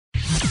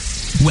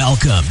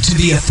Welcome to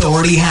the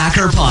Authority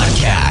Hacker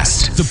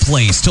Podcast, the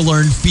place to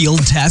learn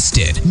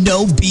field-tested,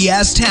 no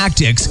BS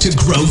tactics to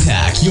growth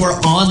hack your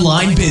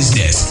online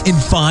business and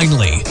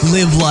finally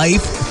live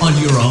life on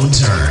your own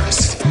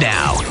terms.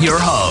 Now, your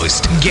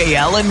host,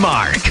 Gael and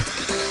Mark.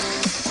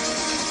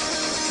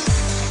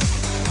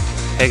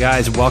 Hey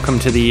guys, welcome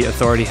to the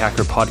Authority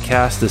Hacker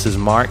Podcast. This is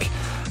Mark,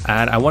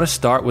 and I want to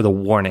start with a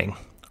warning.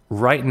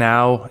 Right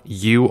now,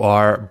 you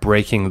are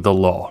breaking the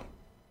law.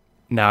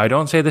 Now, I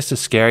don't say this to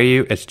scare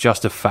you, it's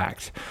just a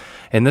fact.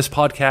 In this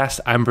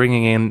podcast, I'm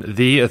bringing in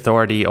the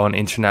authority on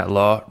internet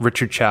law,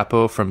 Richard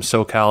Chapo from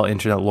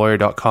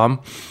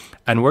SoCalInternetLawyer.com,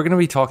 and we're going to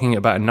be talking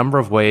about a number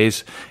of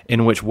ways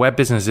in which web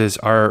businesses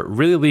are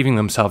really leaving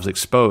themselves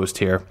exposed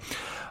here.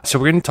 So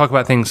we're going to talk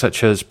about things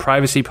such as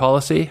privacy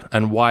policy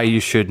and why you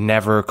should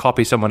never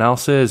copy someone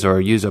else's or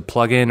use a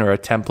plugin or a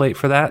template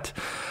for that.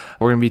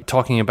 We're going to be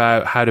talking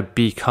about how to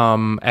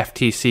become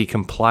FTC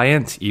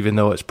compliant, even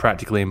though it's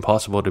practically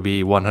impossible to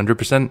be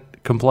 100%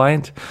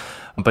 compliant.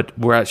 But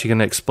we're actually going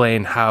to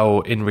explain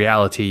how, in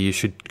reality, you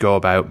should go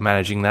about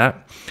managing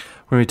that.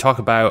 We're going to talk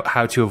about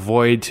how to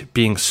avoid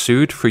being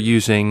sued for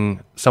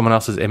using someone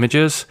else's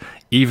images,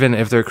 even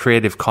if they're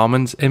Creative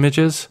Commons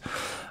images.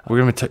 We're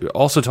going to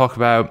also talk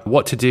about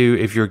what to do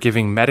if you're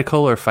giving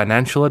medical or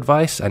financial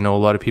advice. I know a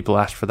lot of people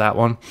asked for that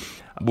one.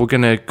 We're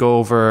going to go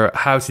over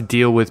how to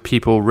deal with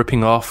people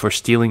ripping off or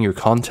stealing your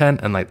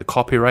content and like the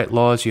copyright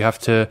laws you have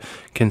to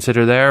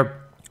consider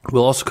there.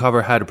 We'll also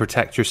cover how to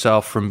protect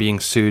yourself from being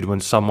sued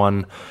when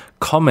someone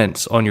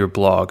comments on your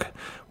blog,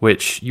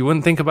 which you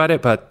wouldn't think about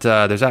it, but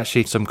there's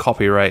actually some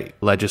copyright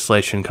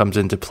legislation comes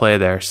into play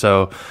there.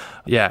 So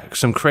yeah,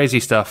 some crazy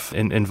stuff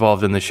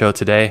involved in the show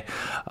today.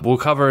 We'll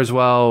cover as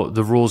well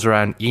the rules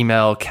around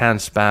email, canned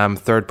spam,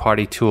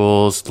 third-party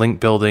tools, link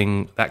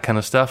building, that kind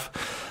of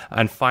stuff.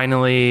 And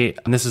finally,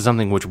 and this is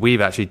something which we've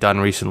actually done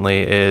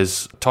recently,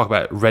 is talk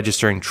about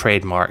registering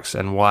trademarks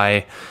and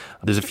why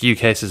there's a few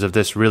cases of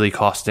this really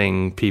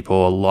costing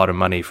people a lot of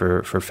money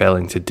for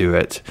failing to do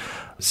it.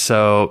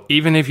 So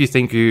even if you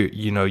think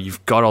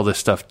you've got all this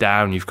stuff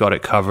down, you've got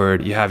it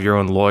covered, you have your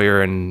own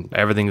lawyer and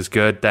everything is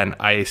good, then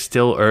I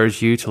still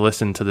urge you to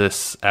listen to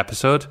this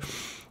episode,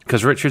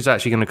 because Richard's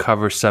actually going to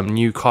cover some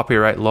new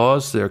copyright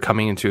laws that are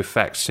coming into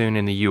effect soon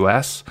in the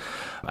US.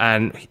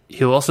 And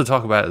he'll also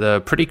talk about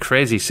the pretty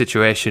crazy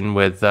situation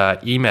with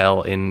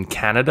email in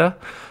Canada.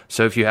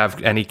 So if you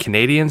have any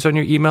Canadians on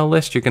your email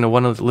list, you're going to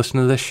want to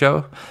listen to this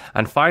show.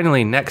 And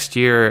finally, next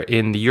year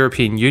in the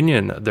European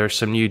Union, there's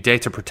some new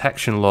data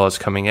protection laws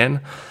coming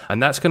in.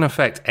 And that's going to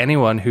affect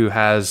anyone who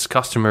has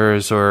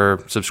customers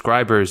or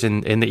subscribers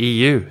in the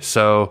EU.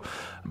 So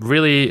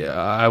really,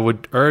 I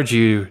would urge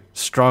you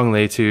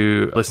strongly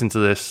to listen to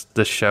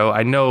this show.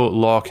 I know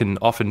law can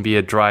often be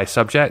a dry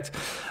subject,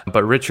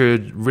 but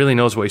Richard really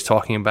knows what he's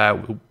talking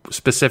about,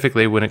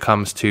 specifically when it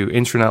comes to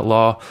internet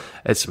law.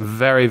 It's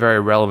very, very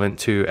relevant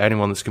to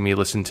anyone that's going to be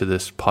listening to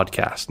this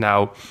podcast.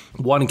 Now,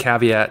 one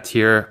caveat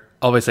here,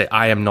 obviously,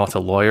 I am not a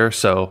lawyer,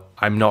 so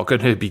I'm not going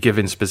to be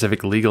giving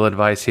specific legal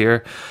advice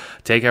here.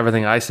 Take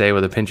everything I say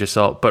with a pinch of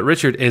salt. But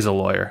Richard is a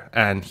lawyer,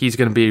 and he's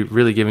going to be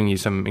really giving you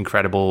some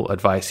incredible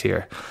advice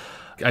here.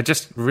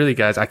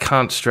 Guys, I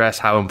can't stress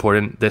how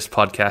important this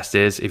podcast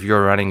is if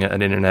you're running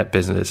an internet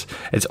business.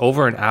 It's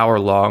over an hour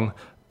long,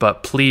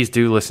 but please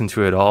do listen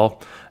to it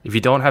all. If you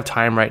don't have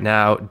time right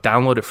now,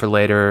 download it for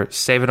later,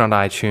 save it on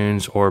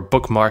iTunes, or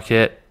bookmark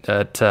it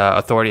at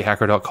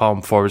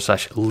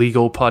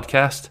authorityhacker.com/legal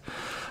podcast.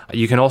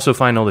 You can also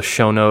find all the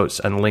show notes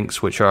and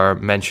links which are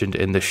mentioned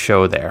in the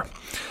show there.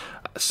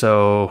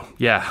 So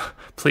yeah,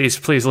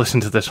 please listen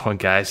to this one,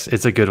 guys.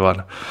 It's a good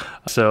one.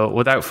 So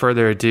without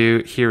further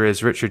ado, here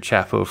is Richard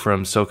Chapo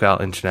from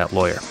SoCal Internet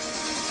Lawyer.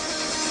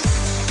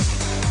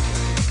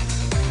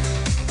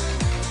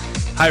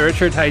 Hi,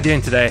 Richard. How are you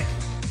doing today?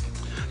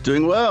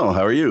 Doing well.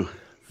 How are you?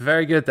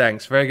 Very good,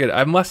 thanks. Very good.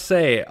 I must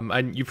say,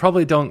 and you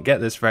probably don't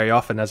get this very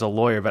often as a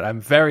lawyer, but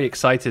I'm very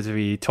excited to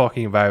be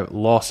talking about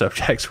law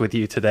subjects with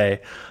you today.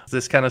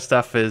 This kind of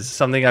stuff is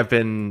something I've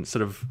been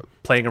sort of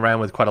playing around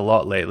with quite a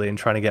lot lately and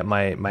trying to get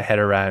my head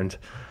around.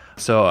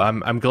 So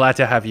I'm glad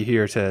to have you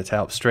here to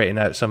help straighten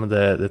out some of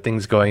the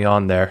things going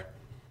on there.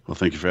 Well,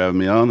 thank you for having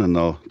me on, and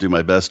I'll do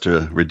my best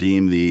to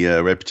redeem the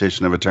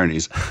reputation of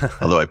attorneys,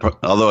 although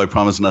I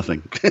promise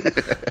nothing.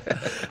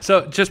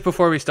 So just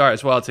before we start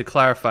as well, to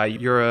clarify,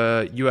 you're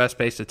a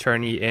US-based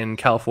attorney in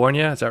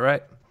California, is that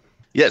right?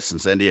 Yes, in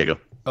San Diego.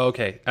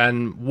 Okay,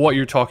 and what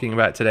you're talking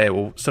about today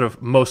will sort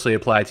of mostly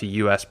apply to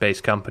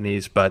US-based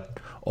companies, but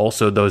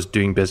also those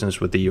doing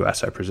business with the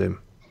US, I presume.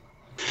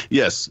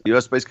 Yes,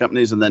 US-based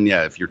companies, and then,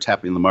 if you're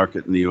tapping the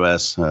market in the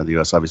US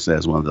obviously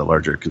has one of the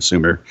larger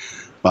consumer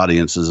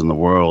audiences in the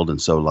world,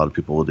 and so a lot of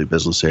people will do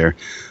business here.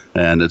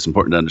 And it's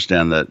important to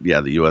understand that,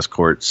 the U.S.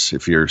 courts,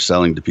 if you're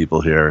selling to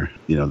people here,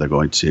 they're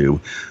going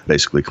to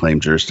basically claim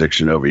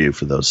jurisdiction over you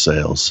for those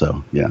sales.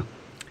 So, yeah.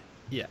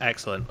 Yeah,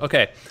 excellent.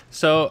 Okay,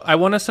 so I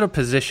want to sort of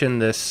position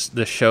this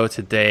show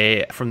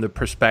today from the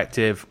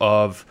perspective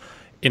of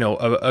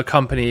a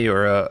company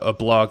or a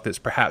blog that's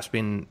perhaps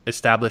been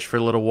established for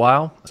a little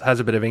while, has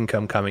a bit of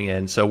income coming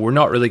in. So we're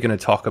not really going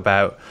to talk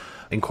about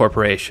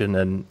incorporation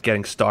and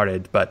getting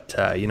started, but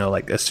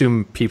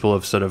assume people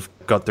have sort of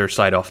got their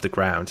site off the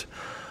ground.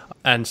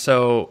 And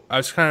so I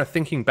was kind of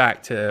thinking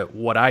back to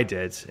what I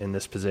did in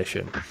this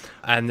position,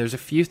 and there's a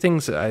few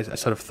things that I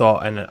sort of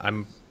thought, and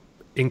I'm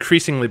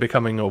increasingly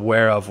becoming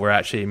aware of, were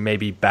actually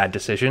maybe bad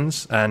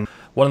decisions. And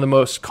one of the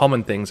most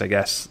common things, I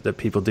guess, that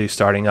people do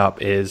starting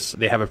up is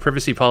they have a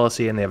privacy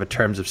policy and they have a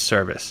terms of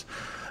service.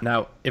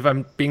 Now, if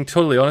I'm being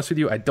totally honest with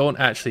you, I don't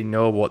actually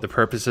know what the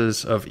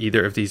purposes of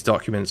either of these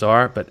documents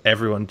are, but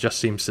everyone just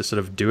seems to sort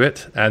of do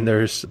it. And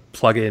there's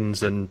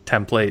plugins and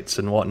templates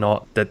and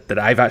whatnot that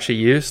I've actually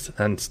used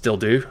and still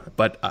do.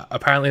 But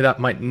apparently that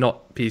might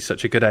not be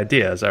such a good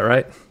idea. Is that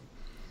right?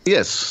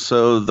 Yes.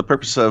 So the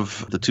purpose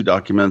of the two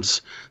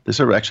documents, they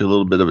serve actually a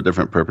little bit of a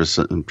different purpose,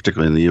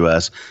 particularly in the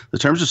U.S. The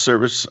terms of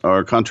service are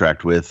a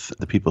contract with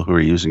the people who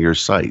are using your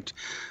site.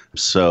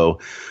 So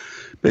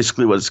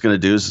basically what it's going to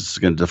do is it's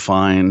going to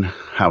define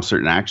how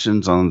certain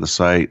actions on the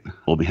site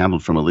will be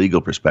handled from a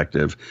legal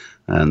perspective.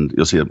 And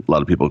you'll see a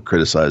lot of people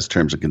criticize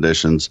terms and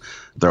conditions.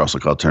 They're also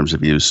called terms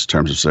of use,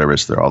 terms of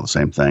service. They're all the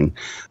same thing.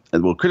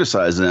 And we'll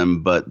criticize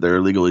them, but there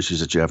are legal issues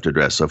that you have to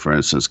address. So for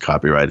instance,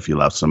 copyright, if you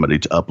allow somebody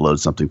to upload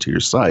something to your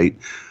site,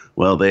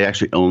 well, they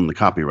actually own the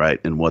copyright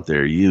in what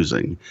they're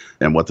using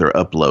and what they're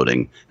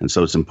uploading. And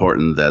so it's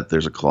important that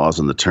there's a clause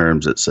in the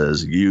terms that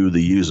says you,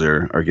 the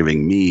user, are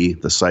giving me,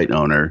 the site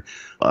owner,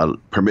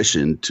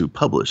 permission to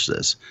publish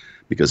this.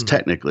 Because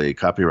technically,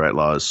 copyright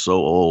law is so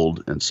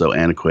old and so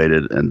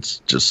antiquated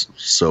and just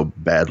so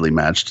badly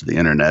matched to the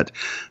internet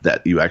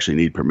that you actually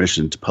need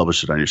permission to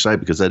publish it on your site,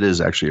 because that is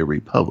actually a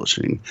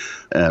republishing.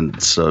 And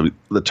so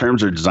the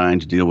terms are designed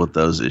to deal with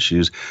those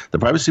issues. The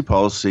privacy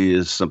policy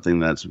is something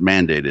that's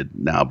mandated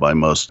now by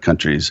most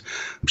countries.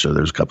 I'm sure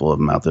there's a couple of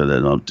them out there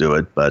that don't do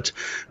it, but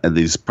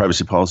these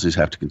privacy policies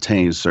have to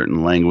contain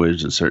certain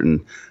language and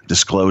certain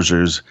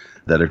disclosures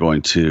that are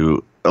going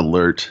to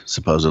alert,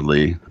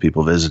 supposedly,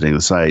 people visiting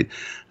the site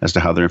as to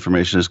how their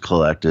information is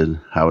collected,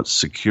 how it's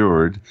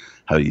secured,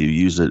 how you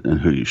use it, and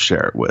who you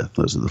share it with.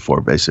 Those are the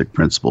four basic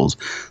principles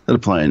that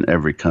apply in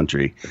every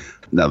country.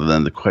 Now,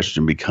 then the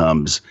question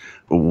becomes,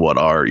 what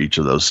are each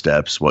of those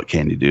steps? What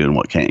can you do and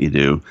what can't you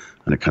do?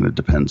 And it kind of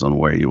depends on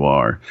where you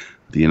are.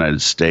 The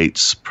United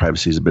States,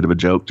 privacy is a bit of a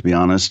joke, to be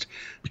honest,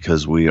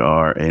 because we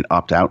are an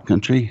opt-out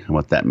country. And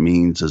what that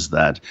means is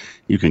that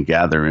you can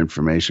gather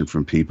information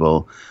from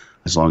people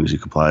as long as you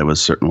comply with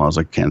certain laws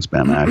like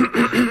Can-Spam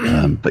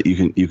Act. But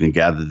you can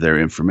gather their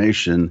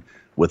information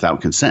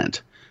without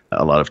consent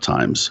a lot of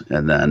times,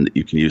 and then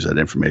you can use that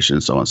information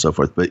and so on and so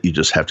forth, but you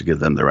just have to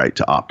give them the right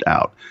to opt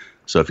out.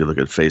 So if you look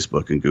at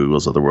Facebook and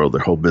Google's of the world, their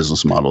whole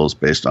business model is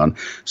based on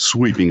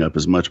sweeping up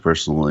as much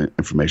personal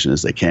information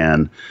as they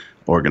can,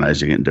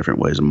 organizing it in different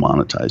ways and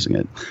monetizing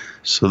it.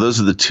 So those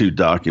are the two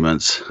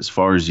documents. As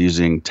far as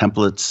using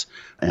templates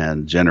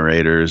and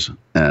generators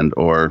and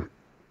or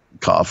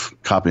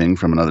copying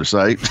from another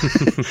site.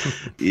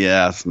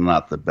 Yeah, it's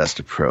not the best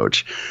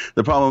approach.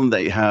 The problem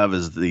that you have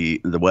is the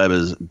web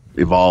has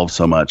evolved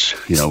so much,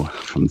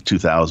 from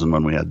 2000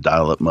 when we had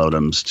dial-up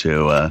modems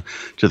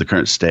to the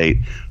current state,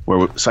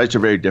 where sites are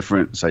very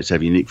different. Sites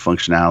have unique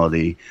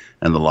functionality,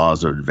 and the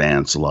laws are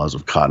advanced. The laws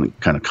have kind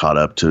of caught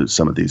up to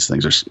some of these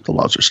things. The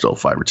laws are still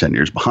 5 or 10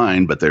 years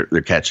behind, but they're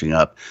catching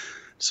up.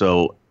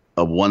 So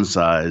a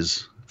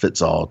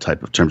one-size-fits-all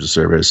type of terms of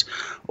service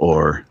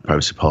or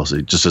privacy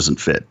policy just doesn't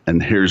fit.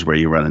 And here's where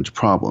you run into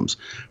problems.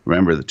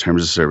 Remember, the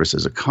terms of service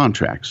is a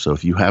contract. So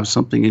if you have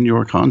something in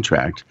your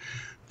contract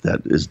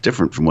that is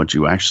different from what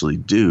you actually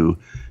do,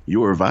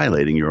 you are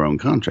violating your own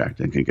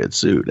contract and can get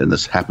sued. And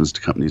this happens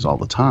to companies all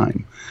the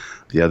time.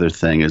 The other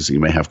thing is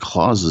you may have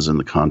clauses in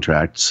the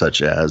contract,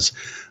 such as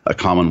a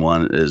common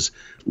one is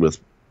with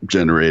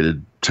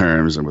generated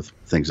terms and with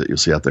things that you'll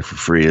see out there for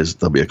free is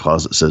there'll be a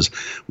clause that says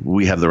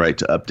we have the right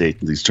to update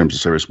these terms of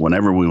service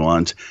whenever we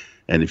want,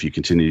 and if you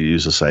continue to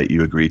use the site,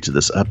 you agree to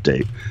this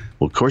update.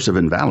 Well, of course, have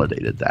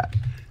invalidated that.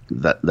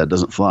 That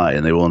doesn't fly,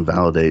 and they will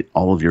invalidate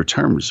all of your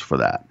terms for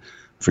that,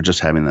 for just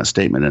having that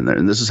statement in there.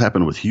 And this has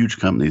happened with huge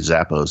companies,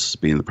 Zappos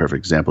being the perfect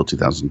example.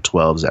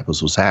 2012,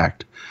 Zappos was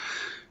hacked,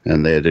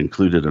 and they had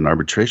included an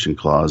arbitration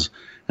clause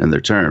in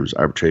their terms.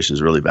 Arbitration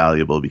is really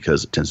valuable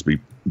because it tends to be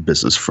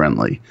business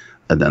friendly.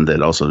 And then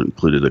they'd also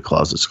included a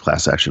clause that's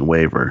class action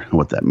waiver. And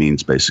what that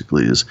means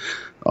basically is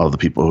all the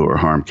people who are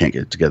harmed can't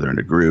get together in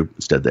a group.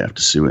 Instead, they have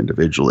to sue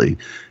individually.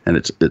 And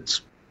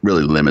it's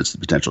really limits the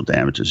potential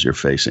damages you're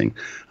facing.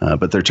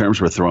 But their terms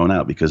were thrown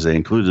out because they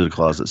included a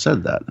clause that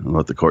said that. And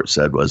what the court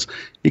said was,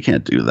 you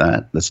can't do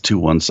that. That's too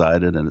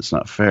one-sided and it's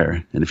not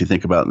fair. And if you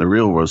think about in the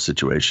real world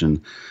situation,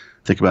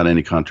 think about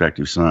any contract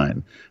you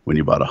sign. When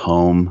you bought a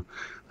home,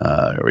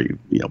 or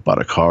you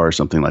bought a car or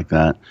something like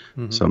that.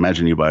 Mm-hmm. So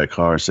imagine you buy a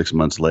car 6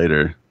 months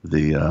later,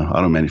 the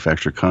auto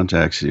manufacturer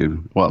contacts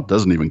you. Well, it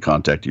doesn't even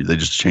contact you. They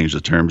just change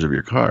the terms of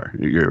your car,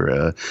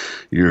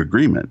 your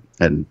agreement,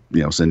 and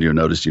send you a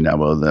notice. You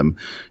now owe them,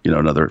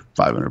 another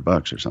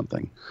 $500 or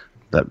something.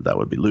 that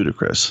would be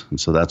ludicrous. And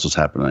so that's what's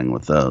happening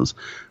with those.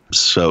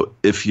 So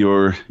if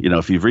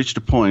you've reached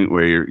a point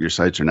where your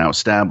sites are now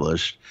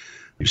established,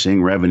 you're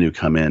seeing revenue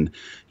come in,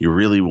 you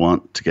really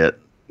want to get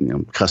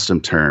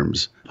custom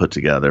terms put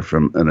together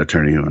from an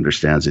attorney who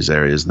understands these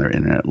areas, and they're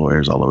internet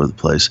lawyers all over the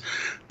place.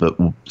 But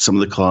some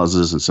of the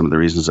clauses and some of the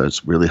reasons that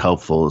it's really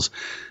helpful is,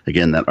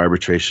 again, that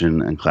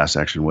arbitration and class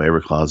action waiver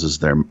clauses,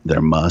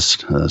 they're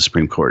must. The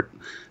Supreme Court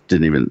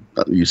didn't even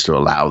used to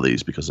allow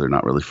these because they're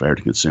not really fair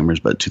to consumers.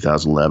 But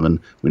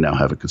 2011, we now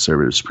have a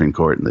conservative Supreme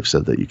Court, and they've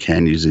said that you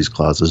can use these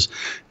clauses,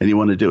 and you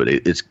want to do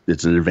it.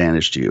 It's an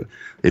advantage to you.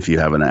 If you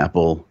have an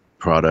Apple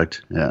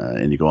product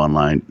and you go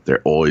online,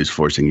 they're always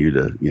forcing you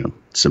to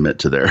submit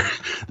to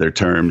their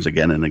terms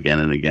again and again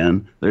and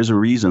again. There's a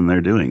reason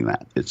they're doing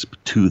that. It's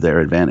to their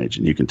advantage,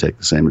 and you can take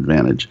the same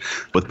advantage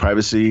with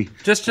privacy.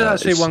 Just to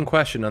say one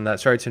question on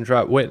that, sorry to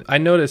interrupt. I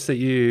noticed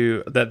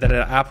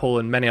that Apple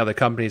and many other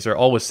companies are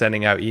always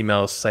sending out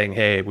emails saying,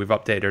 hey, we've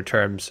updated our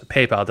terms.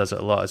 PayPal does it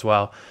a lot as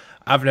well.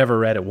 I've never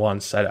read it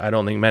once. I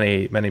don't think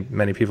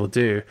many people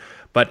do.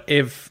 But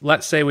if,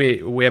 let's say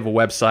we have a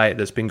website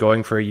that's been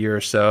going for a year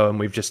or so, and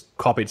we've just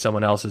copied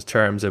someone else's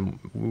terms, and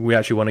we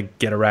actually want to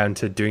get around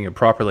to doing it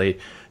properly,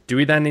 do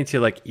we then need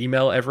to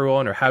email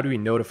everyone, or how do we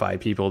notify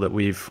people that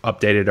we've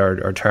updated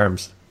our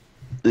terms?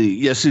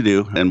 Yes, you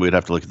do. And we'd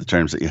have to look at the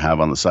terms that you have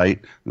on the site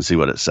and see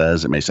what it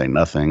says. It may say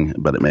nothing,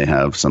 but it may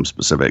have some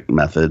specific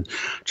method.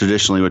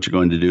 Traditionally, what you're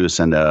going to do is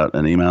send out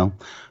an email.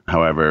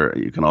 However,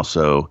 you can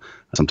also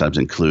sometimes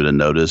include a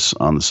notice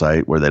on the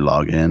site where they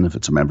log in, if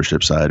it's a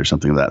membership site or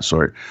something of that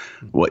sort.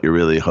 What you're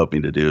really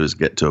hoping to do is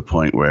get to a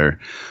point where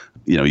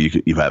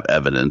you have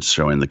evidence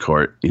showing the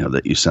court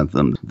that you sent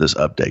them this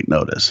update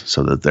notice,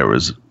 so that there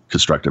was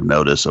constructive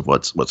notice of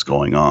what's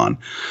going on.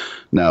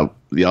 Now,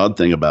 the odd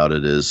thing about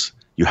it is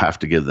you have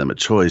to give them a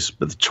choice,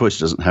 but the choice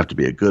doesn't have to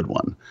be a good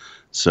one.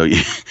 So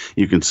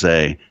you can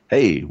say,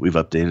 hey, we've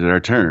updated our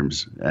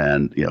terms,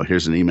 and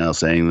here's an email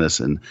saying this.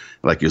 And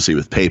like you'll see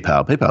with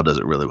PayPal does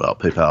it really well.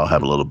 PayPal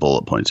have a little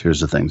bullet points.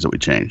 Here's the things that we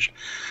changed.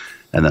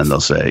 And then they'll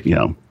say,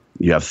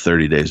 you have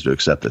 30 days to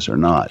accept this or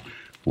not.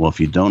 Well, if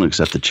you don't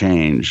accept the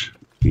change,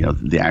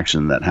 the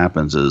action that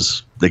happens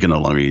is they can no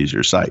longer use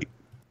your site.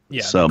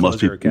 Yeah, so most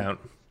people, your account.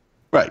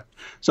 Right.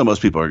 So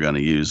most people are going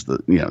to use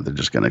they're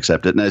just going to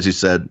accept it. And as you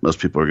said, most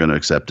people are going to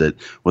accept it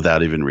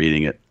without even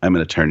reading it. I'm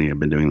an attorney. I've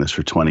been doing this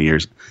for 20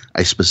 years.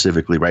 I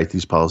specifically write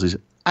these policies.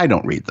 I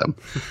don't read them.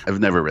 I've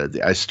never read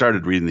I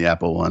started reading the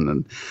Apple one,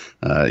 and,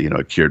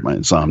 it cured my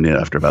insomnia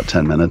after about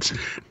 10 minutes,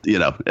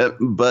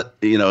 but,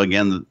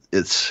 again,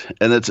 it's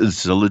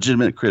a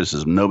legitimate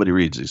criticism. Nobody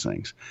reads these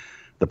things.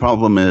 The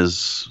problem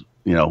is,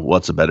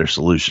 what's a better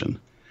solution?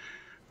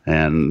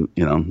 And,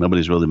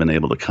 nobody's really been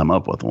able to come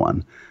up with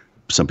one.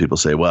 Some people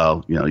say,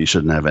 well, you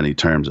shouldn't have any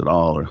terms at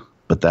all,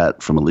 but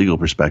that from a legal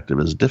perspective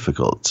is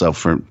difficult. So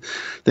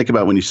think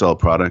about when you sell a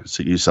product,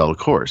 so you sell a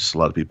course. A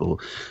lot of people,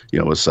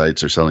 with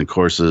sites are selling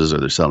courses, or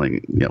they're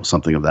selling,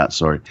 something of that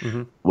sort.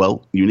 Mm-hmm.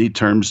 Well, you need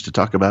terms to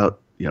talk about,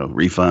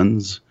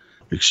 refunds,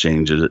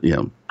 exchanges,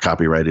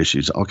 copyright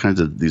issues, all kinds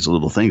of these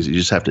little things you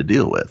just have to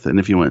deal with. And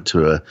if you went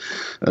to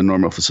a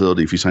normal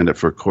facility, if you signed up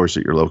for a course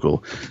at your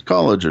local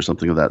college or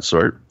something of that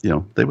sort,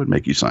 they would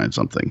make you sign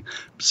something.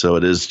 So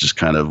it is just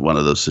kind of one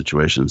of those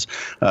situations.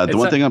 The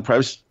one thing on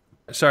privacy.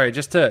 Sorry,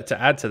 just to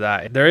add to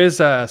that, there is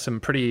some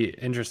pretty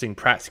interesting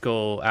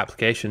practical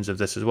applications of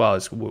this as well,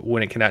 as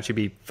when it can actually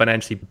be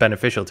financially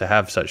beneficial to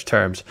have such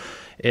terms.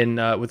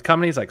 With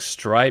companies like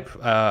Stripe,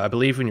 I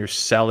believe when you're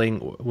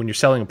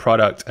selling a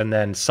product and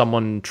then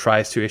someone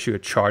tries to issue a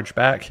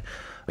chargeback,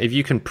 if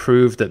you can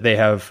prove that they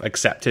have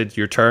accepted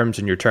your terms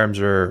and your terms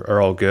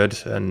are all good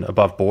and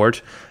above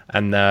board,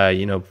 and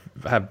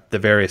have the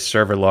various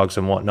server logs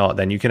and whatnot,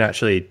 then you can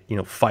actually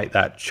fight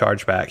that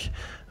chargeback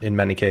in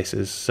many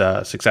cases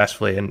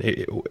successfully.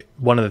 And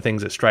one of the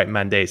things that Stripe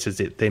mandates is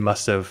that they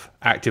must have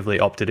actively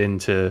opted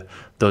into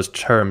those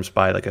terms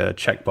by like a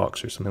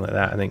checkbox or something like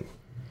that, I think.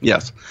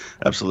 Yes,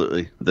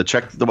 absolutely. The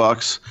check the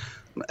box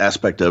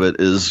aspect of it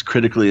is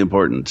critically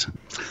important.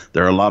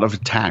 There are a lot of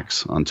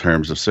attacks on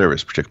terms of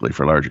service, particularly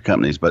for larger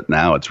companies, but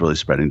now it's really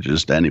spreading to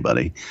just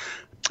anybody.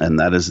 And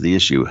that is the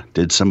issue.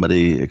 Did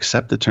somebody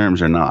accept the terms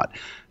or not?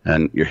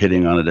 And you're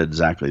hitting on it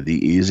exactly.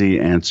 The easy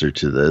answer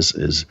to this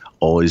is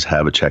always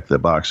have a check the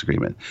box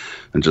agreement.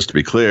 And just to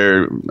be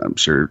clear, I'm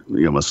sure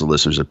most of the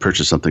listeners have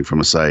purchased something from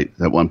a site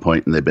at one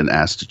point, and they've been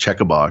asked to check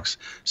a box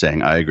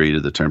saying, I agree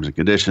to the terms and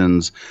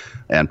conditions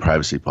and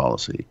privacy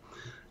policy.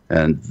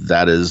 And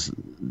that is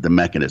the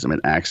mechanism.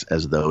 It acts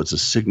as though it's a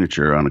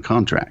signature on a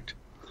contract.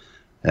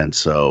 And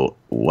so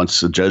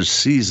once the judge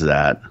sees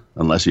that,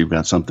 unless you've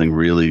got something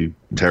really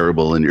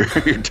terrible in your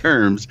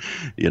terms,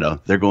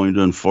 they're going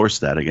to enforce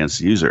that against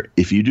the user.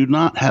 If you do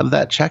not have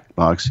that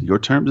checkbox, your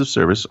terms of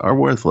service are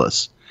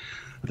worthless.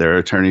 There are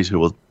attorneys who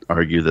will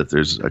argue that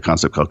there's a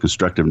concept called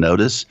constructive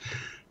notice,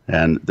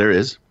 and there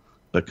is,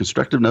 but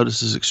constructive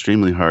notice is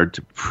extremely hard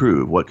to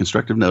prove. What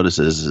constructive notice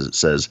is it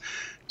says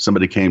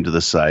somebody came to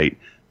the site,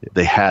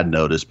 They had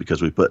noticed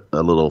because we put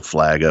a little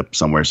flag up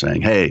somewhere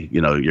saying, hey,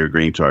 you're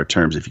agreeing to our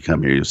terms. If you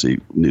come here, you'll see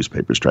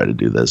newspapers try to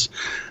do this.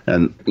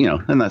 And,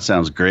 and that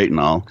sounds great and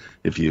all.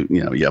 If you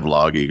have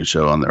log, you can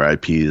show on their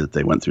IP that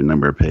they went through a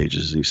number of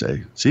pages. And you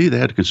say, see, they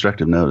had a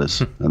constructive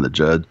notice. And the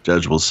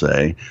judge will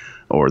say,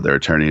 or their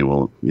attorney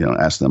will,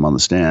 ask them on the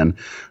stand,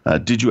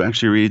 did you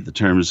actually read the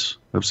terms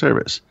of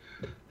service?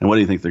 And what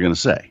do you think they're going to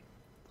say?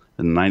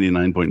 In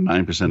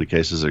 99.9% of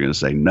cases, they're going to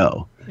say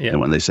no. Yeah.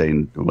 And when they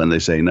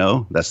say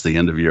no, that's the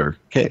end of your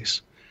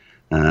case.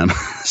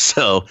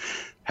 So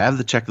have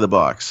the check the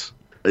box.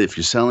 If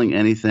you're selling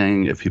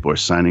anything, if people are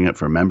signing up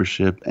for a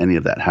membership, any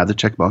of that, have the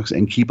checkbox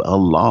and keep a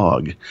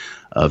log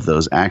of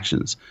those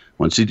actions.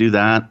 Once you do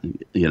that,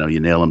 you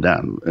nail them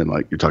down. And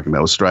like you're talking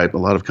about with Stripe, a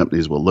lot of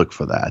companies will look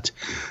for that.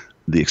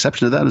 The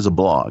exception to that is a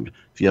blog.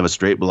 If you have a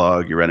straight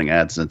blog, you're running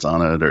AdSense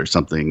on it or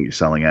something, you're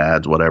selling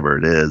ads, whatever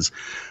it is,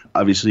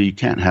 obviously you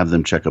can't have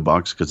them check a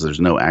box because there's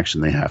no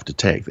action they have to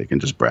take. They can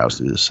just browse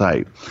through the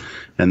site.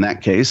 In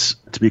that case,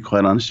 to be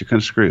quite honest, you're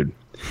kind of screwed.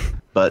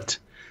 But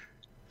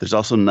there's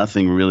also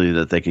nothing really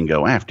that they can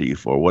go after you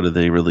for. What are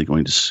they really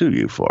going to sue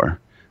you for?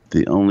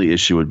 The only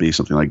issue would be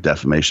something like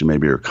defamation,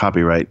 maybe, or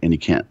copyright, and you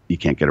can't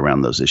get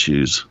around those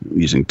issues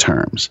using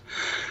terms.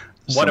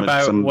 What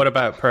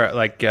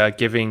about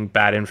giving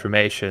bad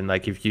information?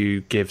 Like if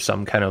you give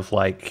some kind of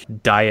like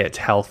diet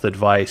health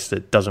advice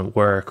that doesn't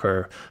work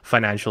or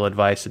financial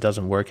advice that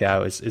doesn't work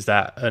out, is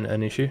that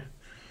an issue?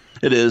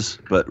 It is,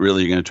 but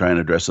really you're going to try and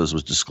address those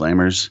with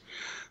disclaimers.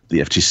 The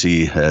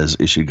FTC has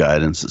issued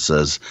guidance that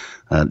says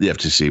the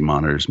FTC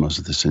monitors most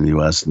of this in the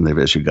U.S., and they've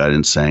issued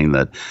guidance saying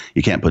that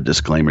you can't put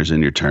disclaimers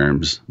in your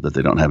terms, that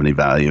they don't have any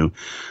value,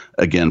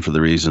 again, for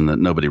the reason that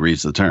nobody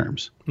reads the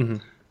terms. Mm-hmm.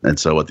 And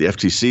so what the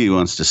FTC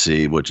wants to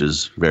see, which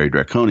is very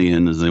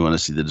draconian, is they want to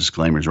see the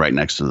disclaimers right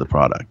next to the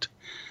product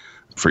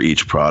for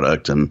each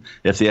product. And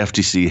if the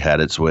FTC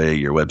had its way,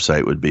 your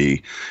website would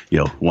be,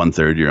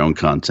 1/3 your own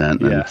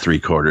content and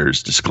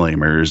 3/4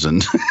 disclaimers.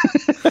 And,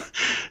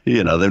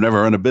 they've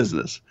never run a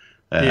business.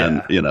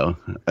 And,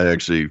 I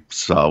actually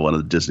saw one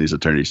of Disney's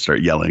attorneys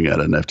start yelling at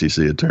an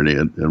FTC attorney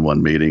in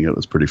one meeting. It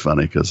was pretty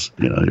funny because,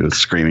 he was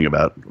screaming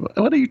about,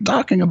 what are you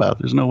talking about?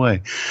 There's no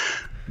way.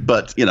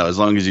 But, as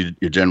long as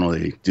you're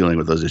generally dealing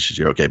with those issues,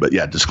 you're okay. But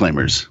yeah,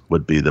 disclaimers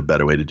would be the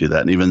better way to do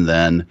that. And even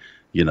then,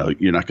 you're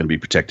not going to be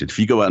protected. If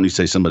you go out and you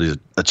say somebody's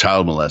a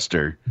child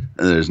molester,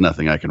 there's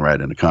nothing I can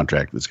write in a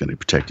contract that's going to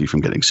protect you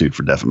from getting sued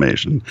for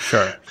defamation.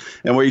 Sure.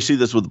 And where you see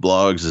this with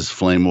blogs is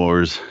flame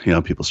wars.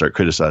 People start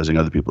criticizing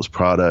other people's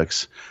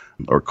products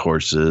or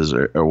courses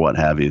or what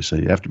have you. So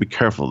you have to be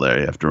careful there.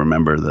 You have to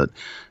remember that,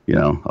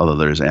 although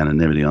there's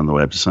anonymity on the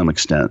web to some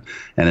extent,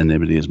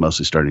 anonymity is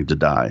mostly starting to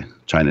die.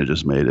 China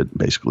just made it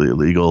basically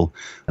illegal,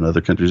 and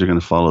other countries are going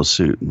to follow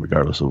suit,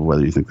 regardless of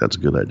whether you think that's a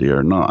good idea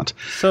or not.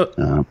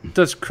 So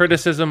does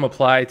criticism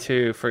apply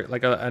to,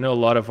 I know a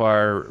lot of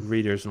our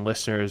readers and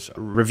listeners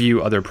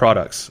review other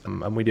products,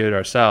 and we do it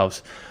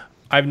ourselves.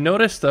 I've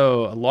noticed,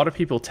 though, a lot of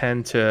people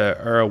tend to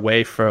err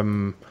away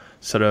from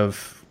sort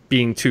of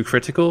being too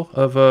critical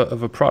of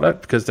a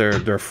product because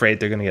they're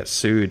afraid they're going to get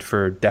sued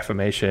for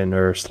defamation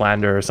or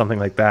slander or something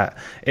like that.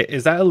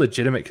 Is that a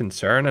legitimate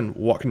concern, and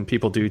what can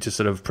people do to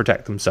sort of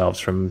protect themselves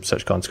from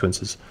such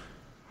consequences?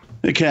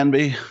 It can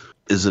be.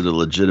 Is it a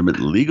legitimate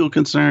legal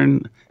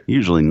concern?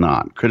 Usually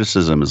not.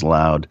 Criticism is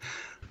allowed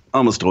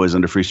almost always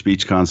under free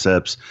speech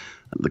concepts.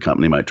 The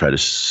company might try to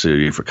sue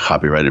you for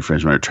copyright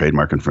infringement or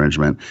trademark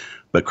infringement,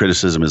 but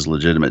criticism is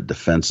legitimate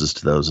defenses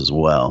to those as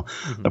well.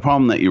 Mm-hmm. The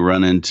problem that you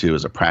run into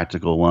is a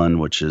practical one,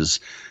 which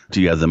is,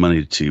 do you have the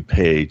money to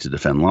pay to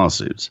defend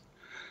lawsuits?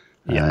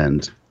 Yeah.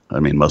 And I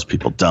mean, most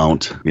people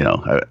don't.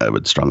 I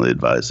would strongly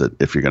advise that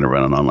if you're going to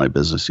run an online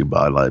business, you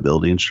buy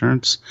liability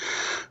insurance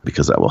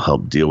because that will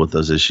help deal with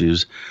those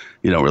issues.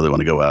 You don't really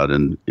want to go out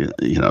and,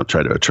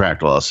 try to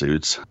attract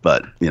lawsuits.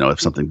 But, if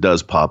something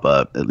does pop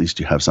up, at least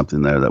you have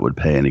something there that would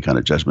pay any kind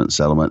of judgment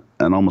settlement.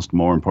 And almost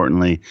more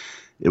importantly,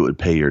 it would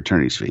pay your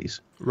attorney's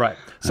fees. Right.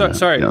 So,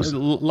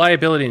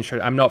 liability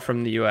insurance. I'm not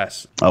from the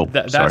U.S. Oh,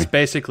 that's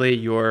basically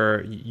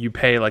you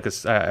pay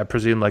I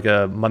presume like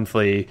a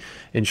monthly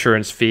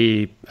insurance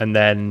fee, and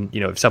then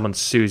if someone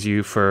sues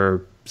you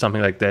for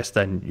something like this,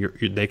 then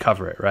they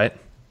cover it, right?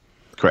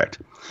 Correct.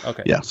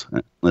 Okay. Yes.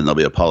 And there'll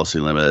be a policy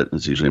limit.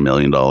 It's usually $1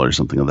 million,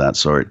 something of that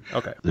sort.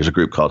 Okay. There's a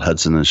group called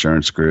Hudson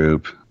Insurance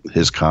Group.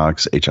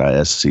 Hiscox,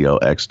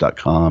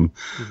 HISCOX.com,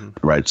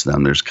 writes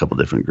them. There's a couple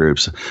different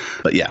groups.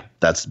 But yeah,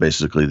 that's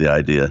basically the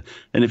idea.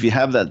 And if you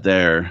have that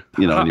there,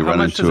 and you run into it. How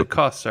much does it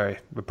cost,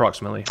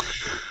 approximately?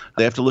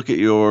 They have to look at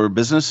your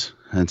business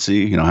and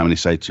see, how many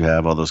sites you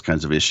have, all those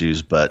kinds of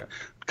issues. But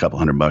a couple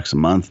 $100 a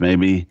month,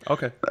 maybe.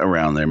 Okay.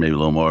 Around there, maybe a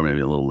little more, maybe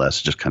a little less.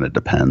 It just kind of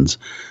depends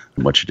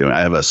on what you're doing.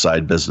 I have a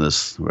side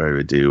business where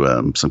I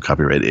do some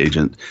copyright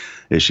agent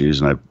issues,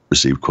 and I've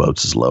received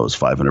quotes as low as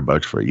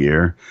 $500 for a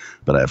year.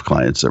 But I have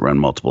clients that run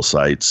multiple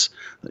sites,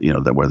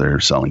 where they're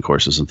selling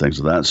courses and things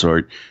of that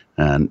sort.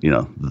 And,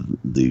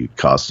 the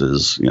cost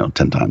is,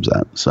 10 times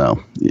that.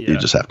 So you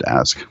just have to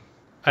ask.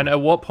 And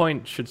at what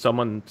point should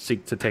someone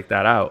seek to take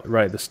that out?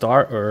 Right at the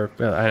start, or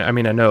I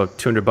mean, I know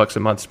 $200 a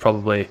month is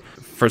probably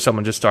for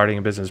someone just starting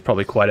a business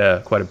probably quite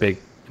a big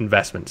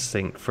investment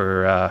sink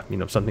for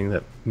something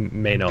that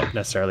may not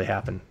necessarily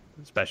happen,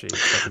 especially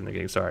when they're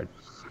getting started.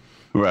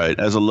 Right.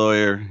 As a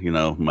lawyer,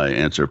 my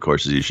answer, of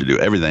course, is you should do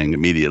everything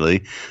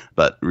immediately.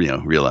 But,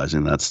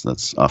 realizing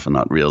that's often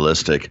not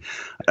realistic,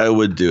 I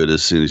would do it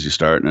as soon as you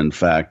start. And in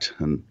fact,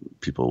 and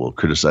people will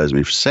criticize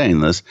me for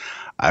saying this,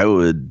 I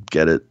would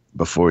get it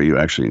before you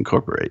actually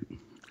incorporate.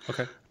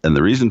 Okay. And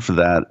the reason for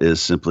that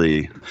is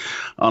simply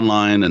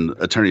online, and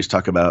attorneys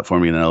talk about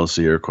forming an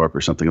LLC or a corp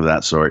or something of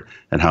that sort,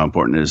 and how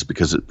important it is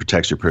because it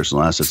protects your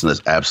personal assets. And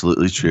that's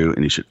absolutely true.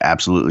 And you should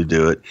absolutely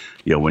do it,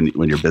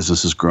 when your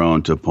business has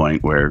grown to a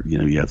point where,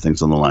 you have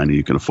things on the line and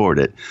you can afford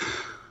it.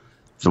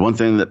 The one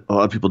thing that a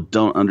lot of people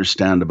don't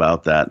understand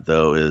about that,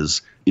 though,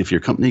 is if your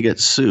company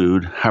gets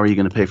sued, how are you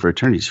going to pay for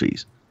attorney's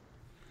fees?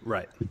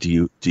 Right. Do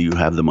you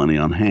have the money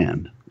on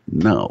hand?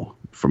 No.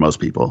 For most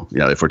people,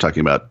 if we're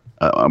talking about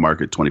a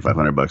market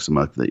 $2,500 a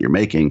month that you're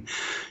making,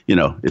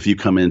 if you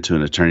come into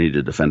an attorney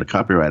to defend a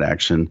copyright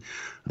action,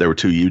 there were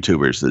two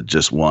YouTubers that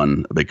just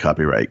won a big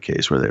copyright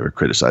case where they were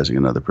criticizing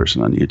another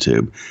person on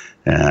YouTube,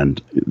 and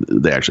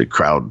they actually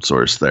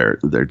crowdsourced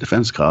their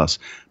defense costs,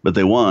 but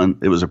they won.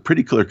 It was a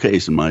pretty clear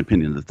case, in my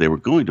opinion, that they were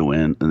going to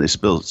win, and they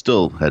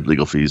still had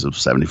legal fees of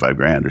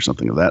 $75,000 or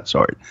something of that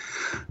sort.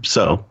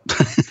 So,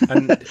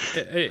 and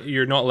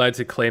you're not allowed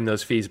to claim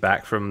those fees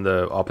back from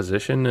the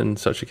opposition in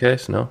such a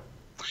case, no?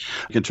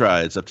 You can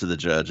try. It's up to the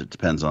judge. It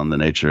depends on the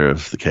nature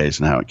of the case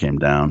and how it came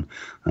down.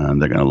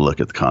 They're going to look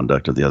at the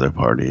conduct of the other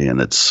party,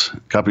 and it's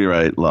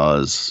copyright law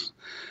is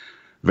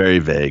very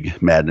vague,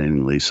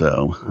 maddeningly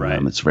so. Right.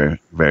 It's very,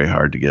 very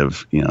hard to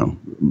give,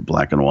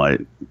 black and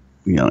white,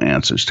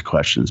 answers to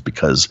questions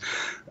because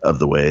of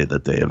the way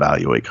that they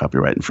evaluate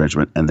copyright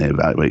infringement and they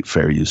evaluate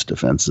fair use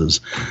defenses,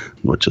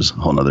 which is a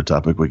whole other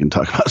topic we can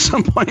talk about at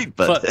some point.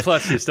 But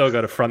plus, you still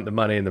got to front the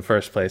money in the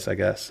first place, I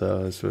guess.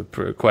 So it's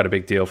quite a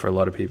big deal for a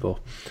lot of people.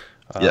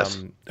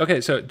 Yes. Okay,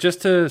 so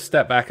just to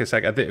step back a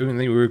sec, I think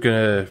we were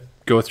going to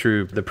go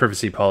through the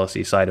privacy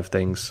policy side of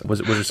things. Was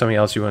there something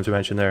else you wanted to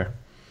mention there?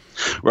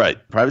 Right.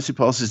 Privacy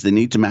policies, they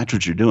need to match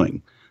what you're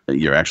doing,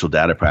 your actual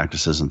data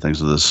practices and things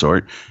of this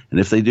sort.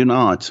 And if they do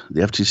not,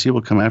 the FTC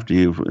will come after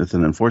you with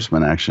an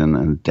enforcement action,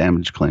 and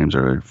damage claims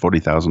are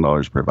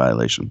 $40,000 per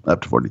violation,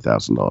 up to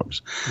 $40,000.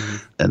 Mm-hmm.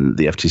 And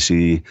the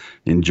FTC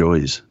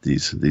enjoys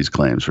these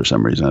claims for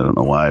some reason. I don't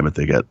know why, but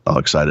they get all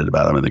excited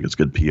about them. I think it's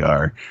good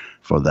PR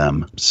for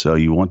them. So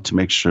you want to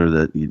make sure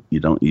that you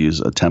don't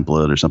use a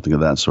template or something of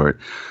that sort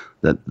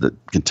that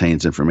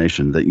contains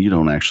information that you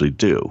don't actually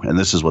do. And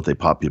this is what they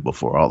pop people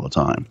for all the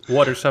time.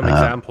 What are some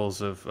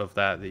examples of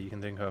that you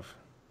can think of?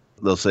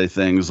 They'll say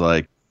things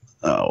like,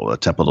 a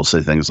template will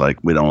say things like,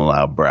 we don't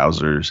allow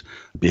browsers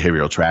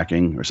behavioral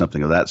tracking or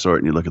something of that sort.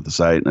 And you look at the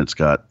site and it's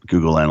got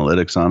Google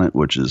Analytics on it,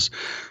 which is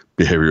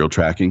behavioral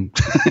tracking.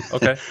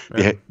 Okay.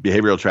 Right.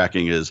 Behavioral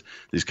tracking is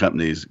these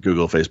companies,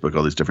 Google, Facebook,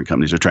 all these different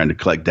companies are trying to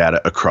collect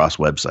data across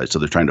websites. So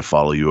they're trying to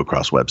follow you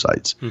across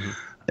websites. Mm-hmm.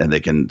 And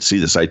they can see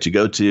the sites you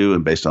go to,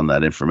 and based on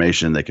that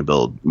information, they can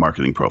build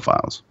marketing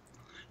profiles,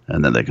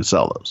 and then they can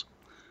sell those.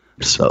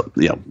 So,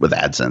 with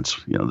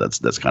AdSense,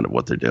 that's kind of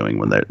what they're doing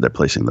when they're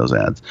placing those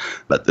ads.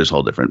 But there's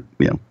whole different,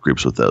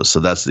 groups with those. So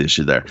that's the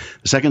issue there.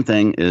 The second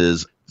thing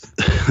is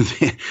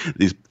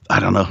these. I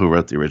don't know who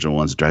wrote the original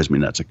ones. It drives me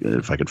nuts.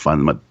 If I could find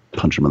them, I'd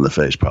punch them in the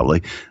face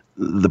probably.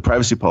 The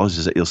privacy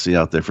policies that you'll see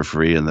out there for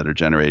free and that are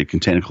generated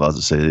contain a clause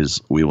that says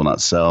we will not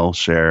sell,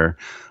 share,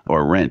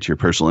 or rent your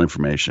personal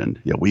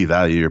information. We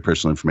value your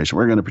personal information.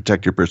 We're going to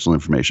protect your personal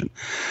information.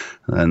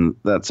 And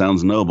that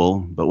sounds noble,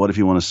 but what if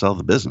you want to sell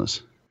the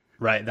business?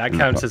 Right. That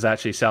counts as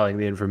actually selling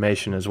the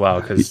information as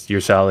well, because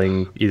you're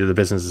selling either the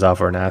business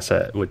itself or an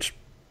asset, which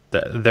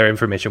their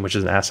information, which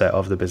is an asset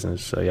of the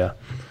business. So, yeah.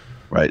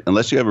 Right.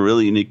 Unless you have a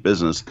really unique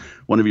business,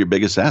 one of your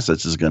biggest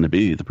assets is going to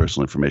be the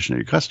personal information of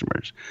your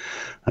customers.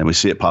 And we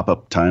see it pop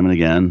up time and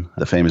again.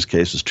 The famous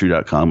case is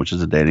True.com, which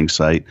is a dating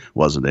site,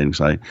 was a dating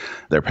site.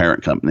 Their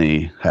parent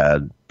company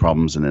had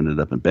problems and ended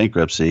up in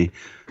bankruptcy.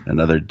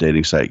 Another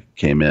dating site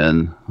came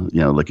in,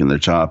 licking their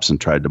chops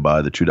and tried to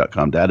buy the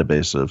True.com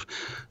database of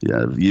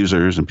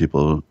users and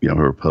people, who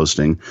were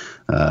posting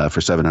for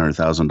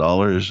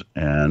 $700,000.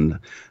 And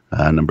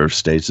a number of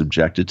states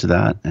objected to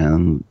that,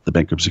 and the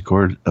bankruptcy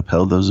court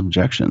upheld those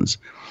objections.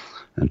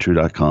 And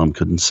True.com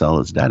couldn't sell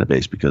its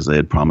database because they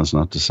had promised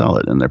not to sell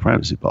it in their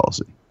privacy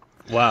policy.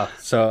 Wow.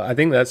 So I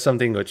think that's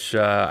something which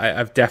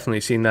I've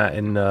definitely seen that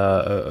in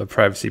a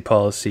privacy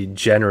policy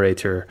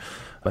generator.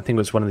 I think it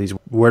was one of these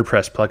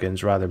WordPress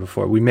plugins rather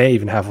before. We may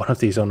even have one of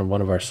these on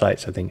one of our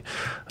sites, I think.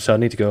 So I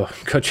need to go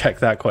check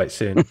that quite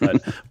soon.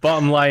 But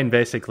bottom line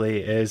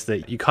basically is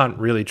that you can't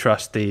really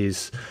trust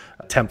these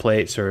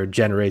templates or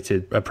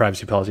generated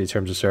privacy policy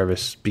terms of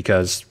service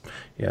because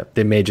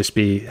they may just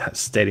be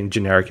stating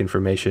generic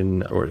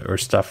information or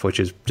stuff which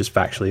is just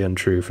factually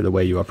untrue for the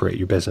way you operate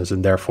your business.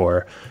 And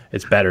therefore,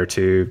 it's better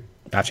to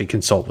actually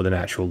consult with an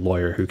actual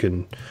lawyer who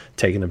can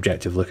take an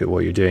objective look at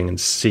what you're doing and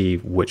see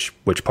which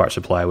parts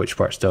apply, which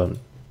parts don't.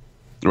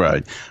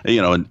 Right.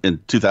 In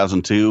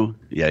 2002,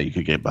 yeah, you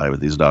could get by with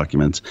these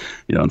documents.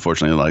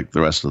 Unfortunately, like the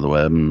rest of the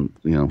web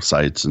and,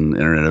 sites and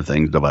Internet of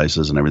Things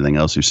devices and everything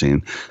else you've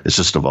seen, it's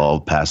just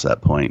evolved past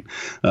that point.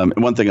 And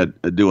one thing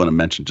I do want to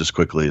mention just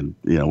quickly, and,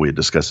 we had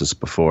discussed this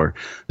before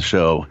the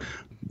show,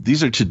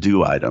 these are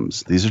to-do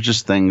items. These are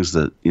just things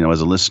that,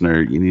 as a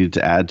listener, you need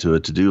to add to a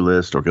to-do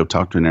list or go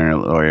talk to an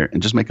internet lawyer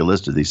and just make a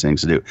list of these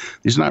things to do.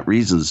 These are not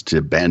reasons to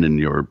abandon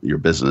your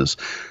business.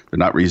 They're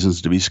not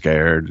reasons to be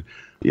scared.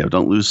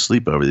 Don't lose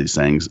sleep over these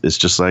things. It's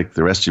just like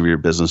the rest of your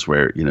business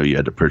where, you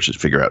had to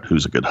figure out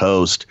who's a good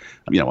host,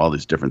 all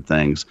these different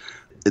things.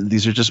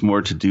 These are just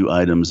more to-do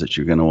items that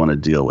you're going to want to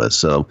deal with.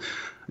 So,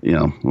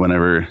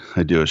 whenever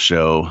I do a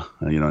show,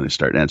 and I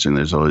start answering,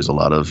 there's always a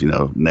lot of,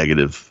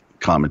 negative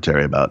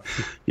commentary about,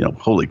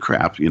 holy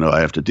crap, I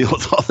have to deal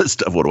with all this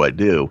stuff. What do I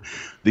do?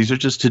 These are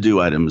just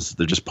to-do items.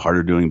 They're just part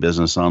of doing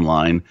business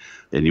online.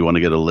 And you want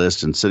to get a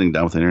list, and sitting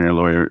down with an internet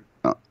lawyer,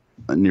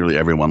 nearly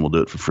everyone will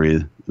do it for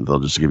free. They'll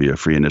just give you a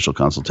free initial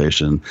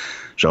consultation,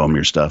 show them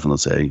your stuff, and they'll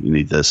say, you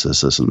need this,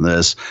 this, this, and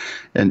this.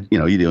 And, you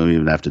don't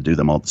even have to do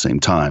them all at the same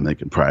time. They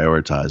can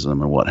prioritize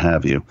them or what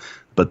have you.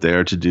 But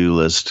they're to-do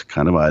list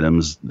kind of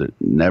items that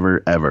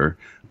never, ever,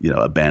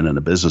 abandon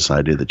a business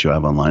idea that you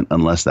have online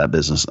unless that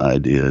business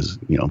idea is,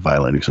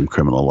 violating some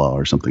criminal law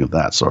or something of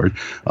that sort.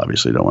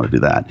 Obviously, you don't want to do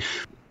that.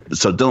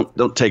 So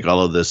don't take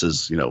all of this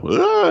as, I'm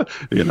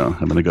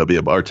going to go be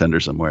a bartender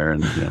somewhere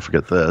and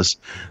forget this.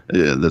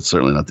 Yeah, that's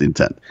certainly not the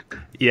intent.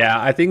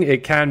 Yeah, I think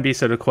it can be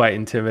sort of quite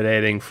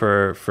intimidating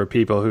for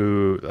people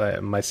who,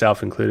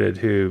 myself included,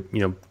 who,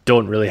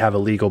 don't really have a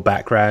legal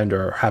background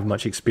or have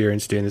much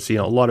experience doing this.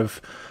 A lot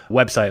of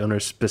website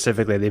owners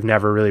specifically, they've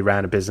never really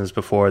ran a business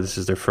before. This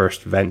is their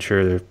first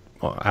venture. They're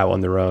out on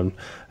their own.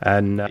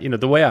 And,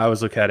 the way I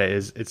always look at it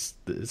is it's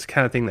the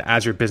kind of thing that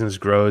as your business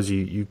grows,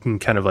 you can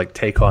kind of like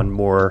take on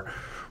more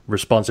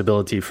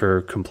responsibility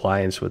for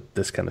compliance with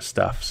this kind of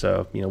stuff.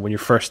 So, when you're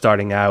first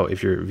starting out,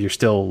 if you're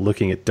still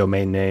looking at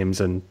domain names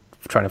and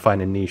trying to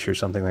find a niche or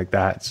something like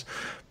that, it's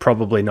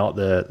probably not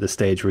the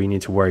stage where you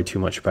need to worry too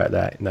much about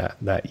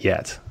that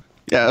yet.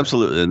 Yeah,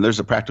 absolutely. And there's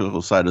a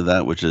practical side of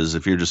that, which is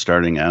if you're just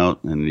starting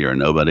out and you're a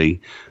nobody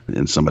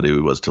and somebody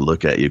who was to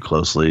look at you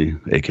closely,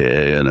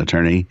 aka an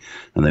attorney,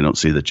 and they don't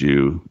see that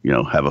you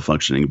have a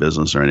functioning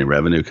business or any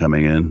revenue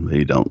coming in,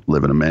 you don't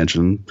live in a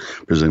mansion,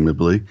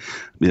 presumably,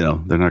 they're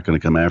not going to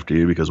come after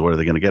you because what are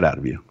they going to get out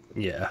of you?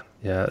 Yeah,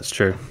 that's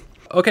true.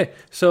 Okay,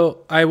 so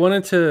I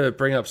wanted to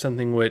bring up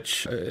something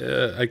which,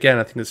 again,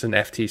 I think it's an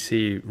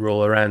FTC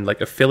rule around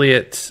like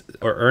affiliate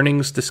or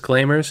earnings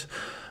disclaimers.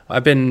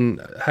 I've been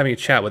having a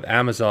chat with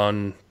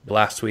Amazon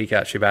last week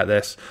actually about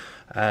this,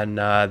 and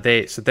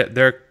they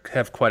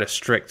have quite a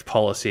strict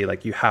policy.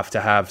 Like you have to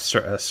have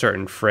a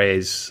certain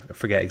phrase. I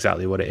forget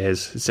exactly what it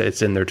is.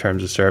 It's in their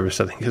terms of service,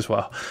 I think, as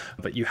well.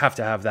 But you have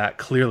to have that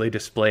clearly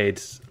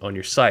displayed on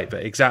your site.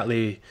 But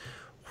exactly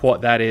what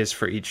that is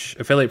for each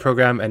affiliate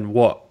program and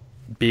what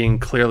being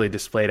clearly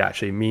displayed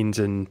actually means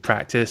in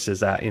practice is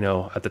that,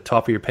 at the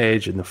top of your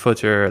page, in the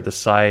footer, at the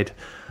side,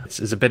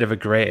 it's a bit of a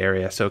gray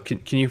area. So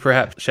can you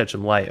perhaps shed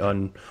some light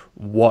on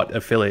what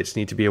affiliates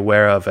need to be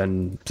aware of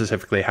and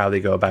specifically how they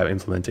go about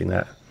implementing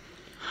that?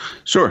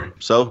 Sure.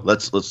 So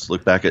let's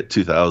look back at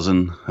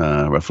 2000,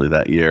 roughly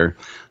that year.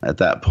 At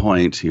that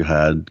point, you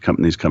had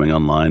companies coming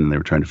online and they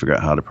were trying to figure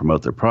out how to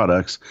promote their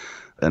products.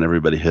 And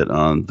everybody hit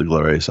on the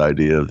glorious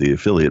idea of the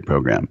affiliate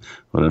program.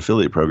 What an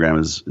affiliate program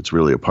is, it's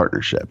really a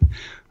partnership.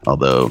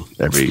 Although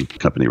every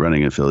company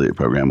running an affiliate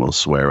program will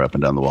swear up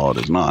and down the wall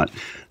it is not,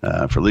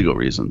 for legal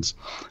reasons.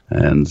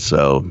 And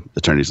so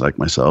attorneys like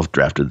myself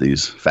drafted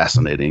these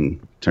fascinating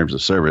terms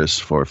of service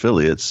for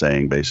affiliates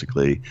saying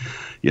basically,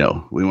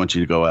 we want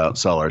you to go out,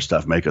 sell our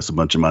stuff, make us a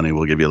bunch of money.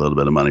 We'll give you a little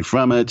bit of money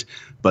from it.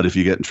 But if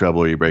you get in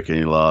trouble or you break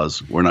any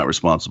laws, we're not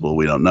responsible.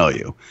 We don't know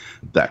you.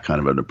 That kind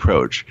of an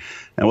approach.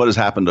 And what has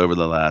happened over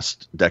the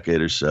last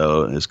decade or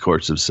so is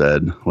courts have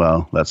said,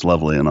 well, that's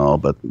lovely and all,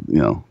 but,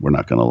 we're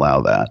not going to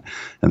allow that.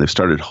 And they've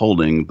started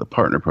holding the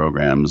partner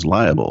programs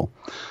liable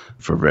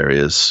for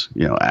various,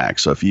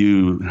 acts. So if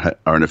you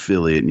are an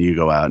affiliate and you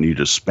go out and you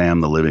just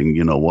spam the living,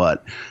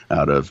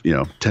 out of,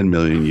 10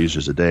 million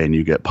users a day and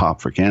you get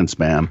popped for can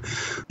spam,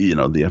 the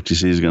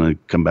FTC is going to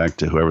come back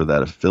to whoever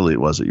that affiliate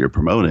was that you're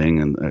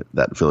promoting and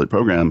that affiliate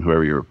program,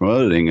 whoever you're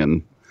promoting,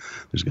 and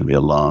there's going to be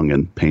a long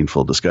and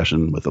painful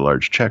discussion with a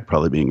large check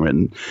probably being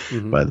written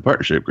by the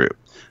partnership group.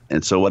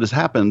 And so what has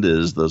happened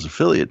is those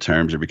affiliate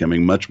terms are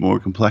becoming much more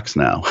complex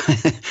now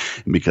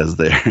because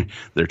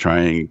they're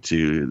trying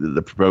to,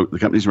 the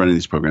companies running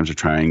these programs are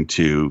trying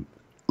to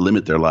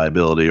limit their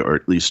liability or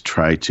at least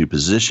try to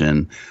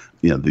position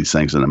these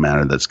things in a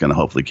manner that's going to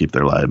hopefully keep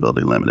their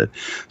liability limited.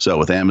 So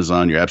with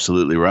Amazon, you're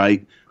absolutely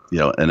right.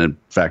 And in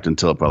fact,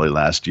 until probably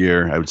last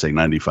year, I would say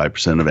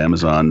 95% of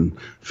Amazon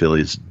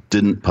affiliates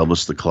didn't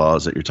publish the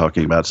clause that you're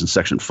talking about. It's in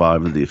Section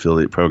 5 of the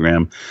affiliate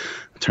program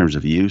in terms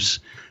of use.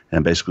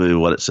 And basically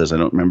what it says, I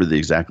don't remember the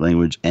exact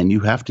language, and you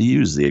have to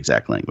use the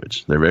exact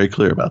language. They're very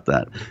clear about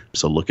that.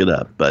 So look it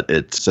up. But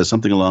it says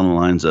something along the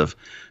lines of,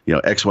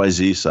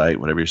 XYZ site,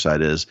 whatever your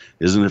site is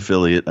an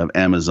affiliate of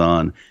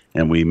Amazon,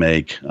 and we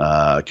make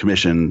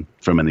commission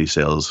from any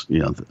sales,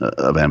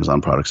 of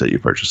Amazon products that you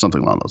purchase,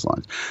 something along those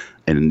lines.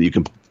 And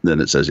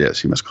then it says,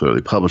 yes, you must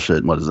clearly publish it.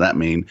 And what does that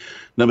mean?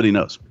 Nobody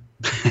knows.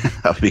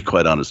 I'll be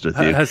quite honest with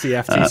you. Has the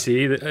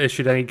FTC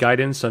issued any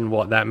guidance on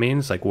what that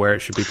means, like where it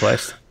should be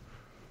placed?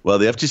 Well,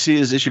 the FTC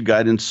has issued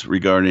guidance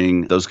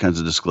regarding those kinds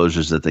of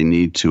disclosures that they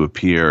need to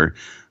appear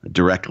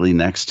directly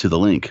next to the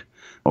link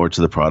or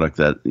to the product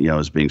that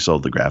is being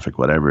sold, the graphic,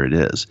 whatever it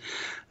is.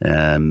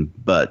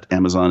 But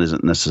Amazon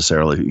isn't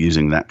necessarily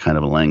using that kind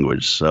of a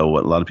language. So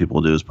what a lot of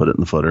people do is put it in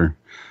the footer.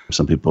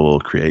 Some people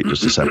will create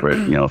just a separate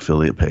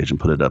affiliate page and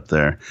put it up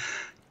there.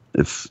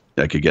 If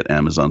I could get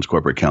Amazon's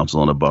corporate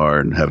counsel in a bar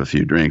and have a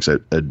few drinks,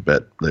 I'd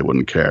bet they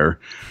wouldn't care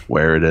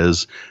where it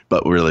is.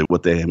 But really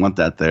what they want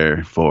that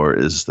there for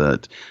is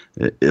that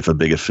if a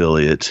big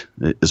affiliate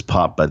is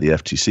popped by the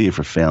FTC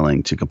for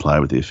failing to comply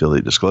with the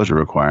affiliate disclosure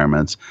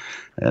requirements,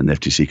 and the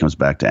FTC comes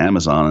back to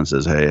Amazon and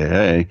says,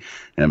 hey,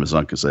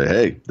 Amazon can say,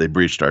 hey, they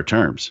breached our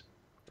terms.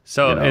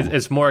 So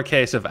it's more a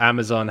case of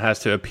Amazon has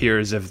to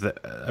appear to the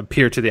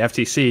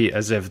FTC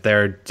as if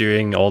they're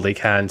doing all they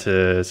can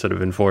to sort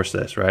of enforce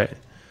this, right?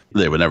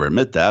 They would never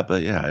admit that,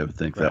 but yeah, I would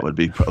think that would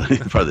be probably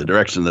the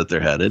direction that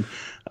they're headed.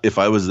 If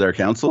I was their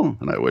counsel,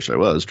 and I wish I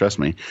was, trust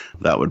me,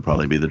 that would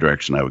probably be the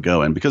direction I would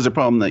go in. Because the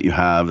problem that you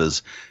have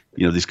is,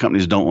 these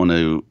companies don't want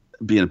to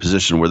be in a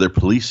position where they're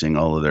policing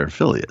all of their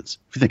affiliates.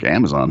 If you think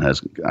Amazon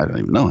has, I don't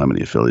even know how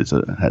many affiliates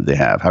they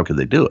have. How could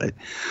they do it?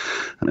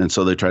 And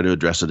so they try to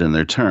address it in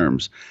their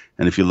terms.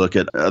 And if you look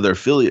at other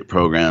affiliate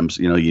programs,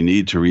 you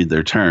need to read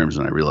their terms.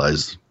 And I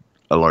realize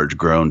a large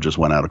groan just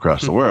went out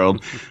across the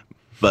world.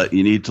 But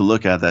you need to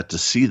look at that to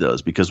see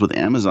those, because with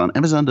Amazon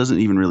doesn't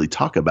even really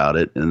talk about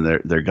it in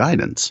their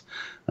guidance.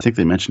 I think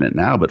they mention it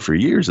now, but for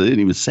years they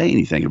didn't even say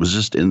anything. It was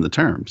just in the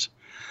terms.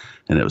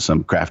 And it was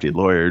some crafty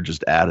lawyer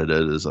just added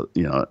it as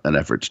an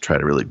effort to try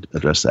to really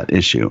address that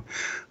issue.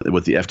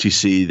 With the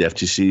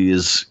FTC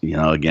is,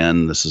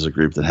 again, this is a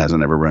group that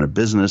hasn't ever run a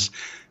business.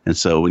 And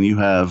so when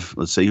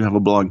let's say you have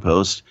a blog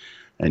post,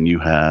 and you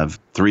have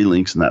 3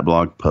 links in that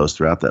blog post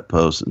throughout that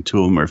post, and 2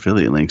 of them are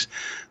affiliate links,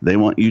 they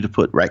want you to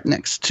put right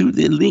next to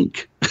the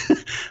link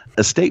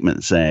a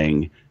statement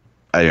saying,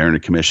 I earn a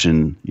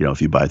commission,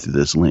 if you buy through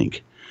this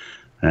link.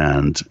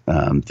 And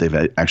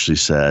they've actually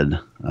said,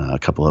 a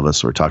couple of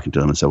us were talking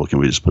to them and said, well, can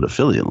we just put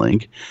affiliate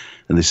link?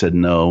 And they said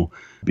no,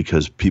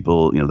 because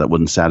people, that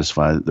wouldn't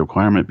satisfy the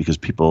requirement, because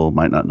people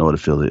might not know what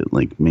affiliate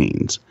link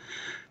means.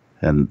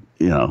 And,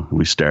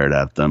 we stared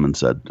at them and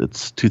said,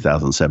 it's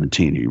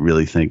 2017. You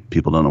really think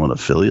people don't know what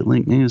affiliate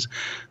link means?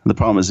 And the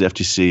problem is the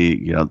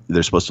FTC,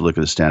 they're supposed to look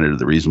at the standard of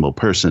the reasonable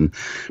person,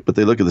 but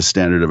they look at the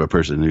standard of a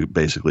person who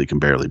basically can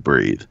barely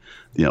breathe,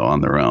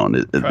 on their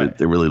own. Right.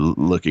 They're really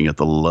looking at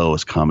the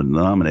lowest common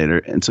denominator.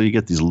 And so you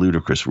get these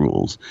ludicrous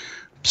rules.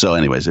 So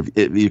anyways, if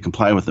you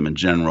comply with them in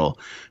general,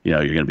 you're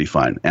going to be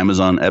fine.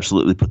 Amazon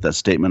absolutely put that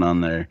statement on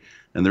there.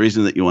 And the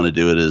reason that you want to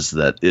do it is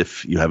that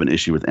if you have an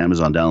issue with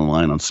Amazon down the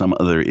line on some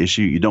other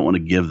issue, you don't want to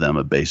give them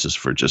a basis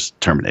for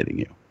just terminating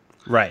you.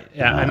 Right.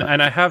 Yeah.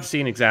 And I have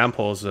seen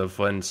examples of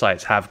when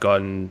sites have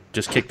gotten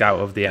just kicked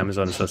out of the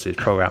Amazon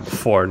Associates program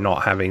for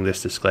not having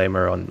this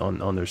disclaimer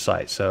on their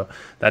site. So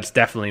that's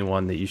definitely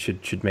one that you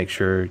should make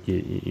sure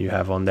you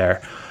have on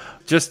there.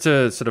 Just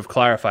to sort of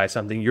clarify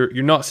something, you're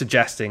not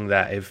suggesting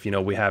that if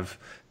we have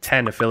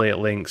 10 affiliate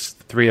links,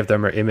 3 of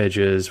them are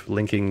images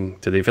linking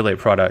to the affiliate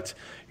product,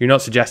 you're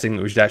not suggesting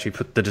that we should actually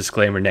put the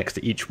disclaimer next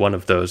to each one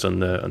of those on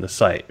the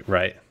site,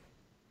 right?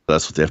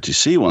 That's what the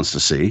FTC wants to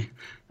see.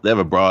 They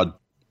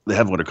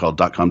have what are called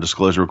 .com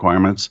disclosure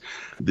requirements.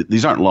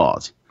 These aren't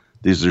laws.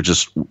 These are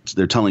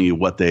they're telling you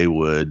what they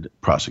would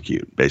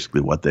prosecute,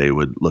 basically what they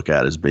would look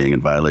at as being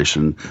in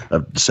violation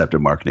of deceptive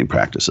marketing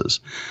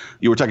practices.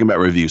 You were talking about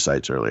review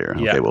sites earlier.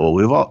 Yeah. Okay, well,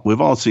 we've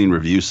all seen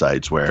review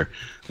sites where,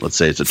 let's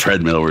say it's a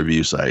treadmill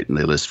review site, and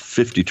they list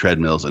 50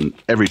 treadmills, and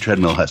every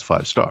treadmill has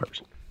 5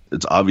 stars.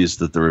 It's obvious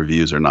that the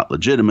reviews are not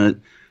legitimate.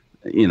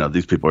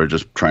 These people are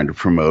just trying to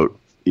promote,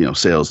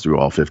 sales through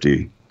all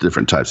 50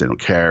 different types. They don't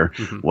care,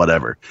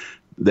 whatever.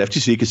 The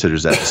FTC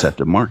considers that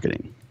deceptive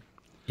marketing.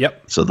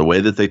 Yep. So the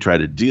way that they try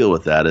to deal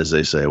with that is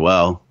they say,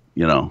 well,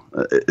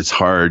 it's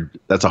hard.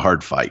 That's a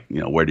hard fight.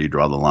 Where do you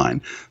draw the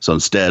line? So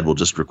instead, we'll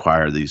just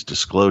require these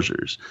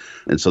disclosures.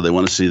 And so they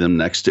want to see them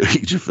next to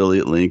each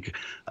affiliate link,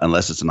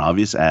 unless it's an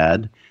obvious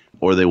ad,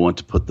 or they want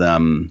to put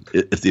them,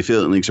 if the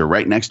affiliate links are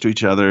right next to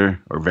each other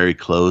or very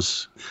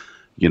close,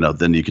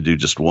 then you could do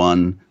just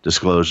one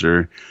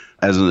disclosure.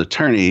 As an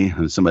attorney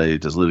and somebody who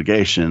does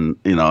litigation,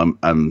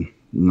 I'm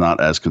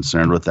not as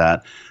concerned with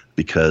that,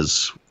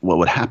 because what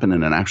would happen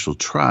in an actual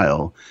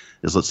trial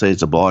is, let's say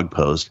it's a blog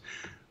post,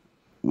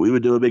 we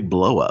would do a big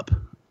blow up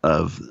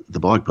of the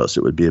blog post.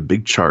 It would be a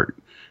big chart.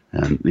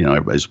 And,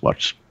 everybody's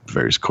watched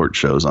various court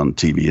shows on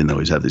TV and they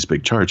always have these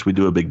big charts. We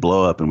do a big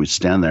blow up and we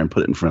stand there and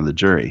put it in front of the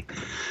jury.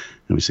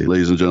 And we say,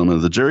 ladies and gentlemen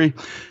of the jury,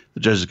 The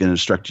judge is going to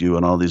instruct you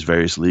on all these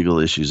various legal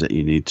issues that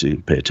you need to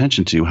pay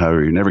attention to.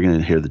 However, you're never going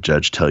to hear the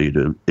judge tell you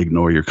to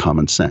ignore your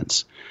common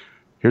sense.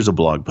 Here's a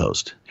blog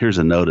post. Here's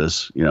a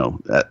notice,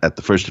 at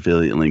the first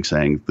affiliate link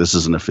saying this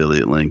is an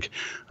affiliate link,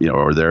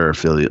 or there are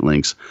affiliate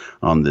links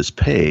on this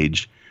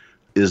page.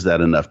 Is that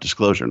enough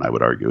disclosure? And I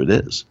would argue it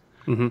is.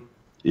 Mm-hmm.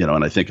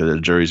 And I think the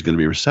jury is going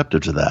to be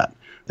receptive to that.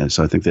 And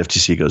so I think the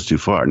FTC goes too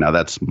far. Now,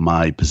 that's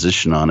my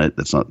position on it.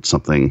 That's not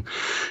something,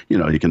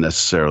 you can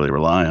necessarily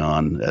rely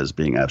on as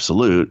being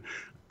absolute.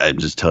 I'd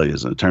just tell you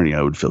as an attorney,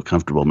 I would feel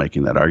comfortable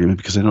making that argument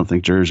because I don't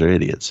think jurors are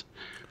idiots.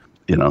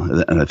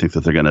 And I think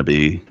that they're going to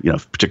be,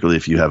 particularly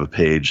if you have a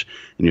page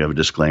and you have a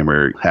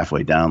disclaimer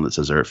halfway down that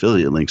says there are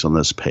affiliate links on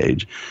this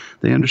page,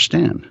 they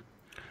understand.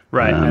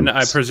 Right. And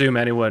I presume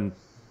anyone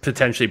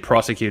potentially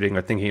prosecuting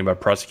or thinking about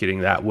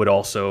prosecuting that would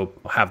also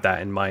have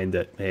that in mind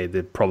that, hey,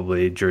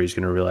 probably jury's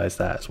going to realize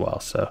that as well.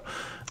 So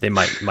they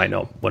might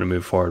not want to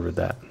move forward with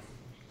that.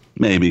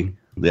 Maybe.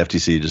 The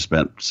FTC just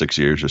spent 6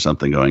 years or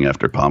something going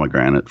after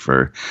Pomegranate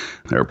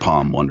or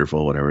Palm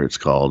Wonderful, whatever it's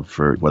called,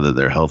 for whether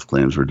their health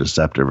claims were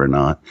deceptive or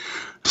not.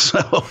 So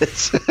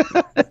it's...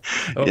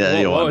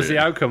 What was the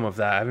outcome of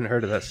that? I haven't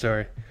heard of that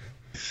story.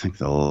 I think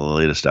the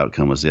latest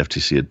outcome was the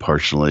FTC had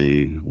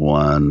partially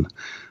won.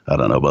 I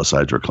don't know, both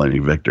sides were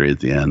claiming victory at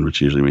the end,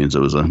 which usually means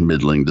it was a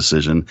middling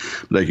decision.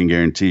 But I can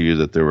guarantee you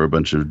that there were a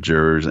bunch of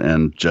jurors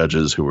and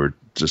judges who were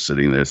just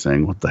sitting there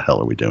saying, what the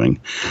hell are we doing?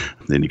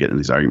 Then you get in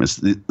these arguments.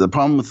 The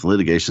problem with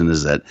litigation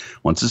is that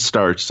once it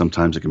starts,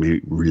 sometimes it can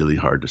be really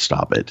hard to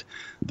stop it.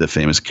 The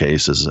famous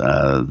case is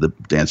the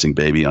dancing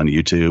baby on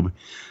YouTube.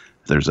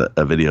 There's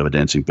a video of a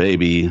dancing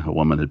baby a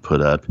woman had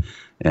put up,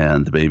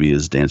 and the baby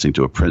is dancing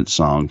to a Prince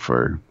song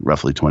for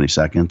roughly 20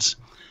 seconds.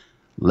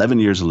 11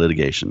 years of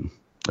litigation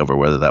over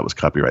whether that was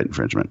copyright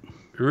infringement.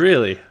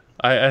 Really?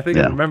 I think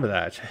I remember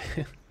that.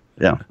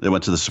 Yeah, they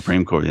went to the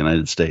Supreme Court of the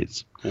United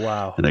States.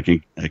 Wow. And I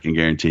can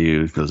guarantee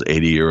you those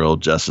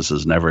 80-year-old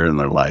justices never in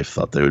their life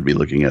thought they would be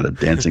looking at a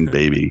dancing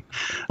baby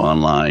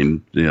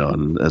online,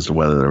 as to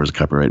whether there was a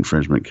copyright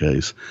infringement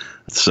case.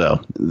 So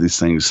these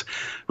things,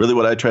 really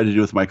what I try to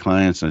do with my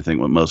clients, and I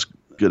think what most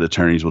good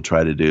attorneys will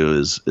try to do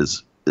is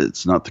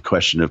it's not the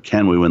question of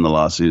can we win the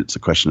lawsuit, it's the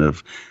question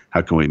of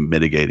how can we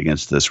mitigate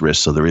against this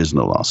risk so there is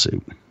no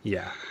lawsuit.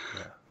 Yeah.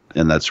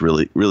 And that's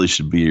really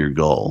should be your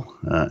goal.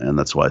 And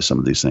that's why some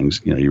of these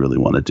things, you really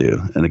want to do.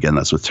 And again,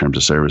 that's with terms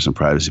of service and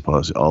privacy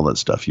policy, all that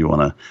stuff. You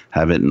want to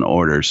have it in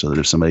order so that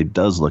if somebody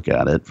does look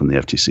at it from the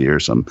FTC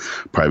or some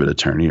private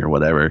attorney or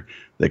whatever,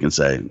 they can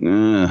say,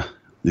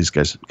 these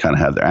guys kind of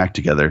have their act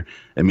together.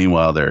 And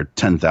meanwhile, there are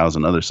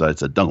 10,000 other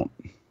sites that don't.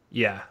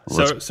 Yeah.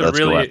 Well, so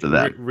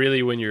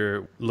really when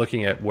you're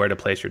looking at where to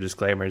place your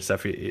disclaimer and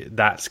stuff,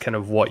 that's kind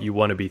of what you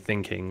want to be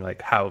thinking,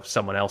 like how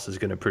someone else is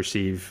going to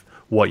perceive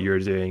what you're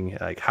doing,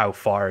 like how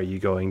far are you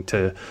going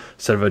to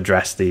sort of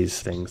address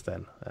these things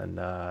then. And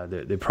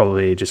they're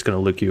probably just going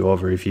to look you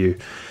over if you're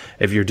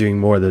doing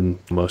more than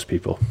most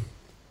people.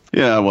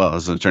 Yeah, well,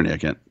 as an attorney, I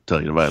can't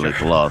tell you to violate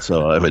the law,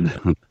 so I would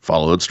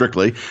follow it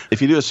strictly.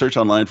 If you do a search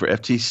online for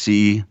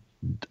FTC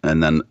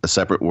and then a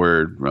separate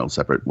word,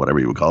 separate whatever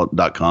you would call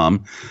it,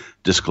 .com,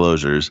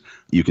 disclosures,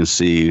 you can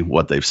see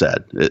what they've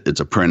said. It's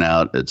a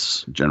printout.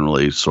 It's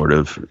generally sort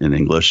of in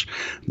English,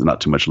 not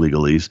too much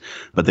legalese,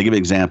 but they give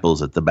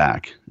examples at the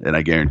back. And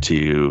I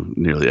guarantee you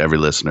nearly every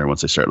listener,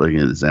 once they start looking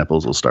at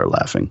examples, will start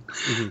laughing.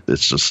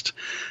 Mm-hmm.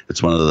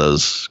 It's one of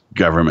those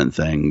government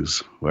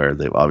things where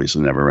they've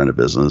obviously never run a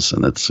business,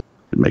 and it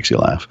makes you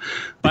laugh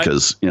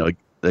because,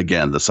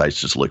 again, the sites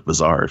just look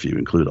bizarre if you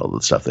include all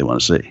the stuff they want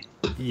to see.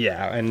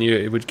 Yeah, and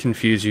it would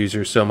confuse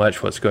users so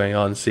much what's going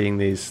on, seeing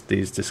these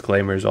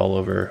disclaimers all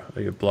over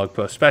your blog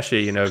post,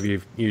 especially,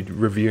 if you're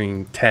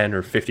reviewing 10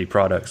 or 50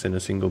 products in a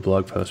single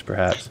blog post,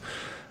 perhaps.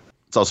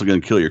 It's also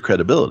going to kill your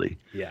credibility.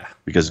 Yeah.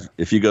 Because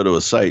if you go to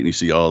a site and you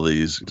see all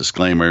these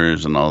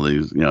disclaimers and all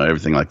these,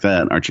 everything like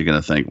that, aren't you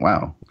going to think,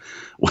 wow,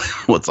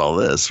 what's all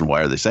this? And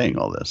why are they saying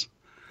all this?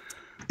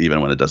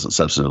 Even when it doesn't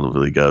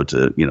substantively go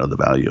to, the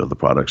value of the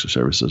products or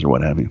services or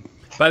what have you.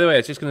 By the way, I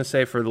was just going to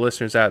say for the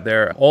listeners out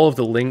there, all of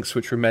the links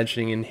which we're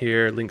mentioning in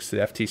here, links to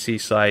the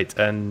FTC site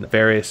and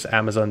various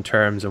Amazon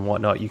terms and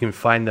whatnot, you can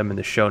find them in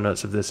the show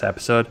notes of this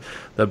episode.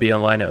 They'll be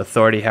online at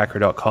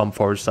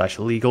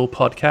authorityhacker.com/legal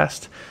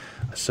podcast.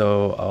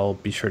 So I'll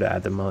be sure to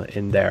add them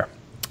in there.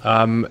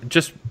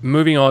 Just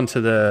moving on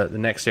to the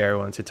next area I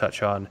wanted to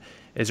touch on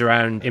is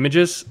around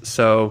images.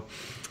 So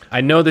I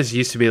know this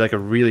used to be like a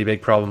really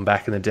big problem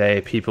back in the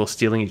day, people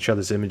stealing each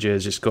other's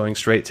images, just going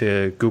straight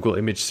to Google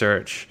image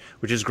search,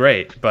 which is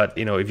great. But,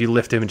 if you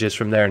lift images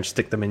from there and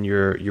stick them in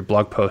your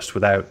blog post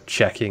without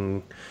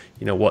checking,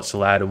 what's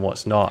allowed and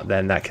what's not,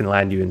 then that can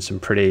land you in some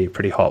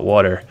pretty hot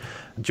water.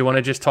 Do you want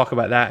to just talk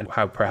about that and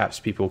how perhaps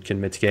people can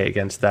mitigate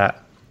against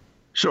that?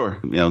 Sure.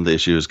 The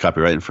issue is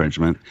copyright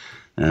infringement.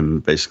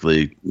 And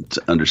basically, to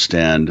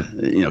understand,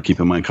 keep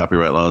in mind,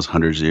 copyright law is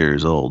hundreds of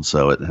years old.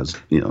 So it has,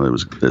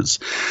 it's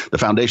the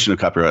foundation of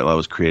copyright law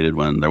was created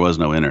when there was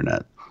no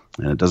internet.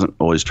 And it doesn't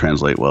always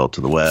translate well to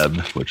the web,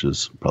 which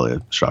is probably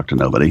a shock to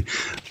nobody.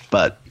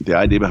 But the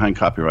idea behind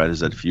copyright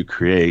is that if you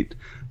create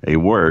a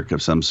work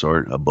of some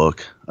sort, a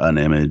book, an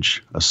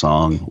image, a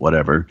song,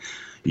 whatever,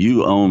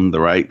 you own the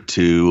right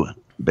to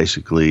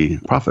basically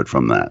profit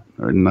from that,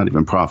 or not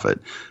even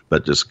profit,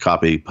 but just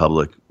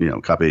publish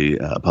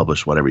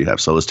whatever you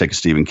have. So let's take a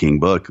Stephen King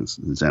book. It's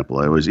an example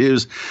I always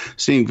use.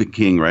 Stephen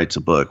King writes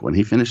a book. When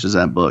he finishes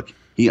that book,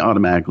 he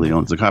automatically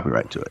owns the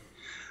copyright to it.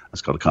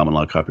 It's called a common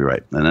law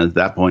copyright. And at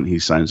that point, he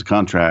signs a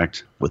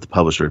contract with the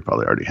publisher,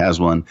 probably already has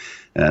one,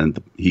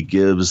 and he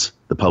gives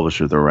the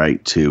publisher the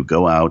right to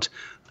go out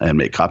and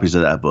make copies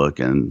of that book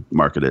and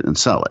market it and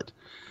sell it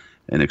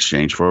in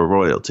exchange for a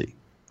royalty.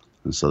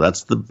 And so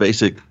that's the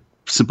basic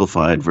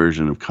simplified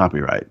version of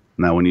copyright.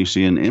 Now, when you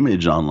see an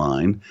image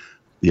online,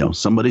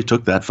 somebody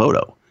took that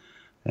photo,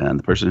 and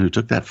the person who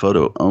took that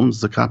photo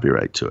owns the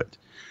copyright to it.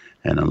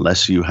 And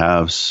unless you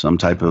have some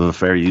type of a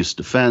fair use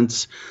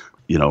defense,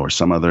 or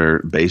some other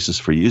basis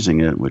for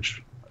using it,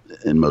 which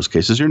in most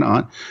cases you're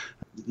not,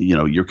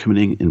 you're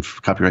committing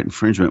copyright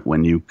infringement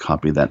when you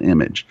copy that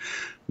image.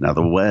 Now,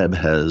 the web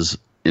has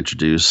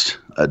introduced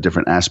a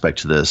different aspect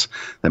to this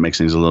that makes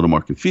things a little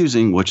more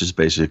confusing, which is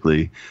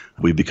basically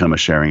we've become a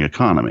sharing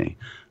economy.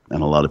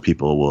 And a lot of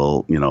people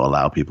will,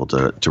 allow people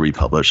to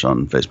republish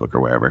on Facebook or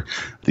wherever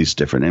these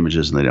different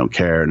images, and they don't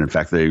care. And in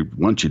fact, they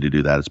want you to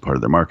do that as part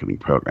of their marketing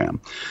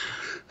program.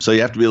 So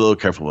you have to be a little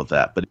careful with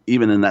that. But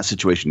even in that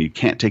situation, you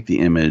can't take the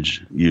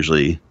image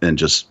usually and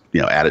just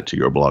add it to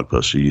your blog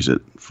post or use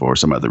it for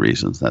some other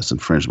reasons. That's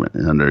infringement.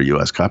 And under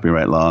U.S.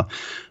 copyright law,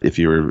 if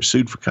you were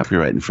sued for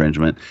copyright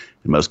infringement,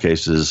 in most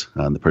cases,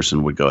 the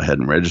person would go ahead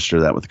and register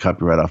that with the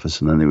Copyright Office,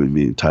 and then they would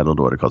be entitled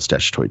to what are called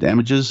statutory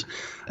damages.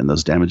 And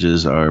those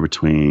damages are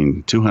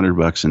between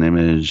 $200 an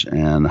image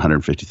and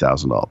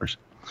 $150,000.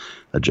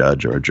 A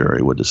judge or a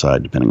jury would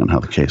decide depending on how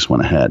the case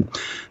went ahead.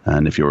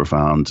 And if you were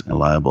found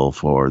liable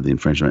for the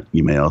infringement,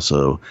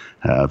 the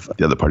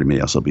other party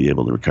may also be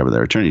able to recover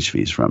their attorney's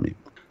fees from you.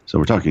 So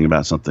we're talking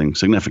about something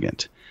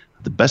significant.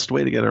 The best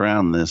way to get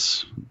around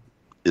this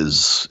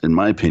is, in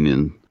my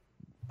opinion,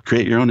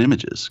 create your own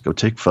images. Go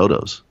take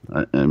photos.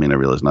 I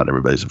realize not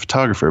everybody's a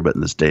photographer, but in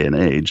this day and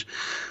age,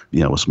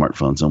 with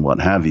smartphones and what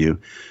have you,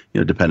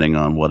 depending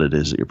on what it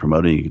is that you're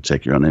promoting, you can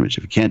take your own image.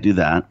 If you can't do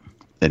that,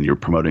 and you're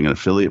promoting an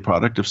affiliate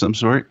product of some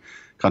sort,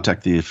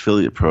 contact the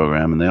affiliate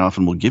program, and they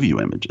often will give you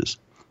images.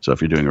 So if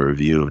you're doing a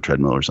review of a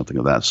treadmill or something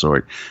of that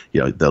sort,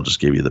 they'll just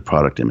give you the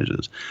product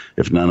images.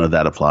 If none of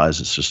that applies,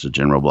 it's just a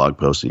general blog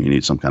post and you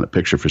need some kind of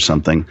picture for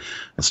something,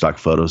 and stock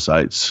photo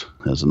sites,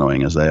 as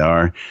annoying as they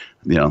are,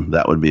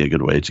 that would be a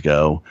good way to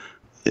go.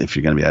 If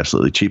you're going to be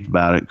absolutely cheap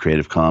about it,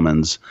 Creative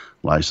Commons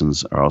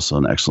license are also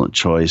an excellent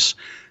choice.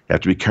 You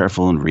have to be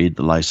careful and read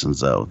the license,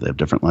 though. They have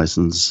different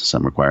licenses.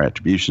 Some require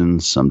attribution,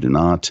 some do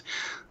not.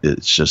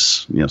 It's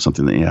just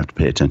something that you have to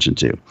pay attention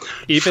to.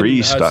 Even I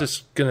was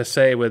just going to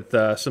say with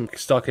some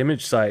stock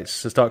image sites,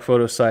 stock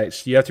photo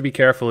sites, you have to be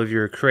careful if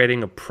you're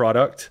creating a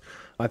product.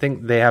 I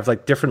think they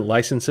have different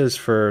licenses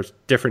for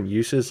different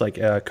uses, like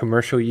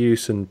commercial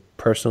use and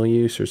personal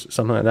use or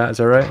something like that. Is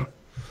that right?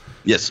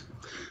 Yes.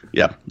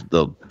 Yeah,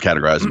 they'll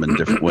categorize them in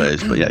different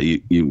ways. But yeah,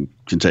 you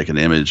can take an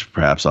image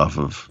perhaps off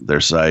of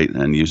their site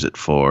and use it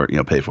for,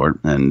 pay for it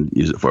and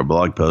use it for a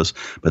blog post.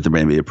 But there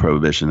may be a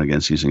prohibition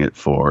against using it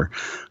for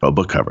a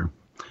book cover.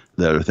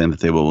 The other thing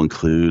that they will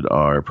include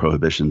are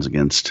prohibitions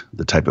against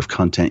the type of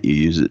content you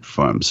use it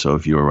from. So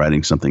if you were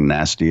writing something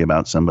nasty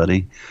about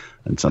somebody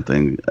and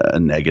something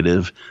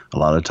negative, a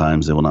lot of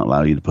times they will not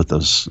allow you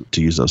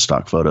to use those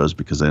stock photos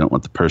because they don't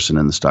want the person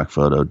in the stock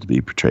photo to be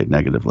portrayed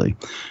negatively,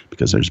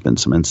 because there's been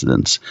some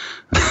incidents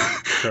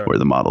sure. where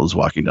the model is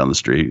walking down the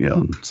street,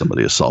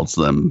 somebody assaults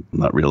them,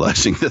 not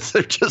realizing that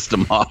they're just a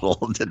model,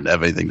 didn't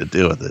have anything to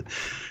do with it.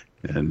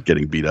 And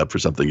getting beat up for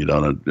something you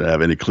don't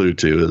have any clue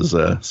to is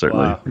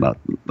certainly not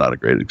a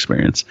great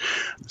experience.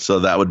 So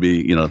that would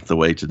be, the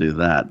way to do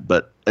that.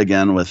 But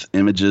again, with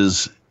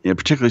images,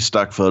 particularly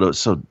stock photo, it's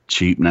so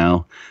cheap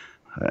now.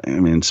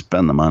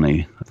 Spend the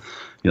money.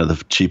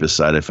 The cheapest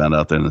site I found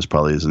out there, and this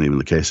probably isn't even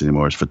the case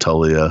anymore, is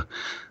Fotolia.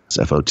 It's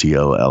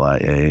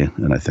Fotolia,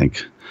 and I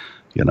think,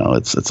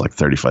 it's like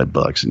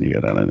 $35, and you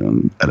get I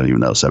don't even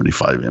know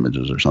 75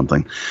 images or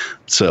something.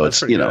 So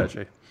that's it's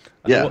good,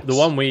 yeah. The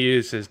one we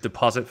use is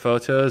Deposit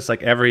Photos.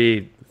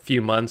 Every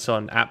few months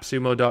on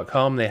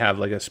appsumo.com, they have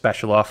a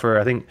special offer.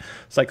 I think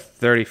it's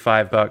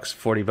 $35,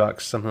 $40,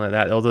 something like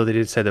that. Although they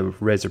did say they'll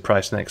raise the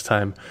price next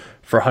time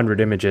for 100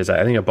 images.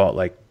 I think I bought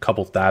a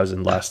couple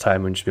thousand last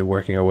time and just been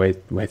working our way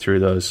through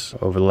those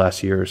over the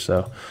last year or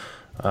so.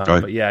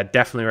 Right. But yeah,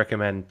 definitely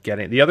recommend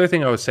getting it. The other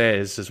thing I would say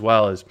is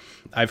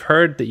I've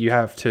heard that you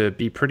have to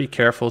be pretty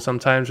careful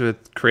sometimes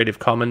with Creative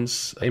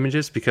Commons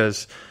images,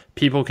 because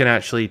people can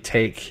actually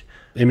take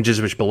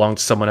images which belong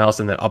to someone else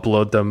and then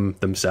upload them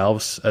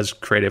themselves as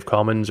Creative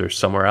Commons or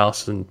somewhere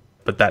else,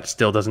 but that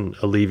still doesn't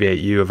alleviate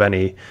you of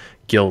any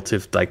guilt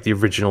if the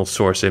original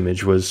source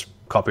image was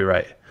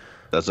copyright.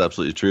 That's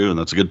absolutely true, and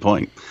that's a good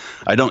point.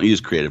 I don't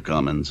use Creative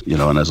Commons,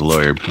 and as a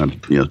lawyer, I'm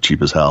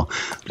cheap as hell.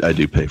 I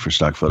do pay for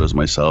stock photos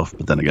myself,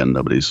 but then again,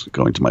 nobody's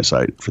going to my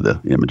site for the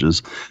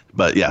images.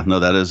 But yeah, no,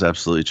 that is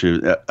absolutely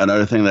true.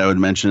 Another thing that I would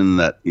mention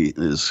that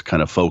is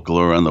kind of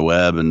folklore on the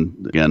web, and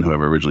again,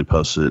 whoever originally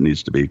posted it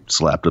needs to be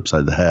slapped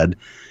upside the head.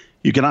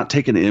 You cannot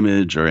take an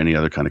image or any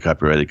other kind of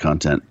copyrighted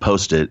content,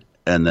 post it,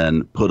 and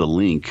then put a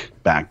link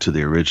back to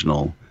the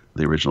original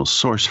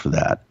source for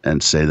that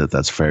and say that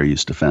that's fair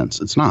use defense.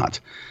 It's not.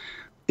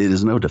 It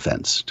is no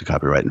defense to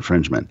copyright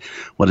infringement.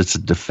 What it's a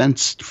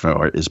defense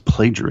for is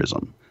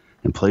plagiarism.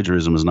 And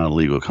plagiarism is not a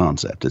legal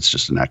concept. It's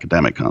just an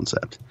academic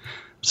concept.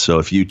 So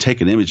if you take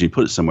an image and you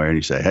put it somewhere and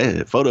you say, hey,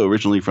 a photo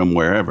originally from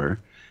wherever,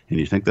 and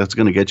you think that's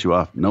going to get you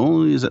off, not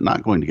only is it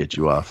not going to get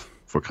you off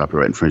for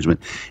copyright infringement,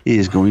 it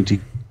is going to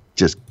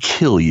just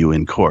kill you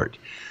in court.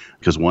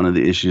 Because one of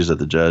the issues that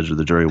the judge or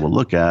the jury will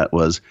look at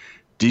was,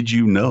 did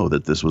you know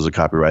that this was a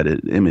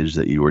copyrighted image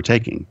that you were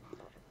taking?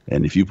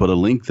 And if you put a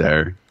link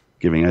there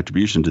giving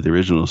attribution to the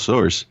original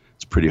source,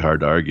 it's pretty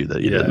hard to argue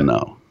that you didn't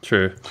know.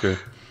 True.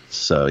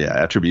 So yeah,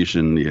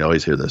 attribution, you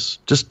always hear this.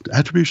 Just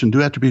attribution,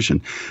 do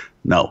attribution.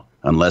 No,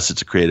 unless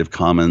it's a Creative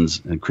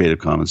Commons, and Creative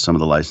Commons, some of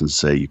the licenses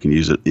say you can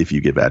use it if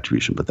you give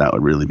attribution, but that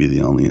would really be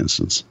the only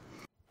instance.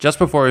 Just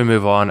before we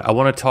move on, I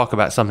want to talk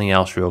about something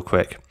else real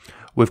quick.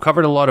 We've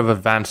covered a lot of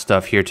advanced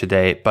stuff here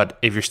today, but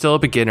if you're still a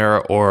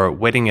beginner or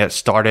waiting to get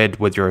started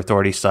with your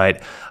authority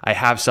site, I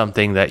have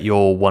something that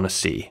you'll want to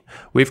see.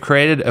 We've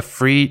created a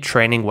free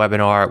training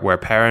webinar where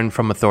Perrin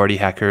from Authority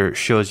Hacker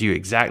shows you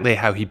exactly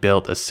how he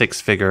built a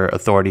 6-figure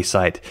authority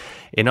site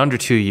in under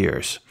 2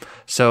 years.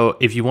 So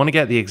if you want to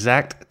get the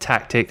exact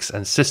tactics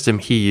and system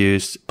he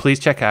used, please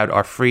check out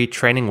our free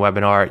training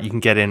webinar. You can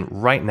get in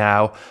right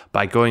now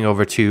by going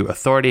over to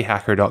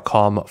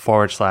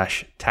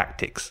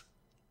authorityhacker.com/tactics.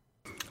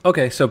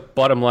 Okay, so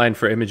bottom line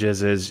for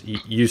images is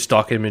use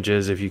stock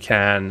images if you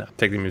can.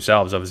 Take them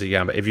yourselves, obviously you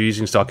can, but if you're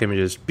using stock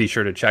images, be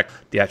sure to check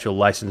the actual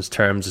license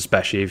terms,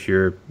 especially if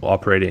you're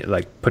operating,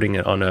 like putting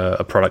it on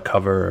a product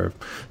cover or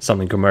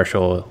something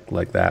commercial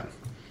like that.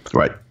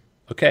 Right.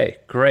 Okay,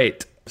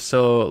 great.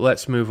 So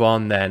let's move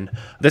on then.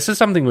 This is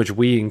something which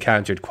we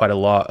encountered quite a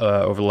lot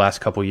over the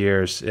last couple of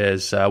years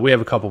is we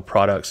have a couple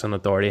products on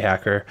Authority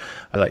Hacker,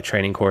 like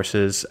training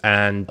courses,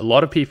 and a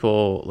lot of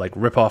people like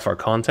rip off our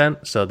content.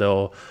 So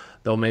they'll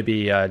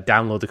maybe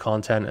download the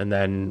content and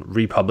then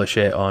republish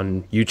it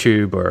on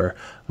YouTube or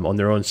on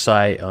their own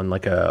site, on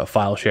like a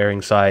file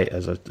sharing site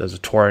as a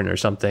torrent or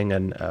something.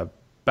 And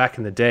back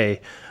in the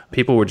day,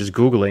 people were just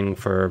Googling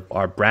for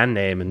our brand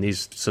name and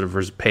these sort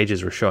of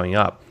pages were showing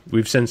up.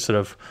 We've since sort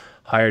of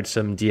hired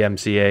some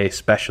DMCA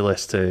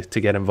specialists to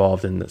get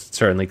involved and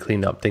certainly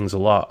cleaned up things a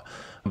lot.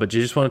 But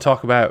you just want to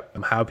talk about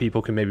how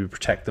people can maybe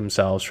protect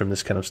themselves from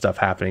this kind of stuff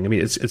happening. I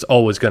mean, it's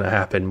always going to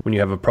happen when you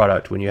have a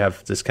product, when you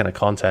have this kind of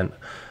content.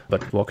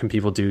 But what can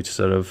people do to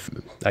sort of,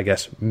 I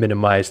guess,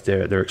 minimize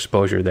their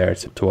exposure there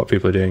to what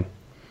people are doing?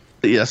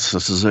 Yes,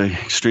 this is an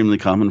extremely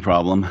common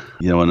problem.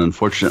 And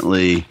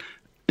unfortunately,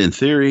 in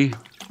theory,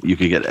 you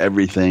could get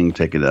everything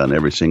taken down,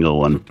 every single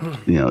one,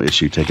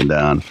 issue taken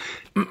down,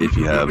 if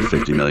you have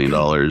 $50 million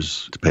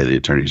to pay the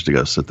attorneys to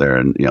go sit there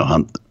and,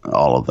 hunt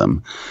all of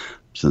them.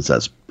 Since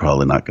that's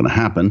probably not going to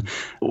happen,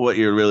 what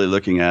you're really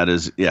looking at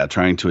is,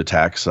 trying to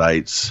attack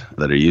sites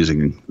that are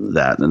using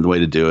that. And the way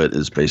to do it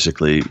is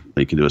basically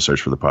you can do a search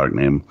for the product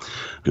name,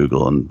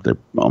 Google, and they're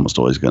almost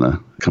always going to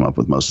come up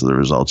with most of the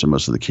results or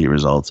most of the key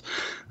results.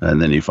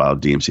 And then you file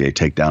DMCA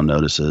takedown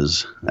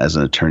notices. As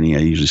an attorney, I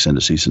usually send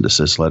a cease and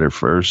desist letter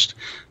first,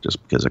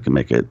 just because it can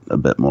make it a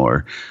bit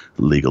more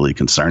legally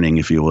concerning,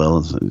 if you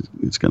will.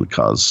 It's going to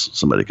cause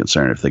somebody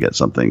concern if they get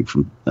something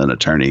from an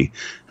attorney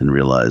and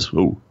realize,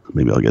 oh,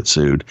 maybe I'll get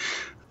sued.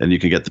 And you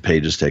can get the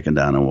pages taken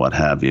down and what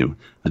have you.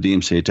 A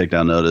DMCA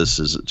takedown notice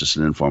is just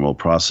an informal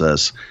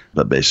process,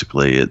 but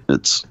basically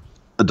it's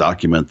a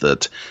document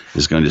that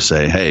is going to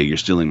say, hey, you're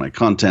stealing my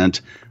content,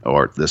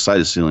 or the site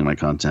is stealing my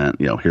content.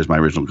 Here's my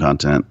original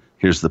content.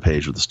 Here's the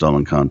page with the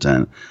stolen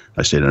content.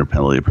 I state under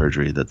penalty of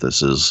perjury that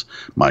this is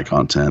my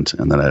content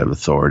and that I have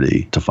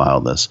authority to file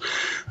this.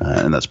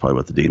 And that's probably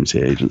what the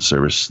DMCA agent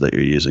service that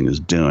you're using is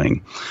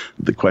doing.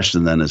 The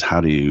question then is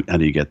how do you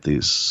get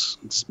these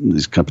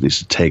companies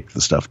to take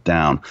the stuff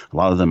down? A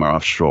lot of them are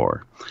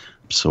offshore.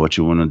 So what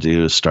you want to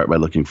do is start by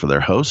looking for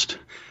their host,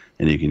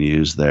 and you can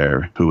use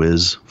their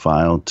whois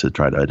file to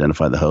try to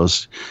identify the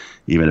host.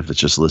 Even if it's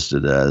just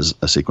listed as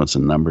a sequence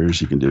of numbers,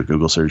 you can do a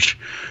Google search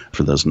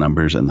for those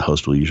numbers and the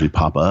host will usually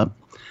pop up.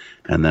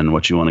 And then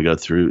what you want to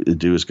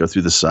do is go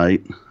through the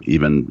site,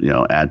 even,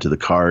 add to the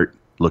cart,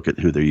 look at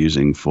who they're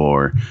using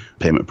for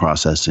payment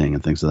processing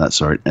and things of that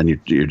sort. And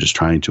you're just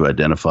trying to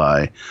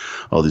identify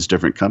all these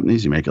different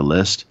companies. You make a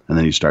list and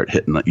then you start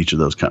hitting each of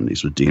those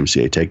companies with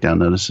DMCA takedown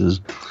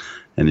notices.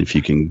 And if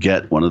you can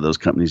get one of those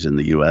companies in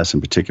the U.S.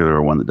 in particular,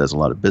 or one that does a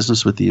lot of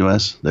business with the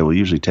U.S., they will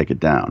usually take it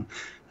down.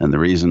 And the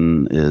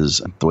reason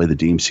is the way the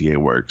DMCA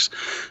works.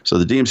 So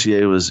the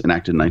DMCA was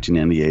enacted in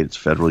 1998. It's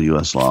federal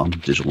U.S. law,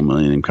 Digital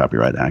Millennium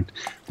Copyright Act.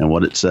 And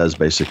what it says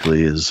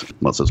basically is,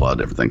 well, it says a lot of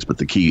different things, but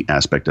the key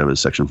aspect of it is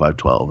Section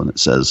 512. And it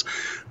says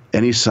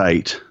any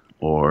site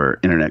or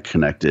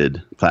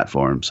internet-connected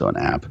platform, so an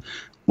app,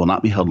 will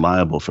not be held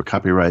liable for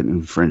copyright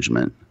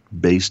infringement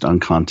based on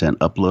content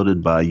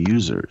uploaded by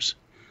users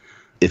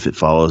if it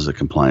follows a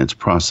compliance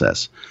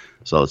process.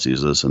 So let's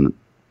use this in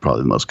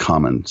probably the most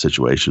common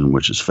situation,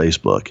 which is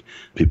Facebook.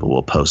 People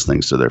will post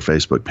things to their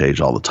Facebook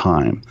page all the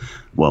time.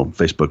 Well,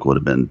 Facebook would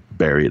have been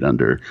buried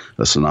under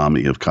a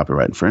tsunami of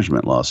copyright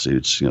infringement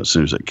lawsuits, as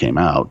soon as it came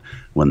out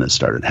when this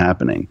started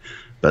happening.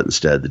 But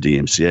instead, the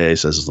DMCA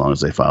says as long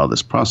as they follow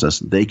this process,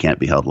 they can't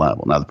be held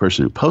liable. Now, the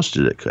person who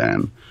posted it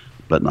can,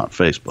 but not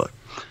Facebook.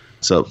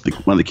 So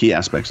one of the key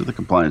aspects of the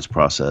compliance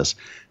process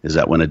is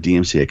that when a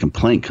DMCA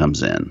complaint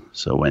comes in,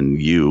 so when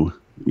you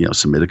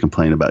submit a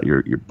complaint about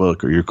your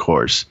book or your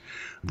course,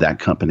 that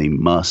company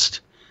must,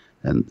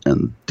 and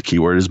the key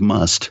word is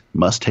must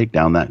take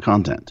down that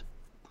content.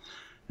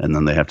 And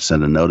then they have to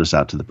send a notice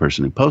out to the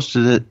person who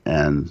posted it,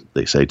 and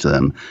they say to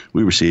them,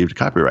 we received a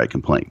copyright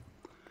complaint,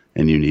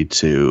 and you need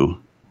to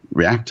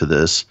react to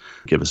this,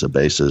 give us a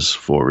basis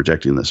for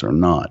rejecting this or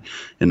not.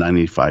 In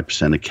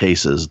 95% of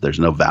cases, there's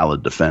no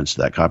valid defense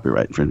to that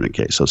copyright infringement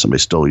case. So if somebody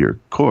stole your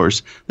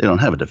course, they don't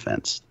have a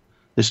defense.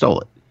 They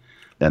stole it.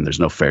 And there's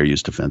no fair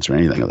use defense or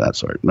anything of that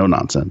sort. No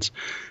nonsense.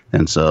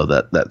 And so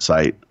that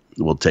site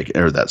will take it,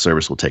 or that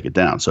service will take it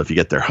down. So if you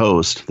get their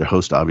host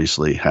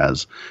obviously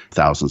has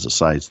thousands of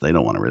sites. They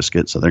don't want to risk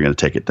it, so they're going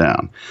to take it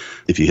down.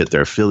 If you hit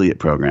their affiliate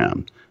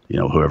program,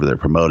 whoever they're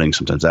promoting,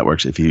 sometimes that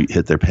works. If you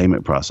hit their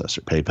payment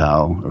processor,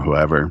 PayPal or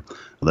whoever,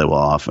 they will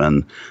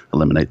often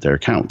eliminate their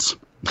accounts.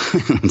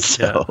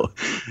 So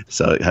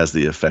it has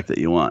the effect that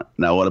you want.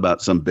 Now, what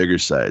about some bigger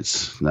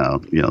sites?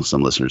 Now,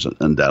 some listeners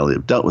undoubtedly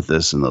have dealt with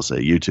this, and they'll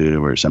say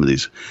YouTube or some of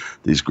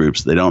these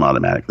groups, they don't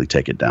automatically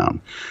take it down.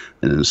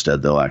 And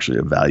instead, they'll actually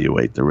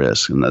evaluate the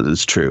risk. And that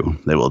is true.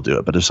 They will do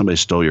it. But if somebody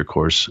stole your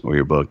course or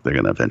your book, they're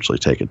going to eventually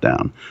take it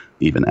down.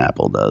 Even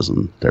Apple does,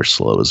 and they're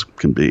slow as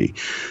can be.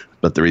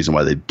 But the reason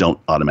why they don't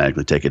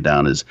automatically take it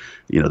down is,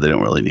 they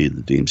don't really need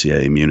the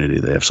DMCA immunity.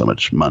 They have so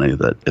much money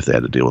that if they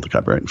had to deal with a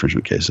copyright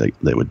infringement case,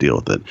 they would deal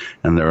with it.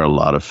 And there are a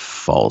lot of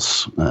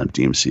false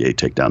DMCA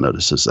takedown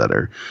notices that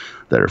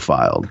are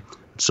filed.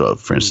 So,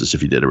 for instance,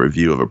 if you did a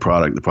review of a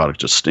product, the product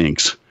just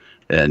stinks,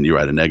 and you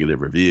write a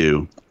negative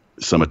review,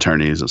 some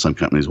attorneys and some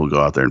companies will go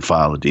out there and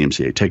file a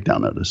DMCA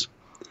takedown notice.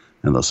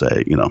 And they'll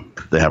say,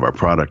 they have our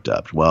product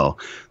up. Well,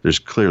 there's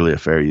clearly a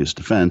fair use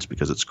defense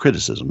because it's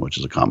criticism, which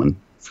is a common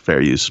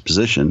fair use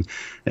position,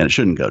 and it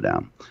shouldn't go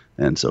down.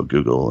 And so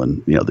Google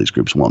and these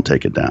groups won't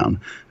take it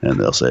down, and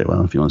they'll say,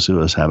 well, if you want to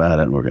sue us, have at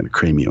it, and we're going to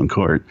cream you in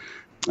court.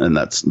 And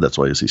that's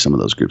why you see some of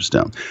those groups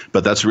down.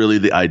 But that's really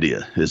the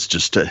idea, is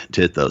just to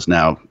hit those.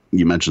 Now,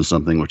 you mentioned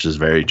something which is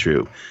very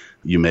true.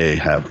 You may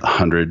have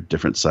 100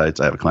 different sites.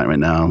 I have a client right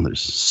now.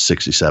 There's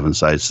 67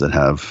 sites that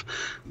have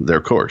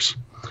their course.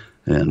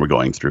 And we're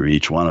going through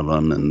each one of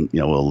them, and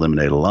we'll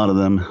eliminate a lot of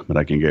them. But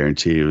I can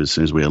guarantee you, as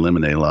soon as we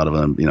eliminate a lot of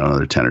them,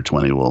 another 10 or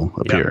 20 will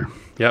appear.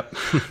 Yep.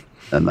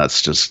 And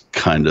that's just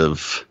kind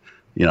of,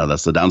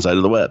 that's the downside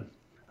of the web.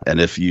 And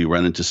if you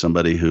run into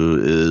somebody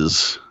who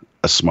is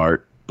a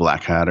smart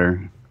black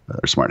hatter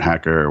or smart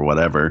hacker or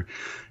whatever,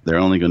 they're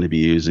only going to be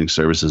using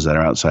services that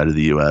are outside of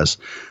the U.S.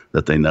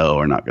 that they know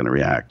are not going to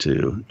react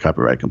to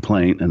copyright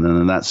complaint. And then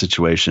in that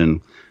situation,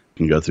 you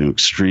can go through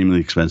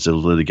extremely expensive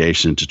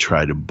litigation to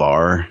try to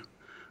bar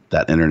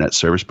that internet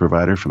service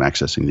provider from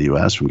accessing the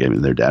U.S., from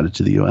giving their data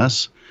to the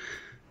U.S.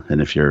 And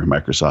if you're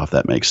Microsoft,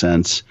 that makes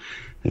sense.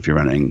 If you're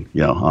running,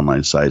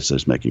 online sites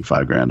that's making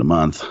 $5,000 a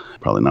month,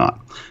 probably not.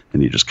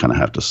 And you just kind of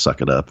have to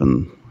suck it up.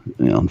 And,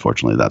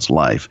 unfortunately, that's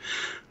life.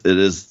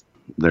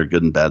 There are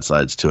good and bad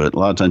sides to it. A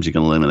lot of times you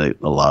can eliminate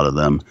a lot of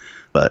them.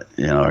 But,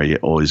 are you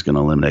always going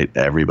to eliminate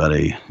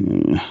everybody?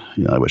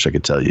 I wish I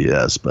could tell you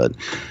yes, but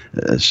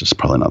it's just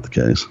probably not the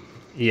case.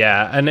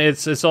 Yeah, and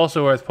it's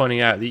also worth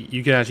pointing out that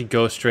you can actually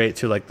go straight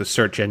to the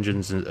search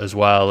engines as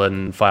well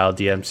and file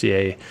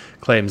DMCA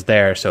claims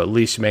there. So at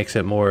least it makes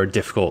it more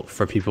difficult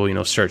for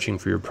people, searching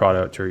for your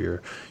product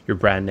or your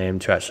brand name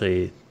to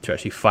actually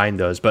find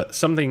those. But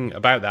something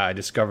about that I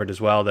discovered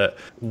as well, that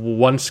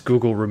once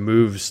Google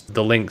removes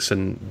the links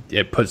and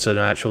it puts an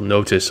actual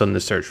notice on the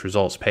search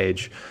results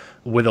page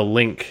with a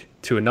link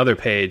to another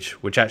page,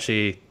 which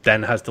actually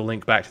then has the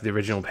link back to the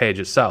original page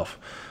itself.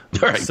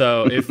 Right.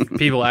 So if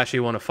people actually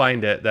want to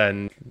find it,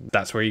 then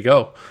that's where you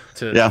go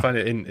to find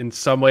it. In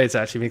some ways, it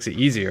actually makes it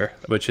easier,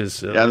 which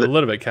is a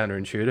little bit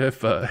counterintuitive.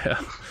 But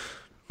yeah.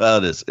 Well,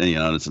 it is,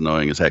 and it's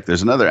annoying as heck.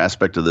 There's another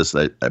aspect of this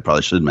that I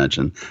probably should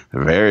mention.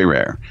 Very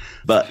rare.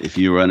 But if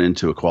you run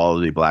into a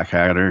quality black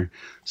hatter,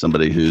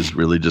 somebody who's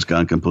really just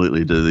gone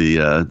completely to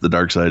the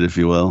dark side, if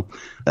you will,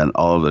 and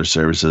all of their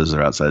services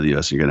are outside the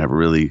U.S., you're going to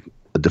have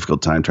a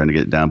difficult time trying to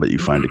get it down, but you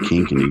find a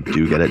kink and you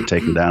do get it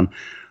taken down.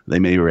 they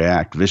may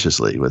react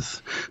viciously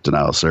with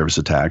denial of service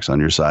attacks on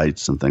your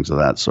sites and things of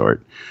that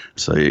sort.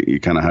 So you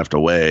kind of have to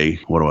weigh,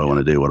 what do I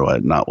want to do? What do I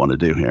not want to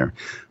do here?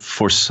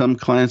 For some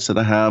clients that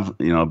I have,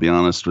 I'll be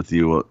honest with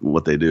you,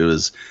 what they do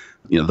is,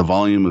 the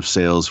volume of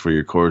sales for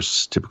your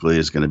course typically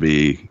is going to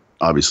be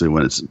obviously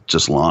when it's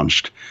just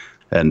launched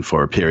and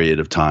for a period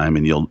of time,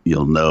 and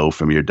you'll know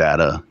from your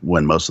data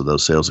when most of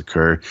those sales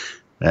occur.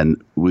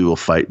 And we will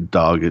fight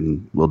dog,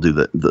 and we'll do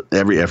the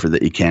every effort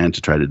that you can to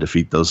try to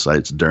defeat those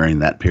sites during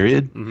that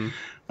period. Mm-hmm.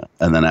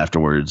 And then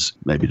afterwards,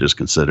 maybe just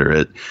consider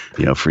it,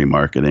 free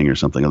marketing or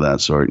something of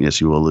that sort. And yes,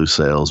 you will lose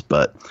sales,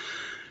 but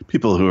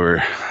people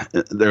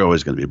they're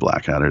always going to be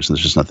black hatters, and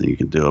there's just nothing you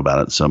can do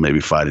about it. So maybe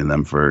fighting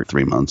them for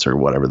 3 months or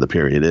whatever the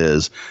period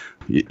is,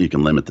 you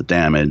can limit the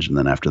damage. And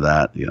then after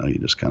that, you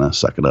just kind of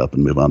suck it up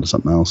and move on to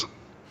something else.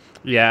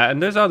 Yeah,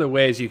 and there's other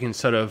ways you can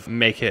sort of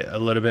make it a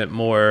little bit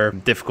more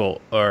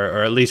difficult,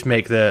 or at least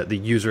make the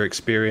user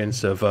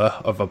experience of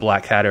a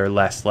black hatter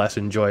less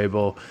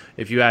enjoyable.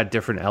 If you add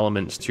different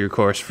elements to your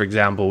course, for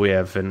example, we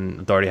have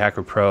an Authority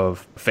Hacker Pro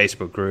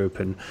Facebook group,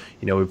 and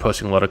we're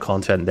posting a lot of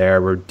content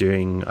there. We're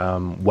doing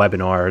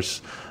webinars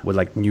with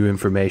like new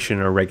information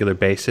on a regular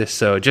basis.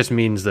 So it just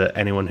means that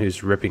anyone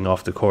who's ripping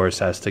off the course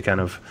has to kind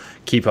of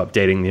keep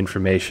updating the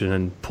information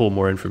and pull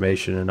more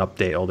information and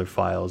update all their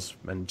files,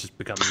 and just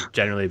become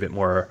generally a bit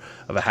more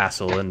of a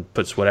hassle and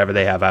puts whatever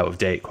they have out of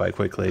date quite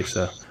quickly.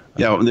 So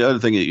yeah, the other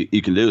thing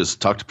you can do is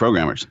talk to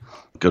programmers.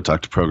 Go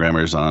talk to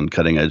programmers on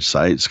cutting edge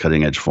sites,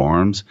 cutting edge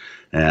forums,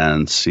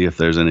 and see if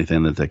there's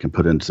anything that they can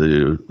put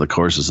into the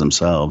courses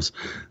themselves.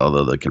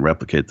 Although they can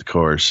replicate the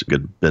course, a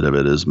good bit of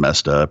it is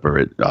messed up, or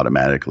it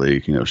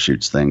automatically,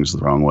 shoots things the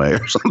wrong way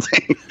or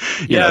something.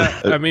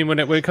 I mean, when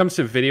it comes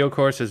to video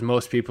courses,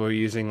 most people are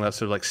using that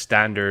sort of like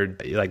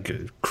standard, like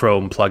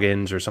Chrome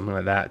plugins or something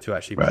like that to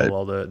actually pull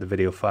all the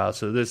video files.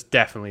 So there's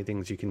definitely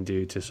things you can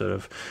do to sort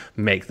of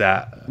make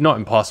that not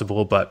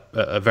impossible, but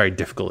a very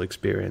difficult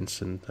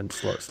experience and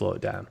slow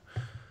it down.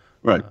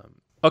 Right.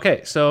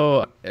 Okay,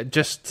 so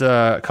just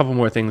a couple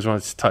more things I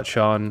wanted to touch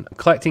on.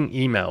 Collecting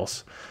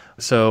emails.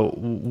 So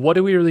what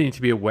do we really need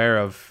to be aware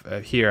of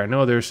here? I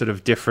know there's sort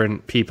of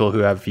different people who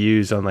have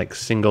views on like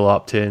single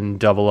opt-in,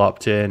 double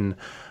opt-in.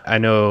 I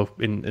know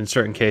in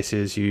certain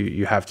cases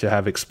you have to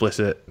have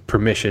explicit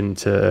permission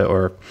to,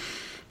 or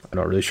I'm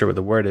not really sure what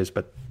the word is,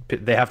 but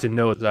they have to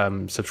know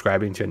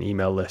subscribing to an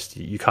email list.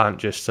 You can't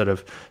just sort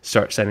of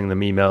start sending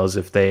them emails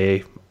if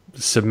they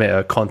submit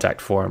a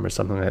contact form or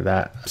something like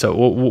that. So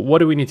what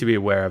do we need to be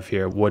aware of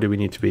here? What do we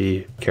need to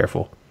be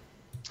careful?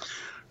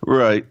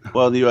 Right.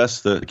 Well, in the U.S.,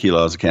 the key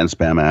law is the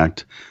Can-Spam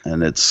Act,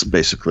 and it's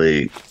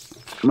basically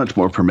much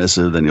more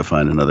permissive than you'll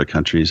find in other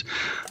countries.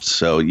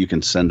 So you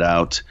can send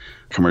out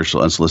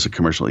unsolicited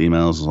commercial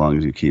emails as long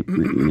as you keep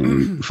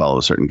you follow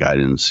a certain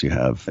guidance. You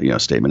have a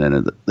statement in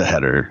it, the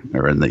header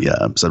or in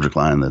the subject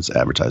line that's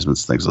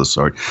advertisements, things of the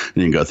sort. And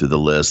you can go through the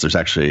list. There's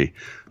actually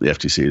the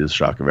FTC, to the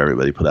shock of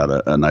everybody, put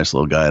out a nice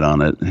little guide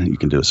on it. You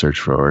can do a search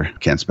for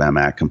Can-Spam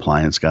Act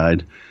Compliance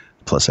Guide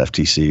plus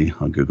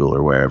FTC on Google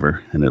or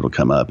wherever, and it'll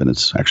come up, and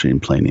it's actually in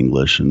plain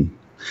English, and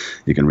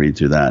you can read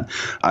through that.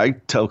 I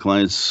tell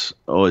clients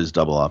always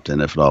double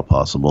opt-in if at all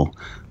possible.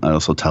 I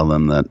also tell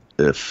them that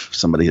if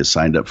somebody has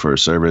signed up for a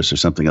service or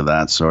something of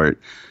that sort,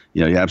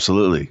 you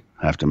absolutely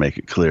have to make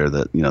it clear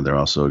that, they're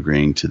also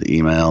agreeing to the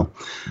email.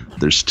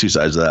 There's two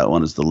sides of that.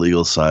 One is the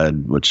legal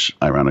side, which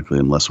ironically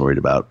I'm less worried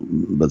about,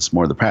 but it's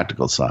more the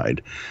practical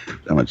side.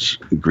 How much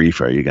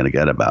grief are you going to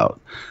get about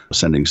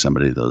sending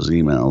somebody those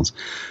emails?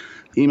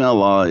 Email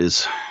law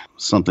is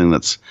something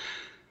it's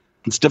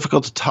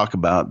difficult to talk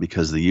about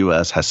because the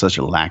U.S. has such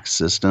a lax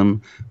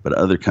system, but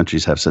other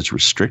countries have such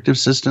restrictive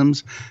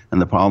systems. And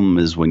the problem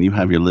is when you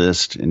have your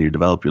list and you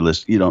develop your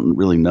list, you don't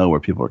really know where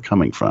people are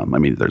coming from. I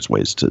mean, there's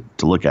ways to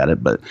look at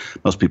it, but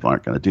most people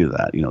aren't going to do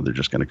that. They're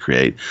just going to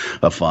create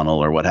a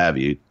funnel or what have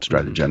you to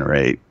try to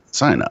generate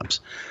signups.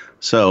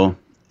 So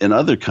in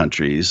other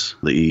countries,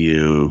 the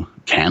EU,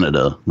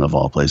 Canada, of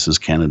all places,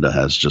 Canada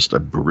has just a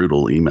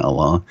brutal email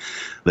law.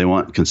 They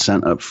want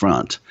consent up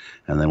front,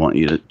 and they want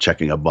you to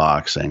checking a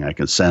box saying, I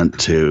consent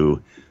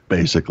to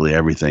basically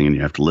everything, and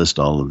you have to list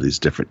all of these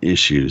different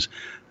issues,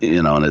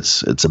 and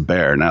it's a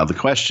bear. Now, the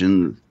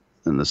question,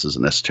 and this is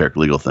an esoteric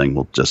legal thing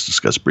we'll just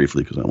discuss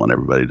briefly because I want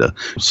everybody to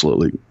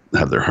slowly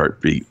have their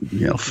heartbeat,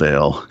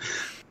 fail.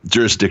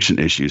 Jurisdiction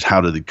issues. How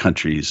do the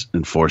countries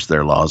enforce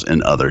their laws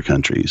in other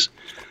countries?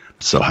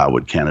 So how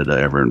would Canada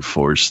ever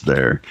enforce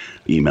their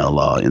email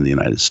law in the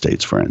United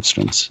States, for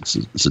instance?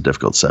 It's a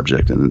difficult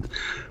subject, and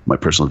my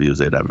personal view is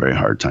they'd have a very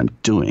hard time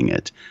doing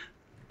it.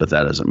 But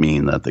that doesn't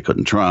mean that they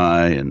couldn't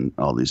try and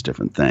all these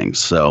different things.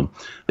 So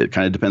it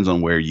kind of depends on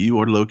where you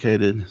are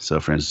located. So,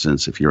 for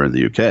instance, if you're in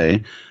the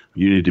UK,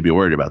 you need to be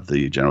worried about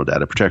the General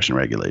Data Protection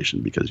Regulation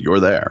because you're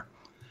there.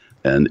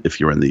 And if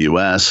you're in the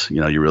U.S.,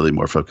 you're really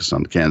more focused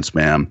on the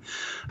Can-Spam.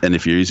 And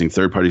if you're using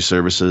third-party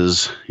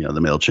services, the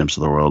MailChimps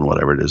of the world,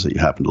 whatever it is that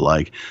you happen to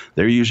like,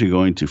 they're usually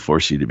going to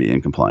force you to be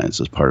in compliance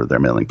as part of their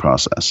mailing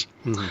process.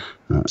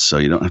 Mm-hmm. So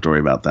you don't have to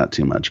worry about that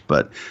too much.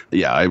 But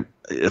yeah,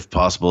 if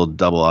possible,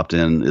 double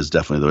opt-in is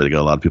definitely the way to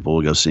go. A lot of people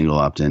will go single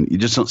opt-in. You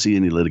just don't see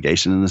any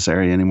litigation in this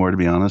area anymore, to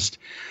be honest.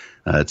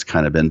 It's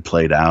kind of been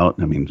played out.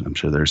 I mean, I'm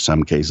sure there's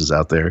some cases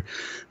out there,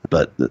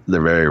 but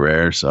they're very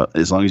rare. So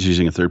as long as you're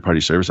using a third-party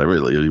service, I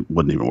really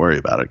wouldn't even worry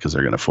about it because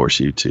they're going to force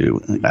you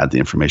to add the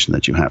information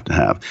that you have to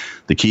have.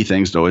 The key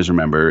things to always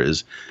remember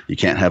is you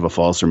can't have a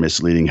false or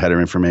misleading header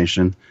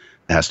information.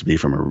 It has to be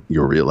from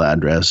your real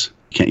address.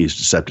 You can't use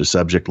deceptive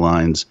subject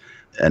lines.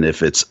 And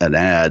if it's an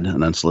ad,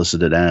 an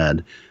unsolicited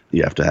ad,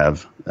 you have to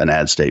have an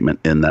ad statement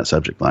in that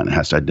subject line. It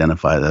has to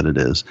identify that it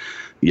is.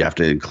 You have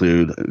to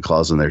include a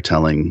clause in there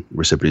telling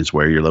recipients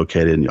where you're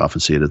located, and you often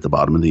see it at the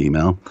bottom of the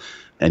email.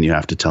 And you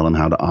have to tell them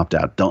how to opt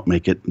out. Don't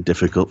make it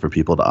difficult for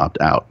people to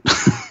opt out.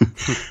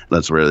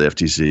 That's where the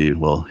FTC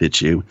will hit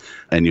you.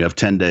 And you have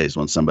 10 days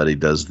when somebody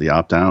does the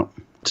opt out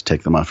to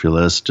take them off your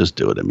list. Just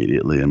do it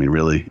immediately. I mean,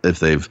 really, if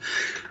they've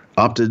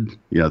opted,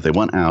 if they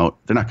want out,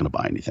 they're not going to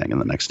buy anything in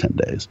the next 10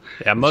 days.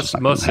 Yeah, most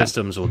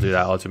systems will do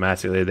that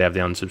automatically. They have the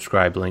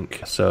unsubscribe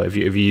link. So if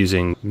you're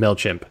using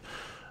MailChimp,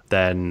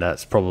 then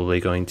that's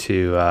probably going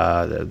to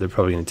they're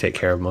probably going to take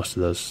care of most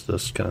of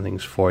those kind of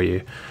things for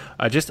you.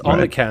 Just on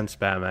the canned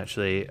spam,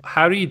 actually,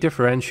 how do you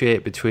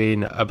differentiate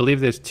between? I believe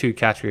there's two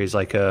categories,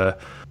 like a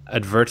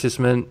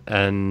advertisement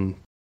and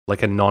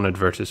like a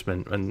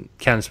non-advertisement. And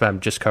canned spam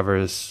just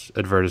covers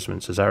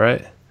advertisements. Is that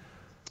right?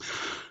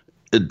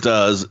 It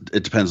does.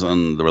 It depends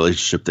on the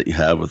relationship that you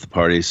have with the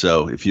party.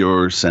 So if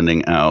you're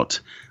sending out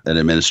an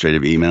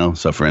administrative email,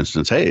 so for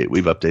instance, hey,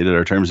 we've updated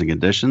our terms and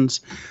conditions,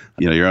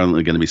 you're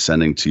only going to be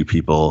sending to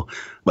people.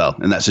 Well,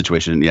 in that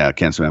situation,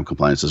 canned spam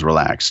compliance is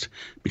relaxed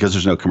because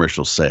there's no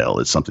commercial sale.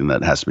 It's something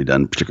that has to be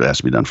done, particularly has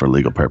to be done for a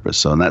legal purpose.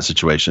 So in that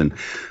situation,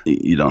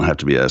 you don't have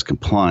to be as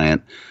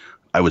compliant.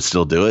 I would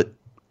still do it.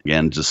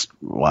 Again, just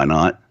why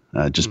not?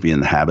 Just be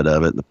in the habit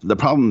of it. The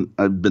problem,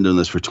 I've been doing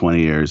this for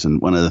 20 years,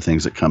 and one of the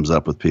things that comes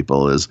up with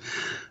people is,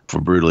 if we're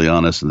brutally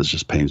honest, and this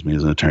just pains me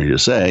as an attorney to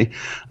say,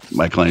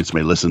 my clients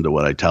may listen to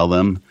what I tell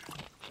them,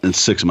 and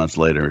 6 months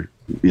later,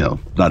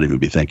 not even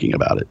be thinking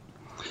about it.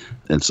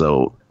 And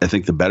so I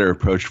think the better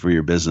approach for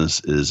your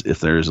business is, if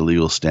there is a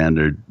legal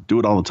standard, do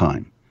it all the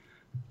time.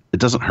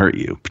 It doesn't hurt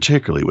you,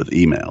 particularly with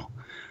email,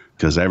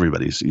 because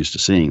everybody's used to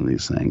seeing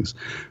these things.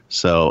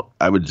 So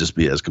I would just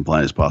be as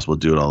compliant as possible,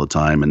 do it all the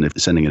time. And if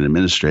sending an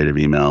administrative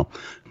email,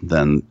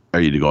 then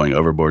are you going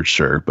overboard?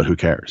 Sure, but who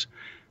cares?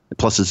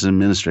 Plus, it's an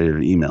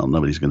administrative email.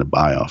 Nobody's going to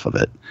buy off of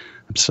it.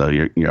 So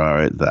you're all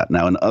right with that.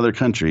 Now, in other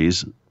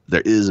countries,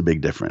 there is a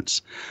big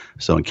difference.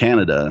 So in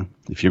Canada,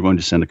 if you're going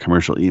to send a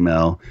commercial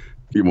email,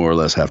 you more or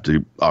less have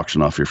to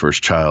auction off your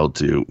first child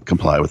to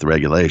comply with the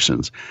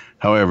regulations.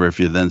 However, if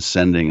you're then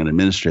sending an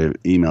administrative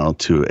email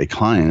to a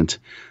client,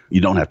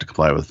 you don't have to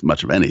comply with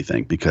much of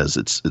anything because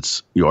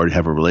it's you already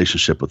have a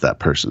relationship with that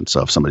person.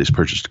 So if somebody's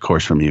purchased a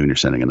course from you and you're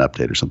sending an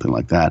update or something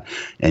like that,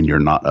 and you're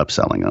not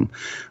upselling them,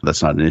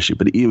 that's not an issue.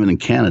 But even in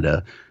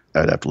Canada,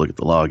 I'd have to look at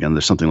the law again.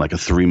 There's something like a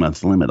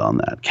 3-month limit on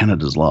that.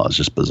 Canada's law is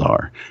just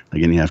bizarre.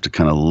 Again, you have to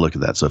kind of look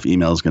at that. So if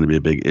email is going to be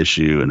a big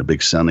issue and a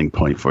big sounding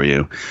point for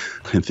you,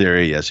 in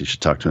theory, yes, you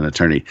should talk to an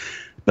attorney.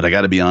 But I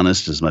got to be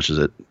honest, as much as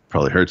it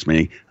probably hurts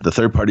me, the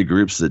third-party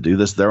groups that do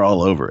this, they're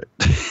all over it.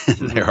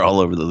 They're all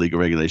over the legal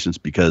regulations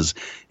because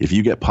if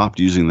you get popped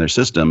using their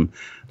system,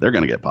 they're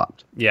going to get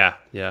popped. Yeah.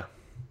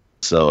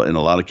 So in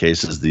a lot of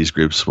cases, these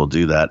groups will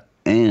do that.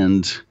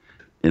 And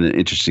in an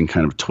interesting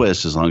kind of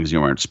twist, as long as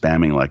you aren't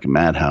spamming like a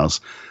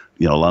madhouse,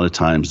 a lot of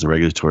times the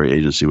regulatory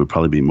agency would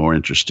probably be more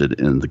interested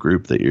in the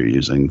group that you're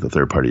using, the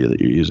third party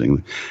that you're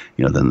using,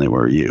 than they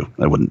were you.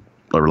 I wouldn't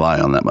rely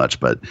on that much,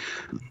 but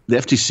the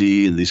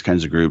FTC and these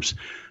kinds of groups,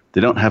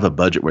 they don't have a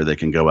budget where they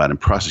can go out and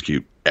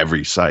prosecute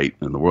every site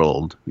in the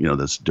world,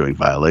 that's doing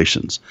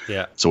violations.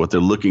 Yeah. So what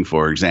they're looking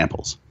for are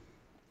examples.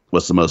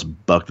 What's the most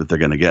buck that they're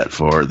going to get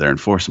for their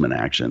enforcement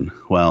action?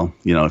 Well,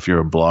 if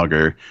you're a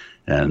blogger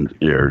and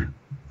you're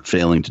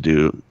failing to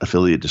do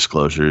affiliate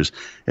disclosures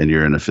and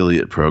you're an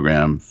affiliate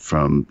program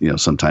from,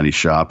 some tiny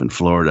shop in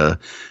Florida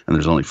and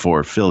there's only 4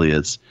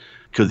 affiliates,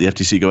 could the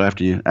FTC go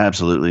after you?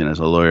 Absolutely. And as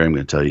a lawyer, I'm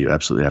going to tell you, you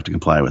absolutely have to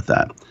comply with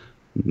that.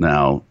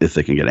 Now, if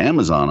they can get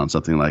Amazon on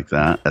something like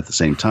that at the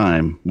same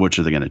time, which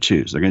are they going to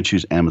choose? They're going to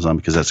choose Amazon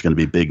because that's going to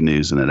be big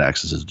news and it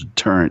acts as a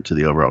deterrent to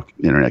the overall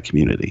internet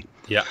community.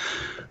 Yeah.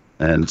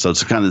 And so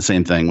it's kind of the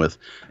same thing with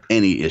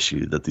any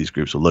issue that these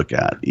groups will look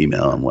at,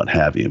 email and what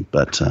have you.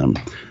 But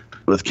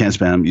with canned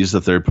spam, use the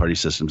third-party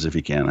systems if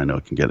you can. I know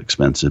it can get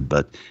expensive,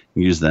 but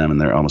use them, and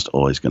they're almost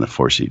always going to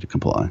force you to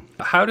comply.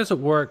 How does it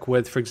work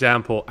with, for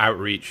example,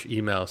 outreach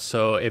emails?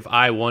 So if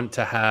I want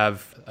to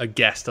have a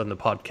guest on the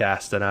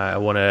podcast and I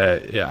want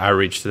to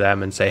outreach to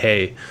them and say,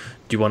 hey,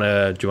 do you want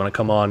to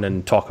come on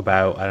and talk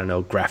about, I don't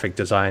know, graphic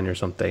design or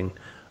something?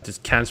 Does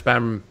canned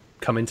spam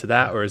come into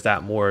that, or is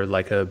that more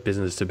like a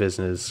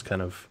business-to-business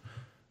kind of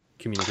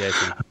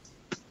communication?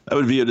 I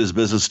would view it as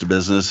business to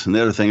business. And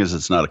the other thing is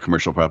it's not a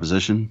commercial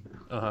proposition.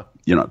 Uh-huh.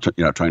 You're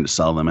not trying to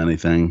sell them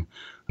anything.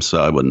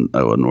 So I wouldn't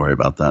worry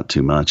about that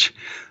too much.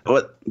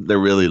 What they're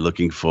really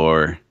looking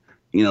for,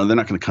 they're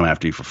not going to come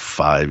after you for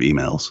 5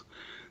 emails.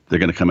 They're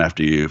going to come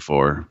after you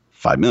for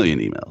 5 million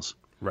emails.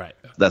 Right.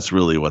 That's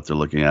really what they're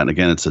looking at. And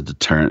again, it's a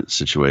deterrent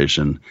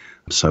situation.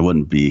 So I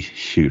wouldn't be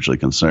hugely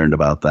concerned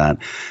about that.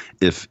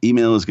 If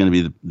email is going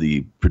to be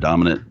the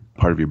predominant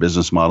part of your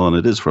business model, and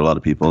it is for a lot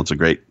of people, it's a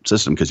great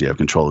system because you have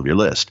control of your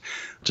list.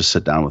 Just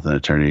sit down with an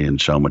attorney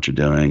and show them what you're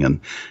doing. And,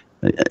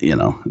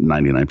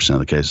 99% of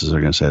the cases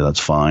are going to say that's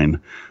fine.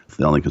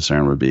 The only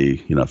concern would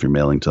be, if you're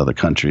mailing to other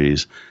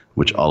countries,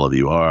 which all of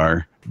you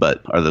are,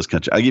 but are those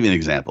countries? I'll give you an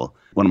example.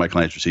 One of my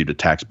clients received a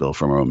tax bill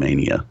from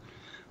Romania,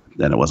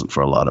 and it wasn't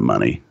for a lot of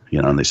money,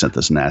 and they sent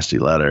this nasty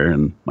letter.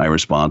 And my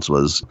response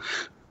was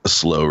a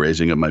slow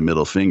raising of my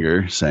middle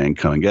finger saying,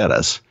 come and get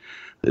us.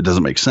 It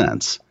doesn't make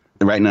sense.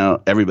 And right now,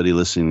 everybody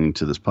listening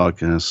to this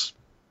podcast,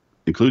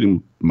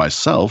 including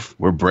myself,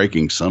 we're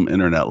breaking some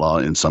internet law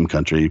in some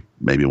country,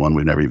 maybe one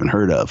we've never even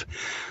heard of.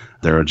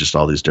 There are just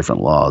all these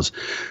different laws.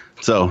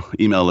 So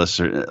email lists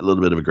are a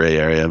little bit of a gray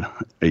area.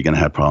 Are you going to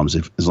have problems?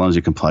 As long as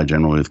you comply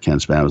generally with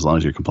canned spam, as long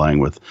as you're complying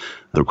with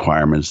the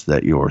requirements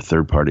that your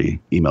third-party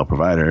email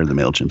provider, the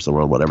MailChimps of the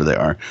world, whatever they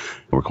are,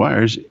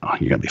 requires,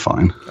 you're going to be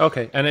fine.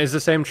 Okay. And is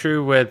the same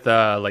true with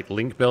like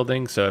link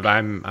building? So if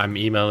I'm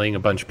emailing a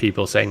bunch of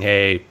people saying,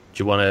 hey,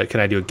 can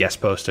I do a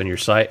guest post on your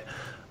site?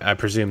 I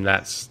presume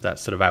that's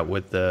sort of out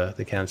with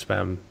the canned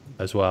spam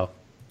as well.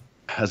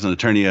 As an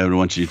attorney, I would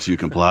want you to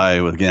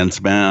comply with canned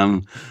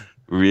spam.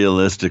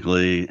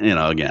 Realistically,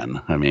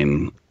 again,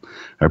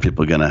 are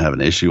people going to have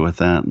an issue with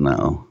that?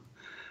 No.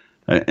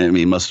 I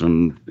mean, most of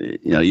them,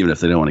 even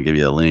if they don't want to give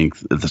you a link,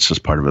 that's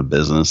just part of a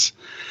business.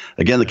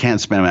 Again, the Canned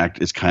Spam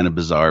Act is kind of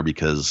bizarre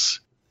because,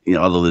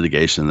 all the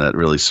litigation that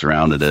really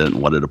surrounded it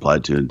and what it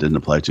applied to and didn't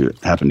apply to it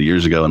happened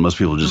years ago, and most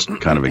people just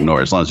kind of ignore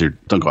it as long as you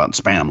don't go out and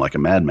spam like a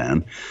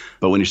madman.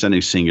 But when you're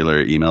sending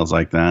singular emails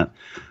like that,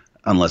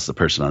 unless the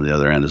person on the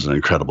other end is an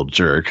incredible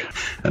jerk.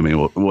 I mean,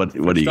 what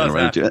are you going to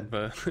write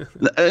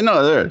to?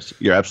 No, there is.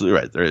 You're absolutely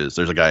right. There is.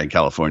 There's a guy in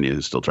California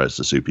who still tries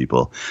to sue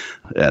people,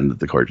 and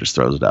the court just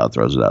throws it out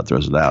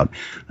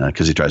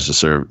because he tries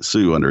to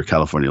sue under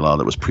California law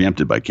that was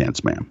preempted by canned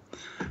spam.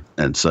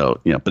 And so,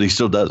 but he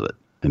still does it.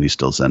 And you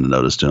still send a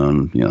notice to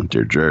him,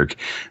 dear jerk,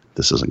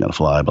 this isn't going to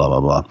fly, blah,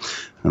 blah, blah.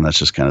 And that's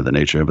just kind of the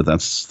nature of it.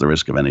 That's the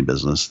risk of any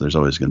business. There's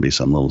always going to be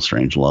some little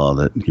strange law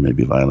that you may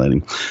be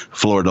violating.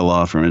 Florida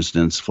law, for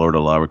instance, Florida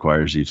law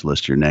requires you to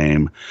list your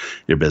name,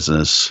 your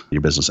business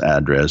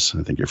address,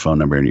 I think your phone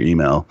number and your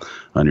email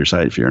on your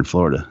site if you're in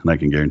Florida. And I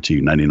can guarantee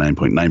you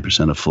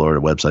 99.9% of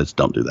Florida websites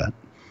don't do that.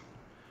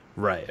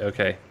 Right.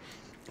 Okay.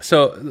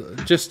 So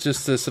just to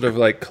sort of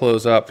like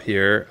close up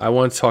here, I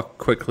want to talk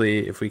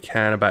quickly, if we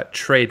can, about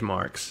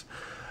trademarks.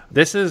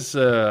 This is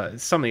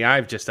something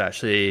I've just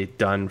actually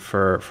done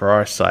for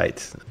our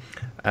site,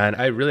 and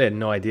I really had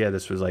no idea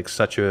this was like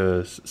such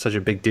a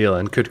big deal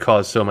and could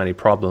cause so many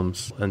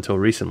problems until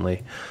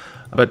recently.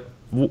 But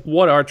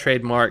what are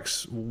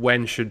trademarks?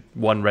 When should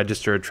one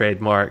register a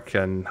trademark,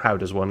 and how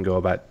does one go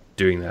about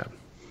doing that?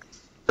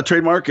 A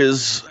trademark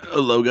is a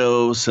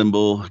logo,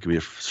 symbol. It can be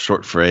a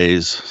short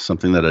phrase,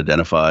 something that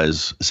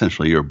identifies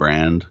essentially your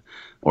brand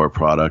or a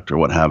product or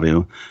what have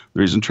you.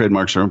 The reason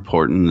trademarks are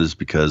important is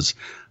because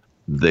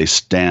they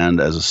stand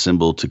as a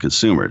symbol to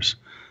consumers.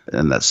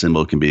 And that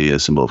symbol can be a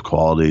symbol of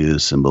quality, a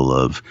symbol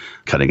of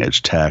cutting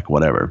edge tech,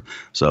 whatever.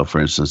 So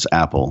for instance,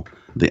 Apple,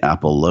 the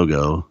Apple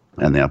logo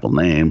and the Apple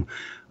name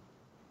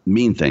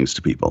mean things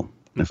to people.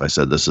 If I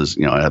said this is,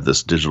 I have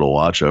this digital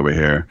watch over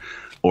here,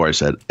 or I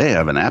said, hey, I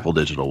have an Apple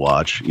digital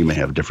watch, you may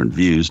have different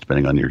views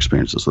depending on your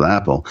experiences with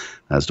Apple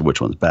as to which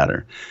one's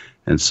better.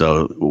 And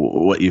so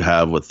what you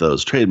have with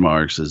those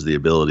trademarks is the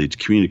ability to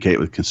communicate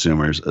with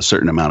consumers a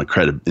certain amount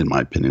of in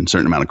my opinion,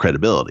 certain amount of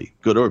credibility,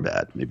 good or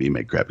bad. Maybe you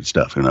make crappy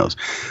stuff, who knows?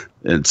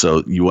 And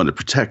so you want to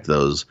protect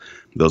those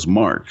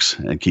marks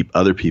and keep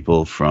other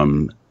people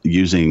from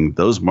using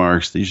those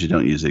marks. They usually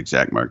don't use the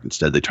exact mark.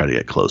 Instead, they try to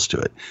get close to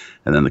it.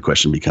 And then the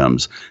question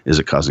becomes, is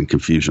it causing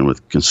confusion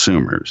with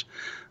consumers?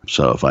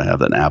 So if I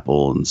have an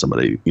Apple and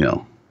somebody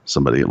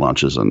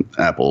launches an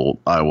Apple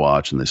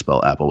iWatch and they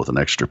spell Apple with an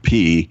extra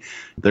P,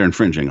 they're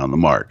infringing on the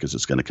mark because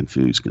it's going to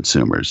confuse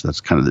consumers. That's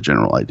kind of the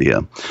general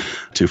idea.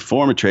 To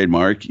form a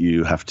trademark,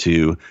 you have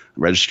to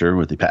register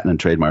with the Patent and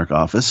Trademark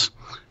Office.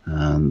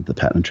 The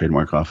Patent and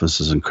Trademark Office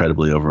is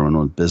incredibly overrun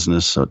with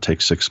business, so it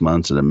takes 6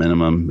 months at a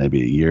minimum,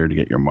 maybe a year to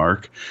get your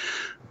mark.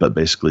 But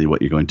basically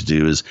what you're going to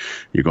do is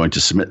you're going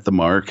to submit the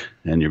mark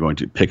and you're going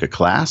to pick a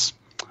class.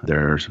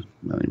 There's,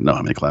 I don't even know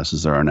how many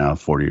classes there are now,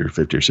 40 or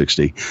 50 or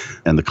 60.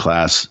 And the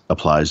class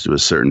applies to a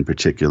certain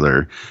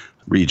particular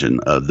region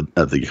of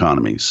the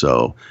economy.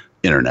 So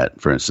internet,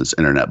 for instance,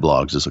 internet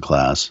blogs is a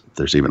class.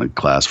 There's even a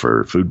class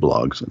for food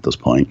blogs at this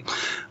point.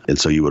 And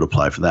so you would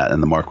apply for that.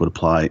 And the mark would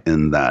apply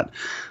in that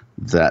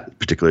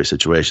particular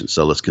situation.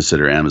 So let's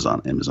consider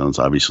Amazon. Amazon's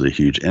obviously a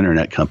huge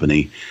internet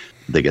company.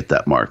 They get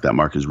that mark. That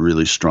mark is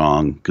really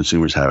strong.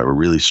 Consumers have a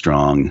really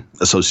strong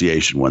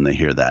association when they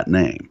hear that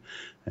name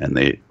and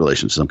they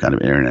relation to some kind of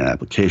internet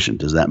application.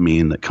 Does that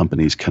mean that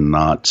companies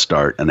cannot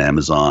start an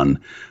Amazon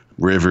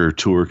River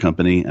Tour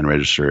company and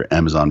register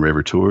Amazon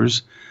River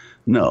Tours?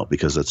 No,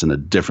 because it's in a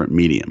different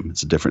medium.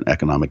 It's a different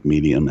economic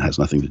medium. It has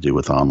nothing to do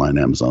with online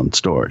Amazon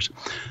stores.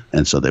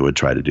 And so they would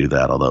try to do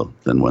that, although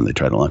then when they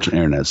try to launch an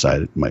internet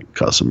site, it might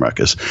cause some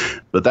ruckus.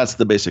 But that's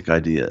the basic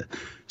idea.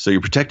 So you're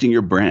protecting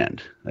your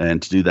brand.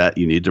 And to do that,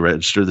 you need to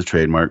register the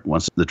trademark.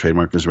 Once the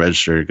trademark is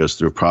registered, it goes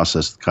through a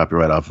process, the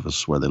Copyright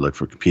Office, where they look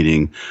for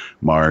competing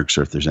marks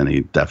or if there's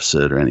any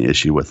deficit or any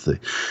issue with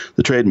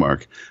the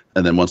trademark.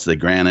 And then once they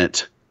grant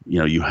it,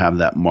 you have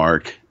that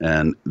mark,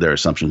 and there are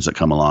assumptions that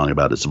come along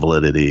about its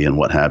validity and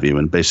what have you.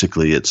 And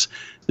basically, it's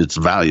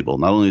valuable.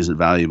 Not only is it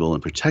valuable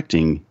in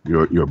protecting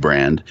your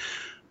brand,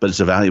 but it's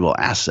a valuable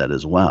asset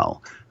as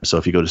well. So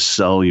if you go to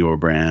sell your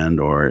brand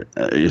or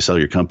you sell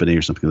your company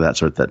or something of that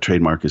sort, that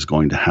trademark is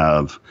going to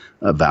have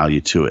a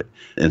value to it.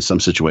 In some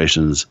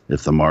situations,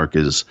 if the mark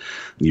is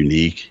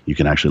unique, you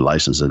can actually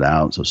license it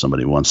out. So if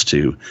somebody wants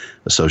to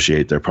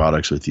associate their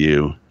products with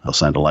you, they'll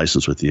sign a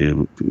license with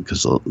you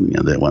because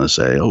they want to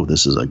say, oh,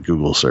 this is a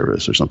Google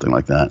service or something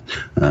like that.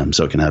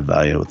 So it can have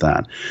value with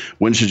that.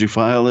 When should you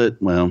file it?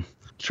 Well,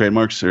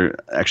 trademarks are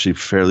actually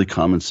fairly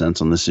common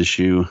sense on this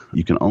issue.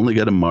 You can only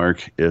get a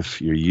mark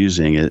if you're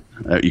using it.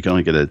 You can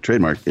only get a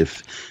trademark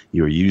if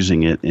you're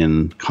using it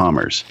in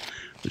commerce,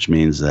 which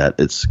means that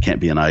it can't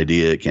be an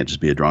idea. It can't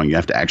just be a drawing. You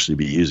have to actually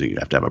be using it. You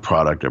have to have a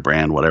product, a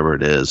brand, whatever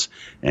it is,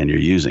 and you're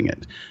using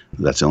it.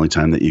 That's the only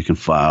time that you can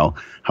file.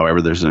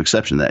 However, there's an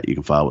exception to that. You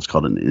can file what's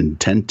called an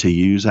intent to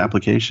use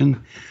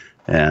application.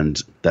 And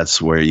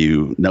that's where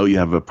you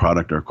have a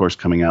product or a course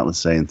coming out, let's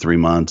say in 3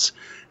 months,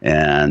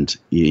 and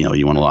you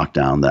want to lock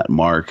down that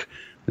mark.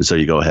 And so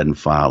you go ahead and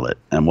file it.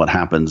 And what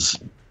happens,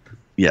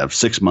 you have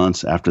 6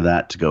 months after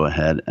that to go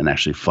ahead and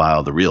actually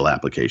file the real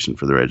application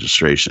for the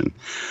registration.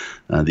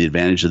 The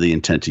advantage of the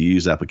intent to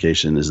use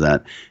application is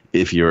that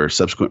if your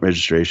subsequent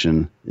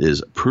registration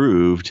is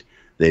approved,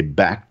 they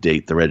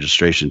backdate the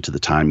registration to the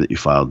time that you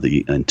filed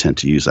the intent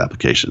to use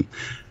application.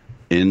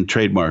 In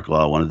trademark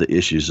law, one of the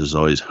issues is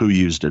always who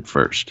used it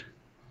first.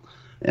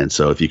 And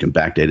so if you can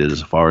backdate it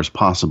as far as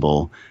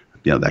possible,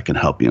 that can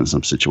help you in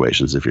some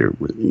situations if you're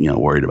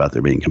worried about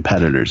there being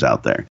competitors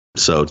out there.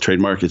 So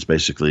trademark is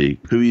basically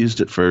who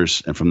used it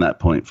first, and from that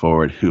point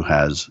forward, who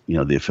has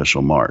the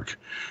official mark.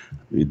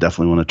 You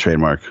definitely want to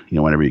trademark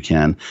whenever you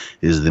can.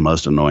 It is the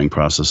most annoying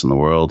process in the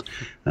world,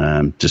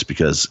 just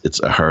because it's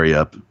a hurry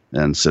up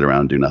and sit around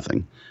and do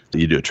nothing.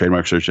 You do a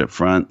trademark search up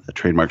front. A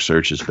trademark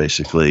search is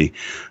basically,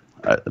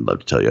 I'd love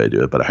to tell you I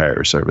do it, but I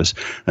hire a service.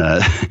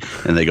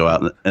 And they go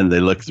out and they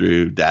look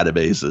through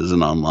databases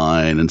and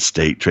online and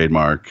state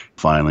trademark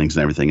filings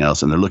and everything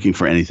else. And they're looking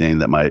for anything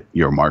that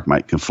your mark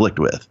might conflict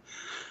with,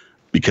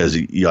 because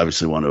you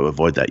obviously want to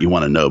avoid that. You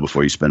want to know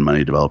before you spend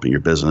money developing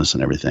your business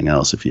and everything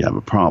else if you have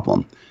a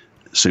problem.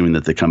 Assuming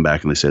that they come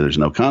back and they say there's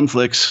no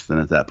conflicts, then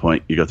at that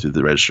point you go through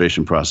the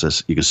registration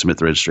process. You can submit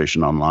the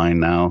registration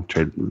online now.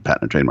 The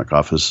Patent and Trademark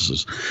Office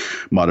has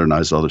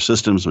modernized all their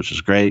systems, which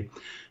is great.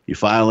 You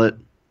file it.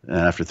 And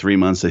after 3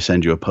 months, they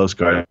send you a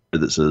postcard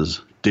that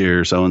says,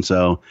 "Dear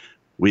so-and-so,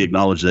 we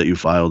acknowledge that you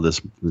filed this,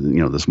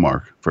 this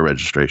mark for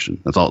registration."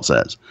 That's all it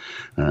says.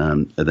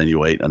 And then you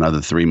wait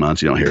another 3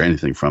 months. You don't hear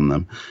anything from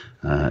them.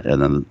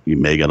 And then you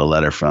may get a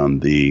letter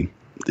from the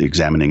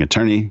examining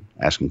attorney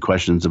asking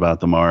questions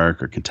about the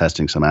mark or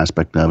contesting some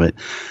aspect of it,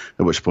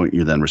 at which point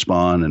you then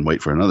respond and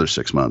wait for another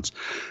 6 months.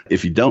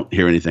 If you don't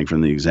hear anything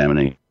from the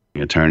examining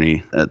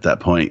attorney at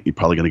that point, you're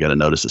probably going to get a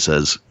notice that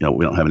says,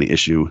 we don't have any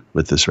issue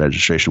with this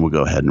registration. We'll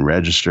go ahead and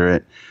register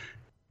it.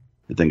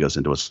 It then goes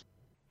into a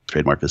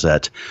trademark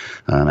gazette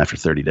after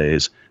 30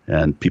 days,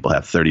 and people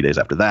have 30 days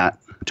after that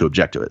to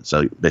object to it.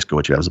 So basically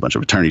what you have is a bunch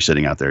of attorneys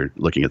sitting out there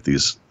looking at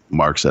these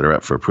marks that are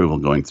up for approval,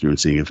 going through and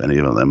seeing if any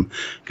of them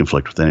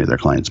conflict with any of their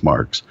clients'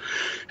 marks.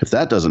 If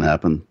that doesn't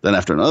happen, then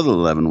after another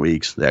 11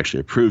 weeks, they actually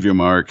approve your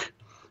mark.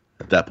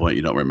 At that point,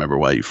 you don't remember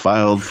why you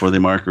filed for the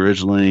mark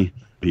originally.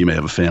 You may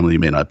have a family, you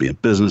may not be in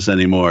business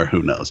anymore,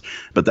 who knows?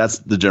 But that's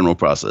the general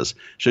process.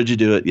 Should you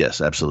do it? Yes,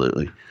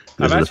 absolutely.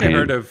 I've actually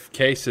heard of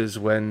cases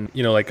when,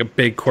 like a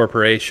big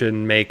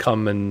corporation may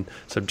come and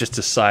sort of just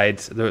decide.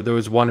 There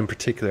was one in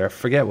particular, I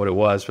forget what it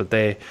was, but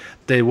they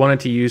wanted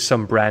to use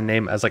some brand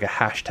name as like a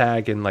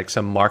hashtag in like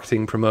some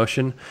marketing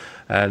promotion.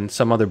 And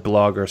some other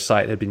blog or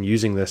site had been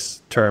using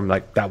this term,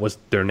 like that was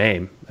their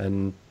name.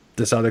 And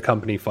this other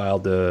company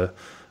filed the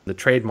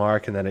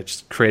trademark, and then it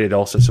just created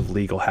all sorts of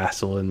legal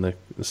hassle, and the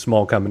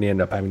small company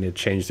ended up having to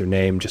change their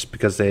name just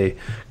because they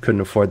couldn't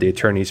afford the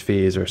attorney's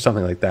fees or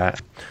something like that.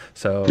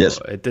 So yes.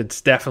 It's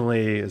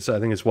definitely, I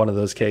think it's one of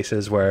those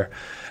cases where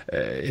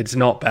it's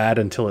not bad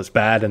until it's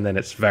bad, and then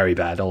it's very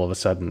bad all of a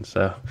sudden.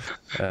 So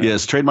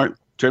yes, trademark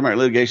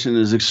litigation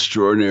is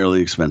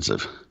extraordinarily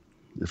expensive.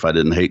 If I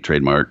didn't hate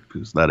trademark,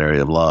 that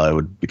area of law, I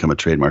would become a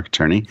trademark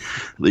attorney.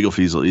 Legal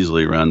fees will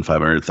easily run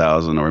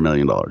 $500,000 or $1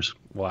 million.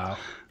 Wow.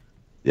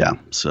 Yeah.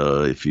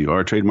 So if you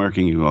are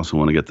trademarking, you also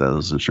want to get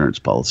those insurance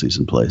policies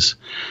in place.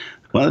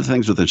 One of the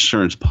things with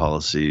insurance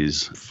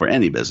policies for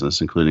any business,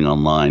 including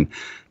online,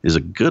 is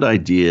a good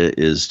idea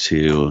is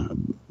to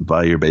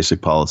buy your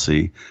basic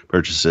policy,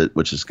 purchase it,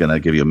 which is going to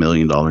give you $1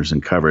 million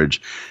in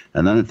coverage.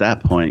 And then at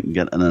that point,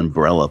 get an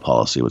umbrella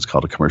policy, what's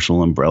called a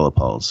commercial umbrella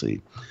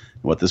policy.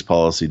 What this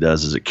policy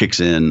does is it kicks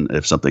in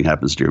if something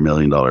happens to your $1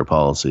 million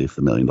policy, if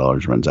the $1 million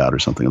runs out or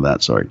something of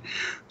that sort.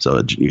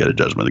 So you get a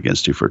judgment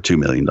against you for $2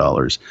 million.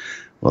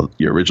 Well,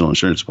 your original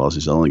insurance policy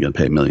is only going to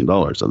pay $1 million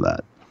of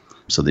that.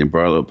 So the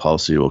umbrella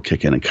policy will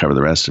kick in and cover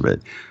the rest of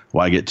it.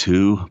 Why get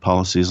two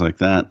policies like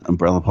that?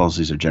 Umbrella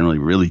policies are generally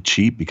really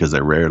cheap because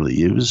they're rarely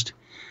used.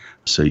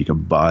 So you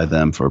can buy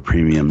them for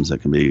premiums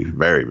that can be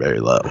very, very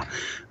low.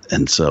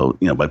 And so,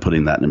 by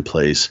putting that in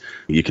place,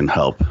 you can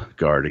help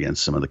guard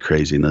against some of the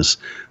craziness.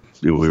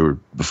 We were,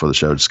 before the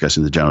show,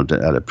 discussing the General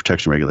Data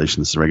Protection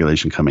Regulation. This is a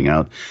regulation coming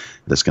out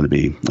that's going to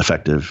be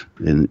effective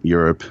in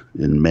Europe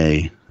in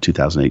May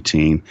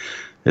 2018.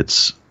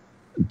 It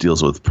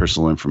deals with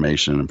personal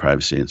information and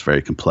privacy. It's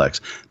very complex.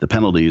 The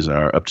penalties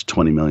are up to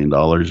 $20 million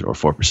or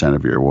 4%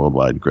 of your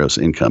worldwide gross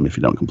income if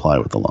you don't comply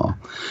with the law.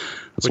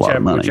 That's a lot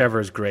of money. Whichever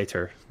is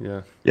greater.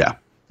 Yeah.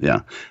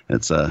 Yeah.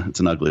 It's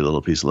an ugly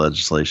little piece of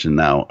legislation.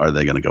 Now, are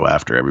they going to go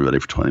after everybody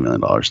for $20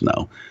 million?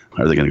 No.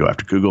 Are they going to go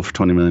after Google for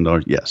 $20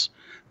 million? Yes.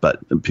 But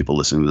people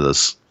listening to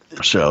this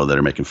show that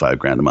are making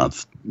 $5,000 a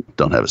month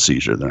don't have a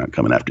seizure. They're not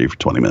coming after you for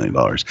 $20 million.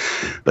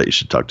 But you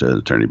should talk to an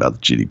attorney about the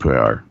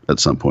GDPR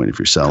at some point if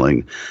you're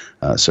selling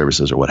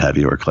services or what have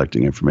you, or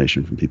collecting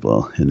information from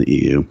people in the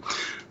EU.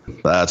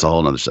 That's a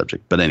whole other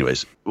subject. But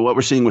anyways, what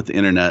we're seeing with the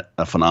internet,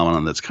 a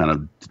phenomenon that's kind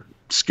of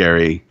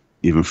scary,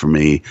 even for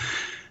me,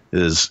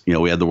 is,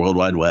 we had the World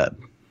Wide Web,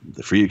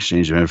 the free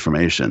exchange of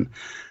information.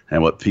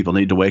 And what people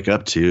need to wake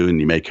up to,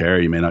 and you may care,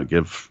 you may not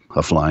give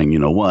a flying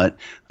what,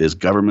 is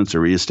governments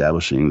are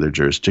reestablishing their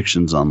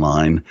jurisdictions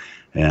online.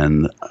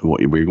 And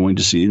what we're going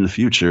to see in the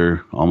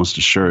future, almost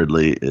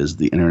assuredly, is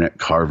the internet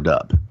carved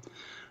up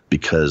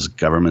because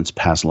governments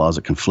pass laws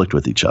that conflict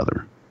with each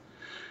other.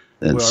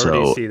 And we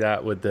already see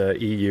that with the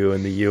EU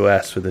and the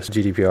US with this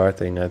GDPR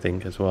thing, I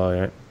think, as well,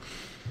 right?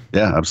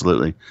 Yeah,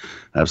 absolutely.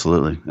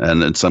 Absolutely.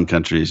 And in some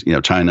countries,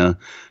 China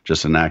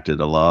just enacted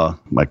a law.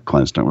 My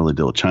clients don't really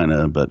deal with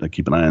China, but I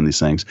keep an eye on these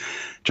things.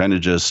 China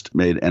just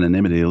made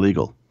anonymity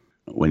illegal.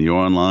 When you're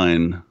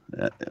online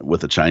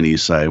with a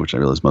Chinese site, which I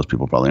realize most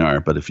people probably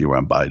aren't, but if you were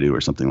on Baidu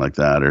or something like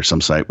that, or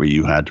some site where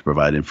you had to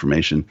provide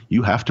information,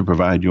 you have to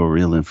provide your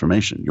real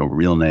information, your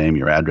real name,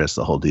 your address,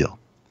 the whole deal.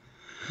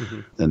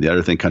 Mm-hmm. And the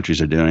other thing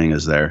countries are doing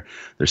is they're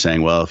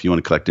saying, well, if you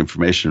want to collect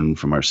information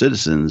from our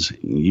citizens,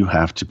 you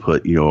have to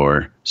put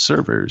your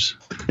servers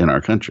in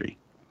our country.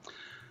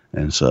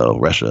 And so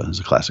Russia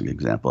is a classic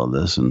example of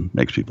this and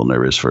makes people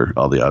nervous for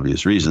all the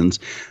obvious reasons.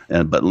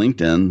 But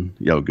LinkedIn,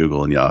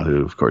 Google and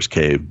Yahoo, of course,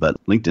 caved.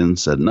 But LinkedIn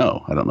said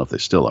no. I don't know if they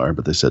still are,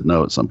 but they said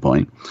no at some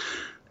point.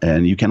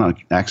 And you cannot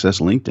access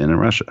LinkedIn in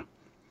Russia.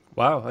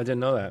 Wow, I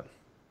didn't know that.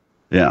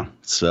 Yeah.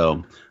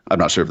 So I'm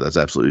not sure if that's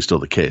absolutely still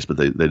the case, but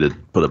they did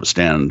put up a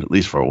stand, at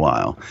least for a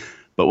while.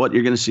 But what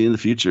you're going to see in the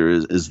future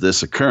is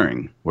this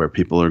occurring, where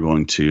people are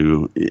going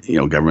to,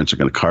 governments are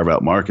going to carve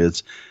out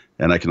markets.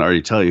 And I can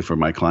already tell you, for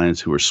my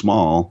clients who are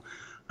small,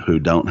 who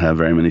don't have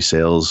very many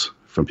sales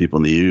from people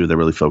in the EU, they're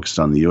really focused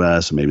on the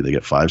US, and maybe they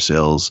get 5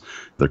 sales,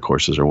 their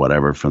courses or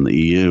whatever from the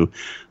EU.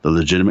 The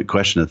legitimate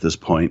question at this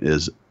point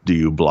is, do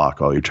you block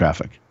all your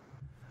traffic?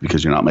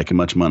 Because you're not making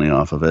much money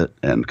off of it,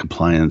 and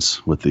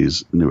compliance with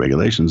these new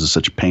regulations is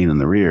such a pain in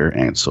the rear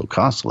and so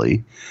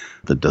costly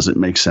that doesn't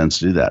make sense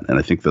to do that. And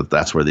I think that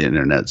that's where the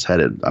internet's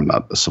headed. I'm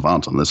not a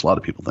savant on this. A lot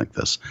of people think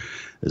this,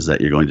 is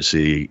that you're going to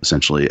see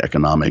essentially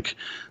economic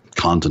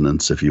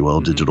continents, if you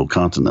will, digital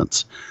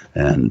continents,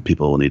 and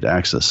people will need to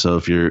access. So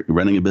if you're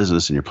running a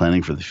business and you're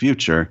planning for the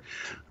future,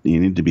 you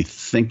need to be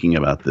thinking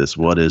about this.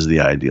 What is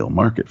the ideal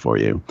market for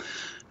you?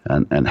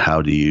 And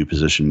how do you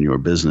position your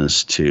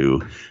business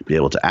to be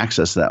able to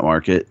access that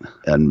market?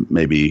 And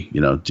maybe,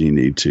 do you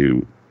need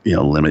to,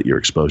 limit your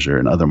exposure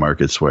in other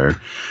markets where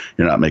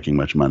you're not making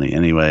much money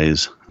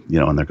anyways,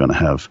 and they're going to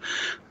have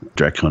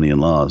draconian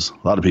laws.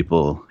 A lot of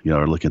people,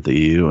 are looking at the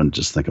EU and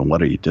just thinking,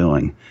 what are you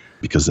doing?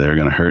 Because they're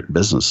going to hurt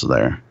business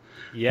there.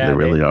 Yeah, they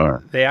really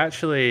are. They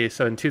actually,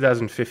 so in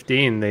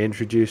 2015, they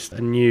introduced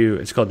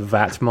it's called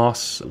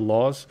VATMOS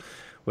laws,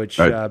 which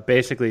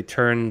basically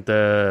turned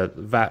the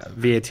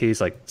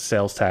VATs, like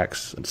sales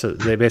tax. So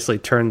they basically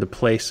turned the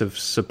place of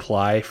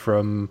supply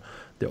from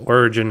the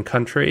origin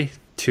country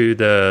to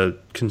the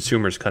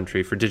consumer's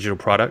country for digital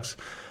products.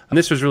 And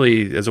this was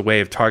really as a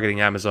way of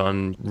targeting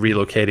Amazon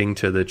relocating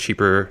to the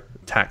cheaper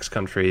tax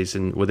countries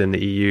within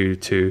the EU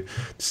to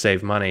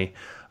save money.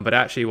 But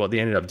actually what they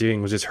ended up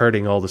doing was just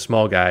hurting all the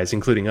small guys,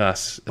 including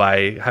us,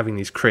 by having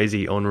these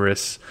crazy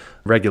onerous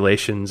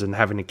regulations and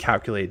having to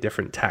calculate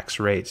different tax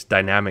rates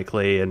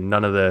dynamically, and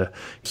none of the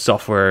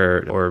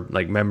software or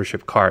like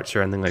membership carts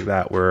or anything like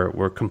that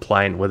were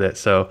compliant with it.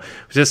 So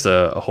it was just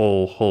a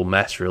whole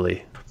mess,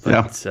 really.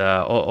 But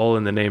all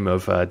in the name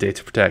of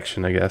data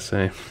protection, I guess.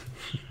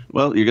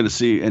 Well, you're going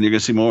to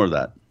see more of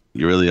that.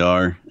 You really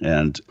are.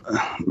 And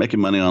making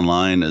money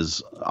online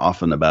is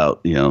often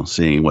about,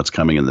 seeing what's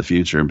coming in the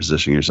future and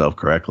positioning yourself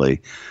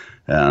correctly.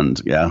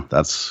 And yeah,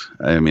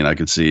 I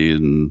could see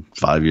in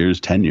 5 years,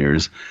 10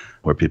 years,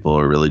 where people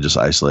are really just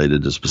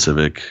isolated to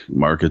specific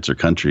markets or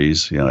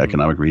countries,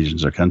 economic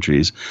regions or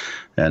countries.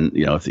 And,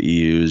 if the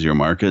EU is your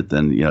market,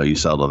 then, you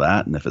sell to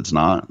that. And if it's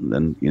not,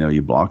 then,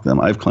 you block them.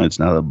 I have clients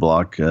now that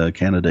block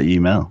Canada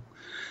email.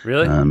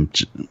 Really?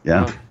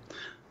 Yeah. Wow.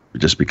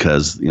 Just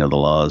because, the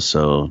law is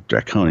so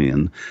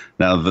draconian.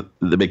 Now,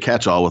 the big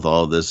catch-all with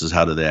all of this is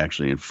how do they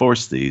actually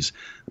enforce these?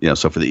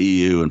 So for the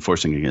EU,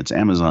 enforcing against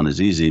Amazon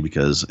is easy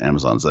because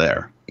Amazon's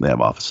there. They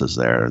have offices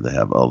there. They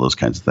have all those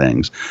kinds of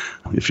things.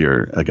 If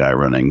you're a guy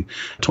running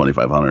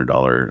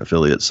 $2,500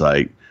 affiliate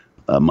site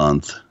a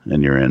month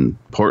and you're in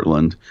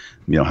Portland,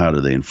 how do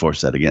they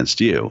enforce that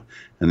against you?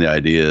 And the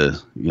idea,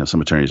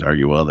 some attorneys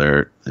argue, well,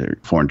 they're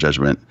foreign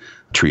judgment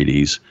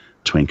treaties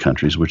between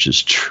countries, which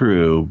is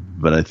true.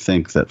 But I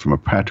think that from a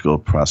practical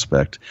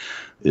prospect,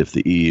 if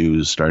the EU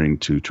is starting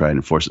to try and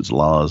enforce its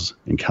laws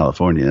in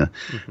California,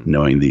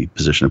 knowing the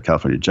position of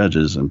California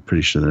judges, I'm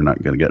pretty sure they're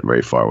not going to get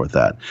very far with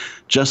that.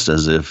 Just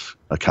as if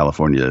a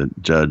California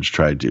judge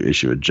tried to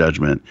issue a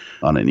judgment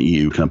on an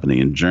EU company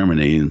in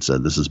Germany and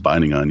said, this is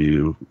binding on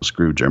you,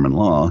 screw German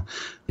law.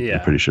 Yeah.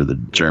 I'm pretty sure the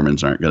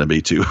Germans aren't going to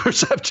be too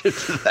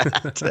receptive to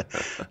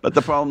that. But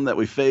the problem that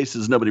we face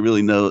is nobody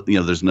really knows,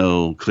 there's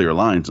no clear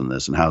lines on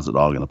this and how's it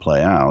all going to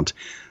play out.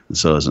 And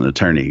so as an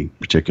attorney, in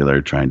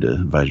particular, trying to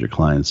advise your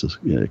clients,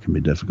 it can be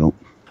difficult.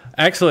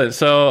 Excellent.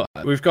 So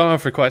we've gone on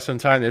for quite some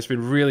time. It's been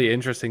a really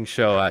interesting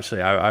show,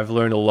 actually. I've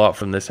learned a lot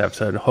from this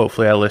episode, and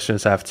hopefully our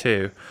listeners have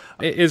too.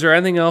 Is there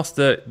anything else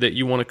that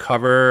you want to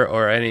cover,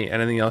 or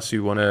anything else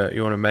you want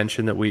to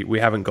mention that we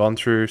haven't gone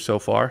through so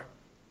far?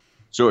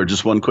 Sure.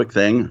 Just one quick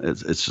thing.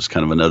 It's just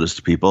kind of a notice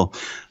to people.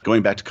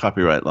 Going back to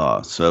copyright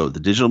law. So the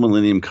Digital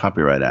Millennium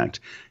Copyright Act,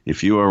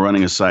 if you are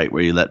running a site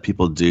where you let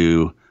people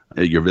do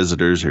your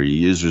visitors or your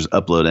users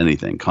upload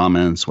anything,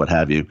 comments, what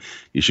have you,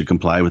 you should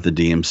comply with the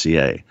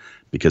DMCA.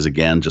 Because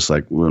again, just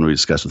like when we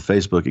discussed with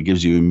Facebook, it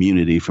gives you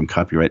immunity from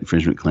copyright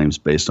infringement claims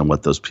based on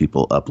what those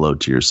people upload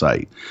to your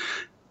site.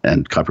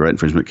 And copyright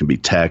infringement can be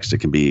text, it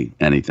can be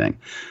anything.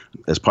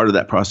 As part of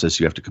that process,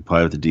 you have to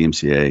comply with the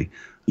DMCA.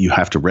 You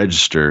have to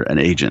register an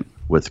agent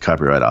with the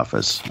Copyright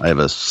Office. I have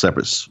a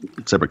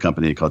separate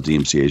company called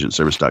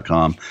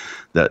dmcagentservice.com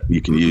that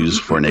you can use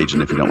for an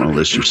agent if you don't want to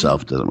list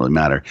yourself. It doesn't really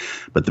matter.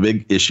 But the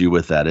big issue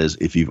with that is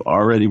if you've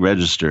already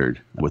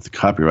registered with the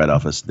Copyright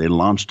Office, they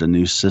launched a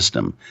new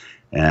system,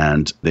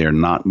 and they are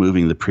not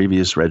moving the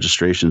previous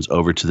registrations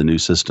over to the new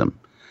system.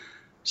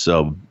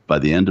 So by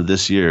the end of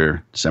this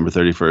year, December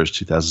 31st,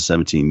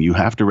 2017, you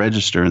have to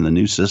register in the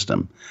new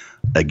system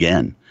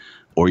again,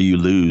 or you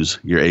lose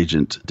your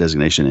agent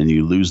designation and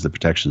you lose the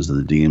protections of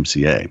the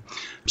DMCA.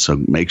 So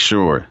make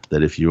sure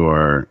that if you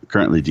are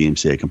currently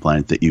DMCA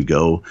compliant, that you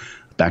go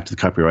back to the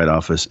Copyright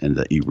Office and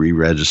that you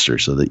re-register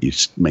so that you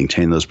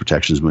maintain those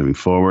protections moving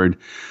forward.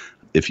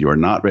 If you are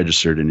not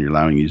registered and you're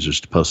allowing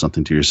users to post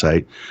something to your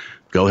site,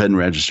 go ahead and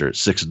register at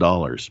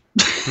 $6,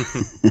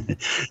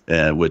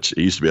 which it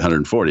used to be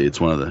 $140. It's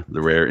one of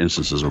the rare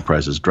instances where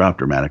prices drop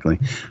dramatically.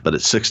 But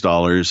at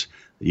 $6,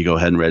 you go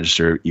ahead and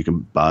register. You can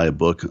buy a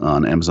book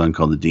on Amazon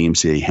called the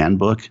DMCA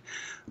Handbook,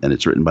 and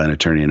it's written by an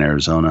attorney in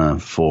Arizona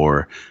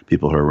for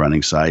people who are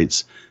running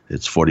sites.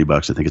 It's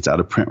 $40. I think it's out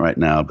of print right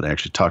now, but I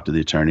actually talked to the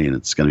attorney, and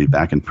it's going to be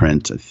back in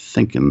print, I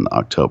think, in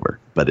October.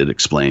 But it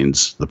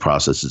explains the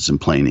process. It's in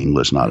plain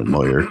English, not in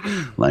lawyer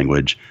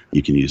language.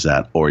 You can use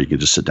that, or you can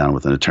just sit down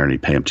with an attorney,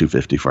 pay them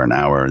 $250 for an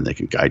hour, and they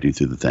can guide you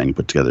through the thing,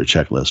 put together a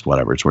checklist,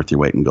 whatever. It's worth your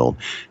weight in gold.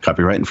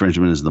 Copyright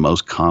infringement is the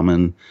most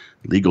common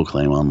legal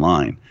claim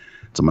online.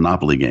 It's a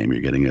monopoly game.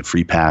 You're getting a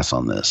free pass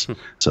on this.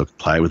 So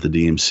comply with the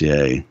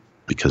DMCA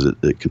because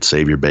it can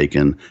save your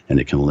bacon, and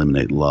it can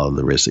eliminate a lot of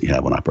the risks that you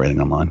have when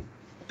operating online.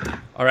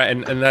 All right,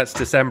 and that's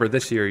December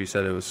this year. You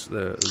said it was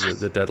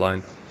the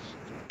deadline.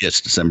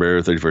 Yes,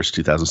 December 31st,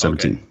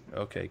 2017.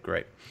 Okay,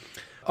 great.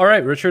 All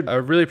right, Richard, I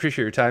really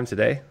appreciate your time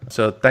today.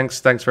 So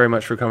thanks very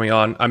much for coming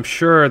on. I'm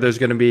sure there's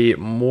going to be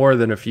more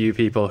than a few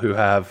people who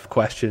have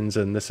questions,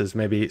 and this has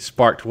maybe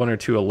sparked one or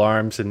two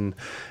alarms in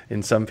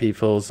some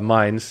people's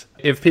minds.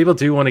 If people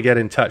do want to get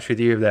in touch with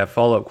you, if they have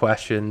follow-up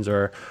questions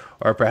or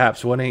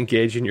perhaps want to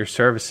engage in your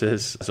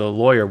services as a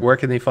lawyer, where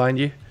can they find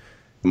you?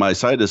 My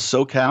site is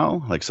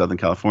SoCal, like Southern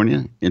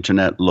California,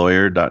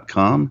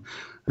 internetlawyer.com.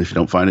 If you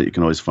don't find it, you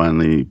can always find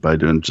me by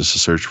doing just a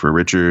search for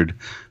Richard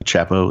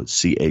Chapo,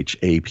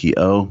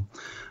 Chapo.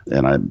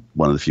 And I'm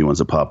one of the few ones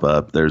that pop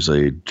up. There's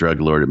a drug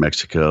lord in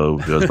Mexico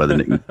who goes by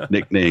the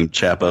nickname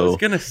Chapo. I was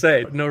going to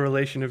say, no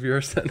relation of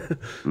yours then.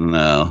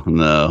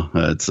 No.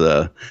 It's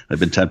I've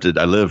been tempted.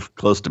 I live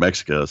close to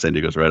Mexico. San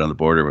Diego's right on the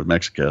border with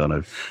Mexico. And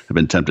I've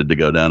been tempted to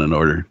go down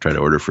and try to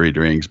order free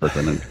drinks, but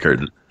then it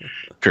occurred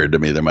occurred to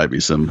me there might be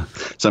some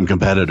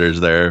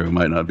competitors there who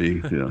might not be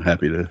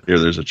happy to hear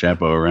there's a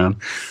Chapo around.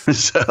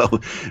 So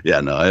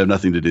yeah, no, I have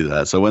nothing to do with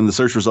that. So when the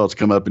search results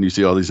come up and you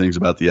see all these things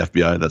about the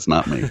FBI, that's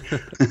not me.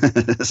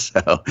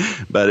 So,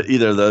 but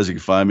either of those, you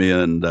can find me,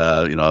 and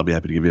I'll be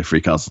happy to give you a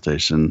free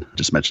consultation.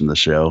 Just mention the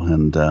show,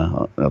 and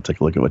I'll take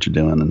a look at what you're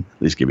doing and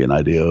at least give you an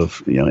idea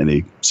of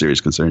any serious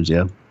concerns you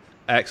have.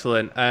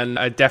 Excellent. And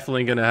I'm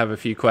definitely going to have a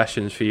few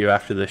questions for you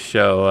after this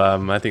show.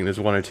 I think there's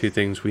one or two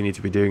things we need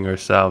to be doing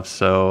ourselves.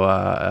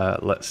 So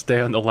let's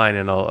stay on the line,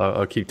 and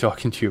I'll keep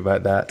talking to you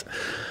about that.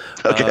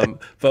 Okay.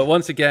 But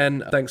once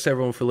again, thanks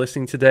everyone for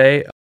listening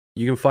today.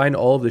 You can find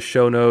all of the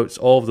show notes,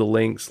 all of the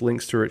links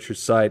to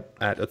Richard's site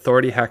at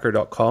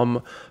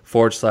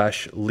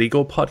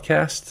authorityhacker.com/legal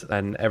podcast,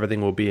 and everything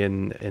will be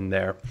in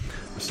there.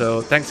 So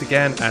thanks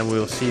again, and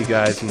we'll see you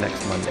guys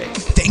next Monday.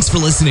 Thanks for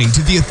listening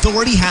to the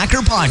Authority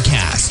Hacker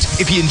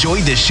Podcast. If you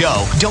enjoyed this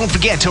show, don't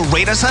forget to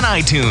rate us on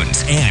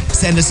iTunes and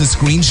send us a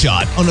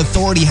screenshot on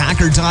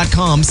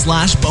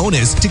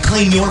authorityhacker.com/bonus to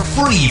claim your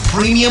free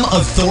premium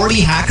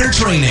Authority Hacker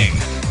training.